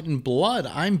sweat and blood,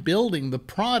 I'm building the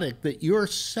product that you're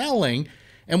selling,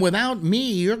 and without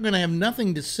me, you're going to have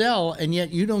nothing to sell, and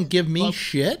yet you don't give me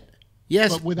shit.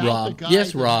 Yes, but without Rob. The guy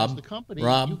yes, that Rob. The company,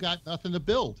 Rob. You got nothing to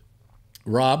build.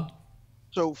 Rob.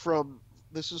 So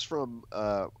this is from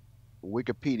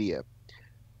Wikipedia.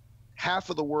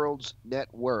 Half of the world's net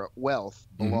wealth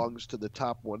belongs to the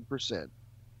top 1%.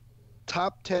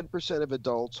 Top 10% of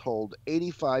adults hold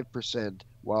 85%,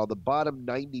 while the bottom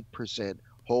 90%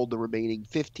 hold the remaining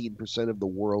 15% of the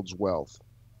world's wealth.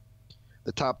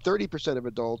 The top 30% of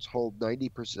adults hold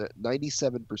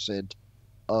 97%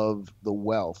 of the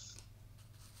wealth.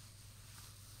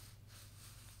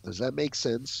 Does that make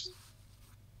sense?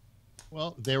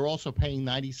 Well, they're also paying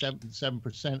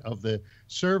 97% of the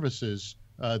services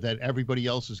that everybody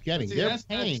else is getting. That's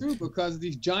not true because of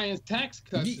these giant tax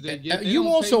cuts. You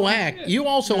also act. You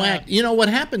know what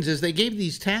happens is they gave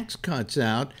these tax cuts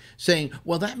out, saying,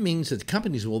 "Well, that means that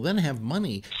companies will then have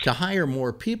money to hire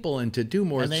more people and to do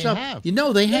more stuff." They haven't.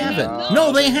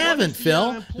 No, they haven't,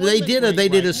 Phil. They did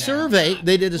a survey.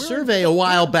 They did a survey a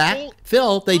while back.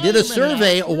 Phil, they did a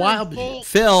survey a while.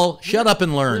 Phil, shut up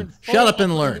and learn. Shut up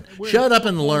and learn. Shut up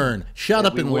and learn. Shut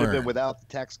up and learn. Without the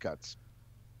tax cuts.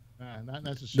 Not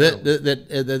necessarily.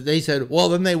 That they said, well,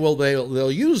 then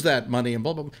they'll use that money and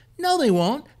blah, blah, blah. No, they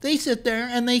won't. They sit there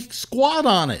and they squat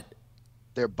on it.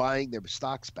 They're buying their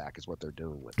stocks back is what they're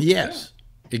doing with it. Yes,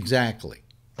 exactly.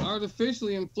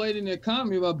 Artificially inflating the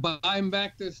economy by buying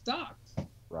back their stocks.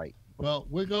 Right. Well,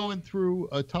 we're going through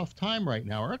a tough time right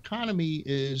now. Our economy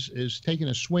is taking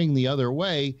a swing the other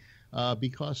way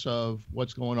because of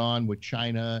what's going on with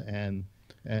China and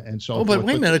so forth. But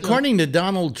wait a minute. According to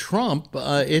Donald Trump,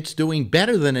 it's doing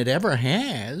better than it ever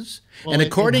has. Well, and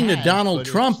according to Donald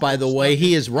Trump, by the way,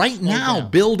 he is right now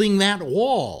building that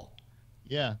wall.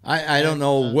 Yeah. I don't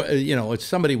know, it's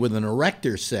somebody with an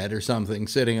erector set or something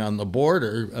sitting on the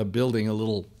border building a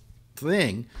little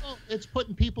thing. Well, it's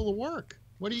putting people to work.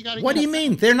 What do you got to What do you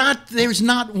mean? There's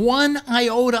not one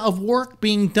iota of work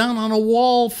being done on a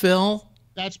wall, Phil.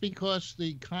 That's because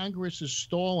the Congress is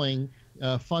stalling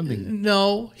funding.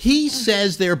 No, he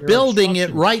says they're building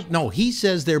it right. No, he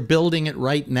says they're building it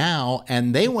right now,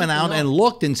 and they went out and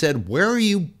looked and said, "Where are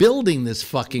you building this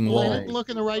fucking wall?" They didn't look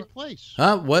in the right place.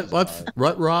 Huh? What,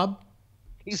 Rob?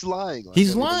 He's lying. Like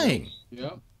He's lying.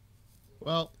 Yeah.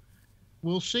 Well,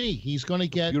 we'll see. He's going to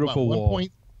get Beautiful wall.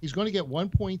 He's going to get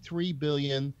 1.3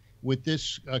 billion with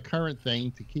this current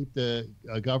thing to keep the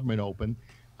government open.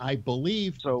 I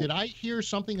believe. So, did I hear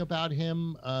something about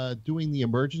him doing the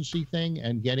emergency thing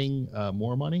and getting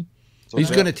more money? So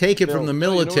he's going to take it from the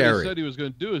military. What he said he was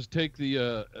going to do is take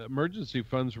the emergency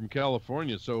funds from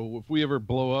California. So if we ever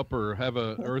blow up or have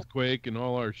an earthquake and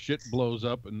all our shit blows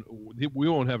up, and we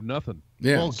won't have nothing.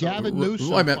 Yeah. Well, Gavin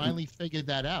Newsom finally figured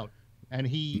that out, and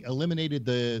he eliminated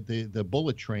the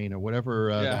bullet train or whatever.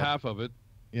 Half of it.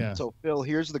 Yeah. So Phil,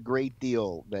 here's the great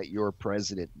deal that your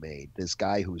president made. This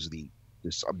guy who's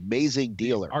this amazing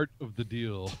dealer. The art of the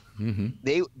deal. Mm-hmm.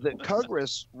 The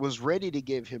Congress was ready to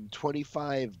give him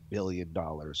 $25 billion.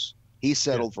 He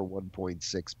settled for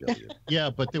 $1.6 billion. Yeah,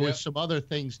 but there was some other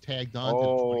things tagged on to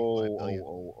 $25 billion.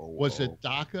 Was it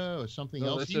DACA or something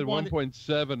else? They said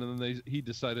 1.7, and then he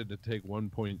decided to take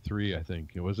 1.3, I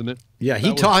think, wasn't it? Yeah,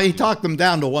 he talked them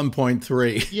down to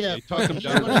 1.3. Yeah, he talked them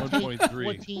down to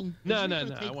 1.3. No,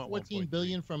 I want $14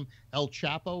 billion from El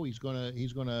Chapo. He's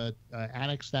gonna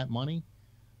annex that money.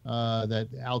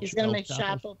 He's going to make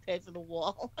Chapo pay for the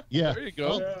wall. Yeah. There you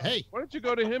go. Well, hey, why don't you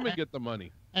go to him and get the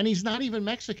money? And he's not even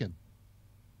Mexican.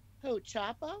 Who,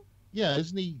 Chapo? Yeah,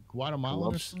 isn't he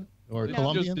Guatemalan or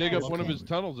Colombian? Just dig up one of his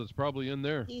tunnels. It's probably in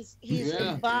there. He's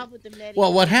involved with the Medellin.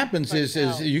 Well, what happens is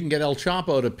you can get El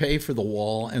Chapo to pay for the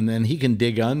wall, and then he can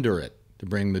dig under it to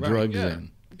bring the drugs in.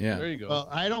 Yeah. There you go. Well,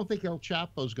 I don't think El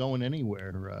Chapo's going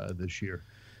anywhere this year.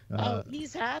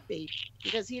 He's happy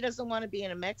because he doesn't want to be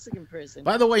in a Mexican prison.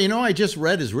 By the way, I just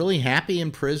read is really happy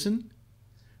in prison.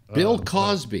 Bill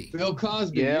Cosby. Bill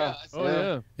Cosby, yeah.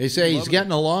 Yeah. They say he's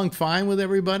getting along fine with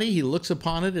everybody. He looks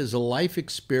upon it as a life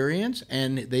experience,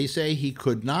 and they say he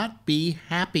could not be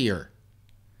happier.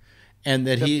 And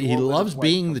that he loves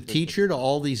being the teacher to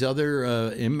all these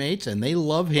other inmates, and they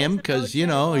love him because,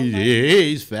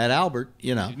 he's Fat Albert,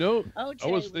 I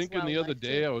was thinking the other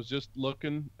day, I was just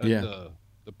looking at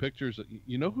the pictures.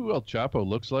 You know who El Chapo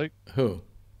looks like? Who?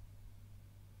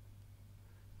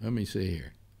 Let me see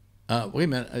here. Wait a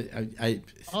minute. Wait.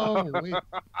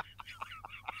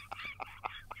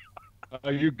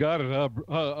 You got it.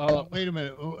 Wait a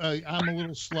minute. I'm a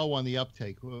little slow on the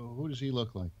uptake. Who does he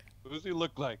look like? Who does he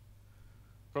look like?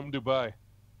 From Dubai.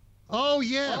 Oh,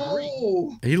 yeah.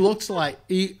 Oh. He looks like.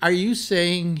 Are you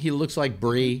saying he looks like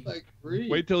Bree?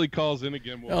 Wait till he calls in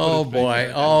again. Oh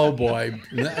boy.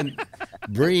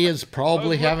 Bree is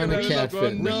probably having a cat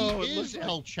fit. No, it is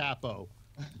El Chapo.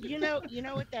 You know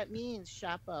what that means,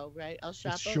 Chapo, right? El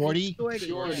Chapo. It's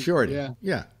Shorty.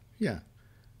 Yeah.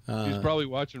 He's probably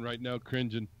watching right now,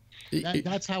 cringing.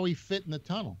 That's how he fit in the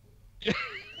tunnel. He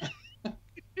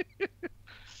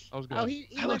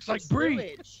looks like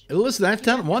Bree. Listen,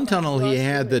 that one tunnel he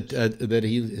had that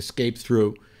he escaped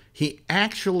through, he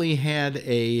actually had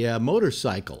a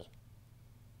motorcycle.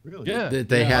 Really? Yeah. That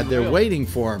they had there waiting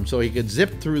for him, so he could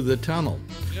zip through the tunnel.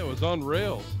 Yeah, it was on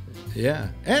rails. Yeah.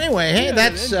 Anyway, hey,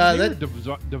 that's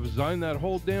design that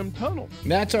whole damn tunnel.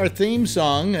 That's our theme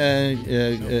song,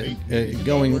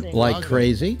 going like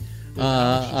crazy.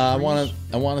 I want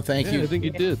to thank you. I think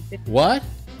he did. What?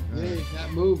 Yeah, he's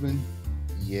not moving.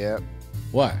 Yeah.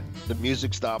 What? The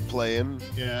music stopped playing.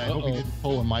 Yeah, I hope he didn't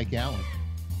pull a Mike Allen.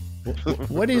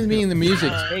 What do you mean the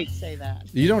music? Say that.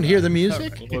 You don't hear the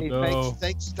music? Hey,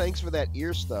 thanks for that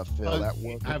ear stuff,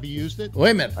 Phil. Have you used it?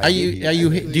 Wait a minute.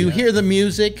 Do you hear the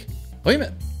music? Wait a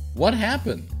minute. What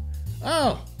happened?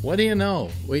 Oh, what do you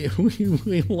know? We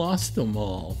lost them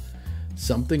all.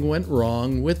 Something went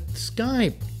wrong with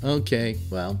Skype. Okay,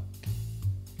 well,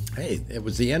 Hey, it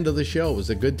was the end of the show. It was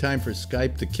a good time for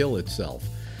Skype to kill itself.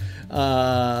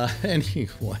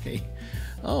 Anyway,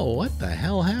 oh, what the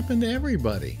hell happened to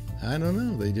everybody? I don't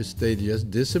know. They just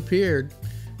disappeared.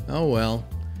 Oh well.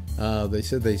 They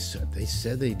said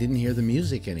they didn't hear the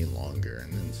music any longer,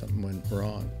 and then something went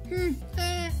wrong.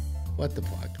 What the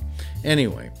fuck?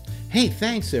 Anyway, hey,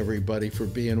 thanks everybody for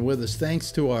being with us.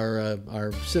 Thanks to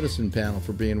our citizen panel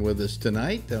for being with us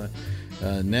tonight.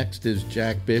 Next is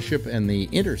Jack Bishop and the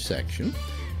Intersection.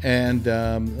 And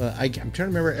I'm trying to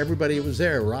remember everybody who was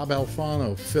there. Rob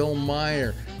Alfano, Phil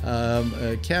Meyer,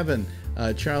 Kevin,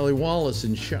 Charlie Wallace,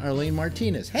 and Charlene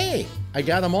Martinez. Hey, I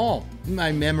got them all.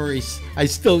 My memories. I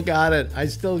still got it.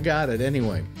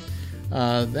 Anyway,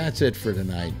 that's it for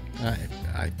tonight.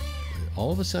 All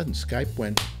of a sudden, Skype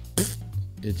went, poof,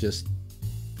 it just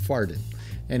farted.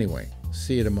 Anyway,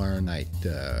 see you tomorrow night,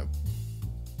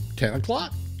 10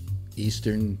 o'clock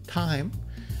Eastern Time.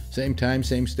 Same time,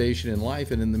 same station in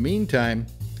life. And in the meantime,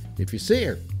 if you see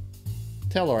her,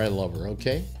 tell her I love her,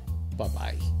 okay?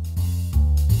 Bye-bye.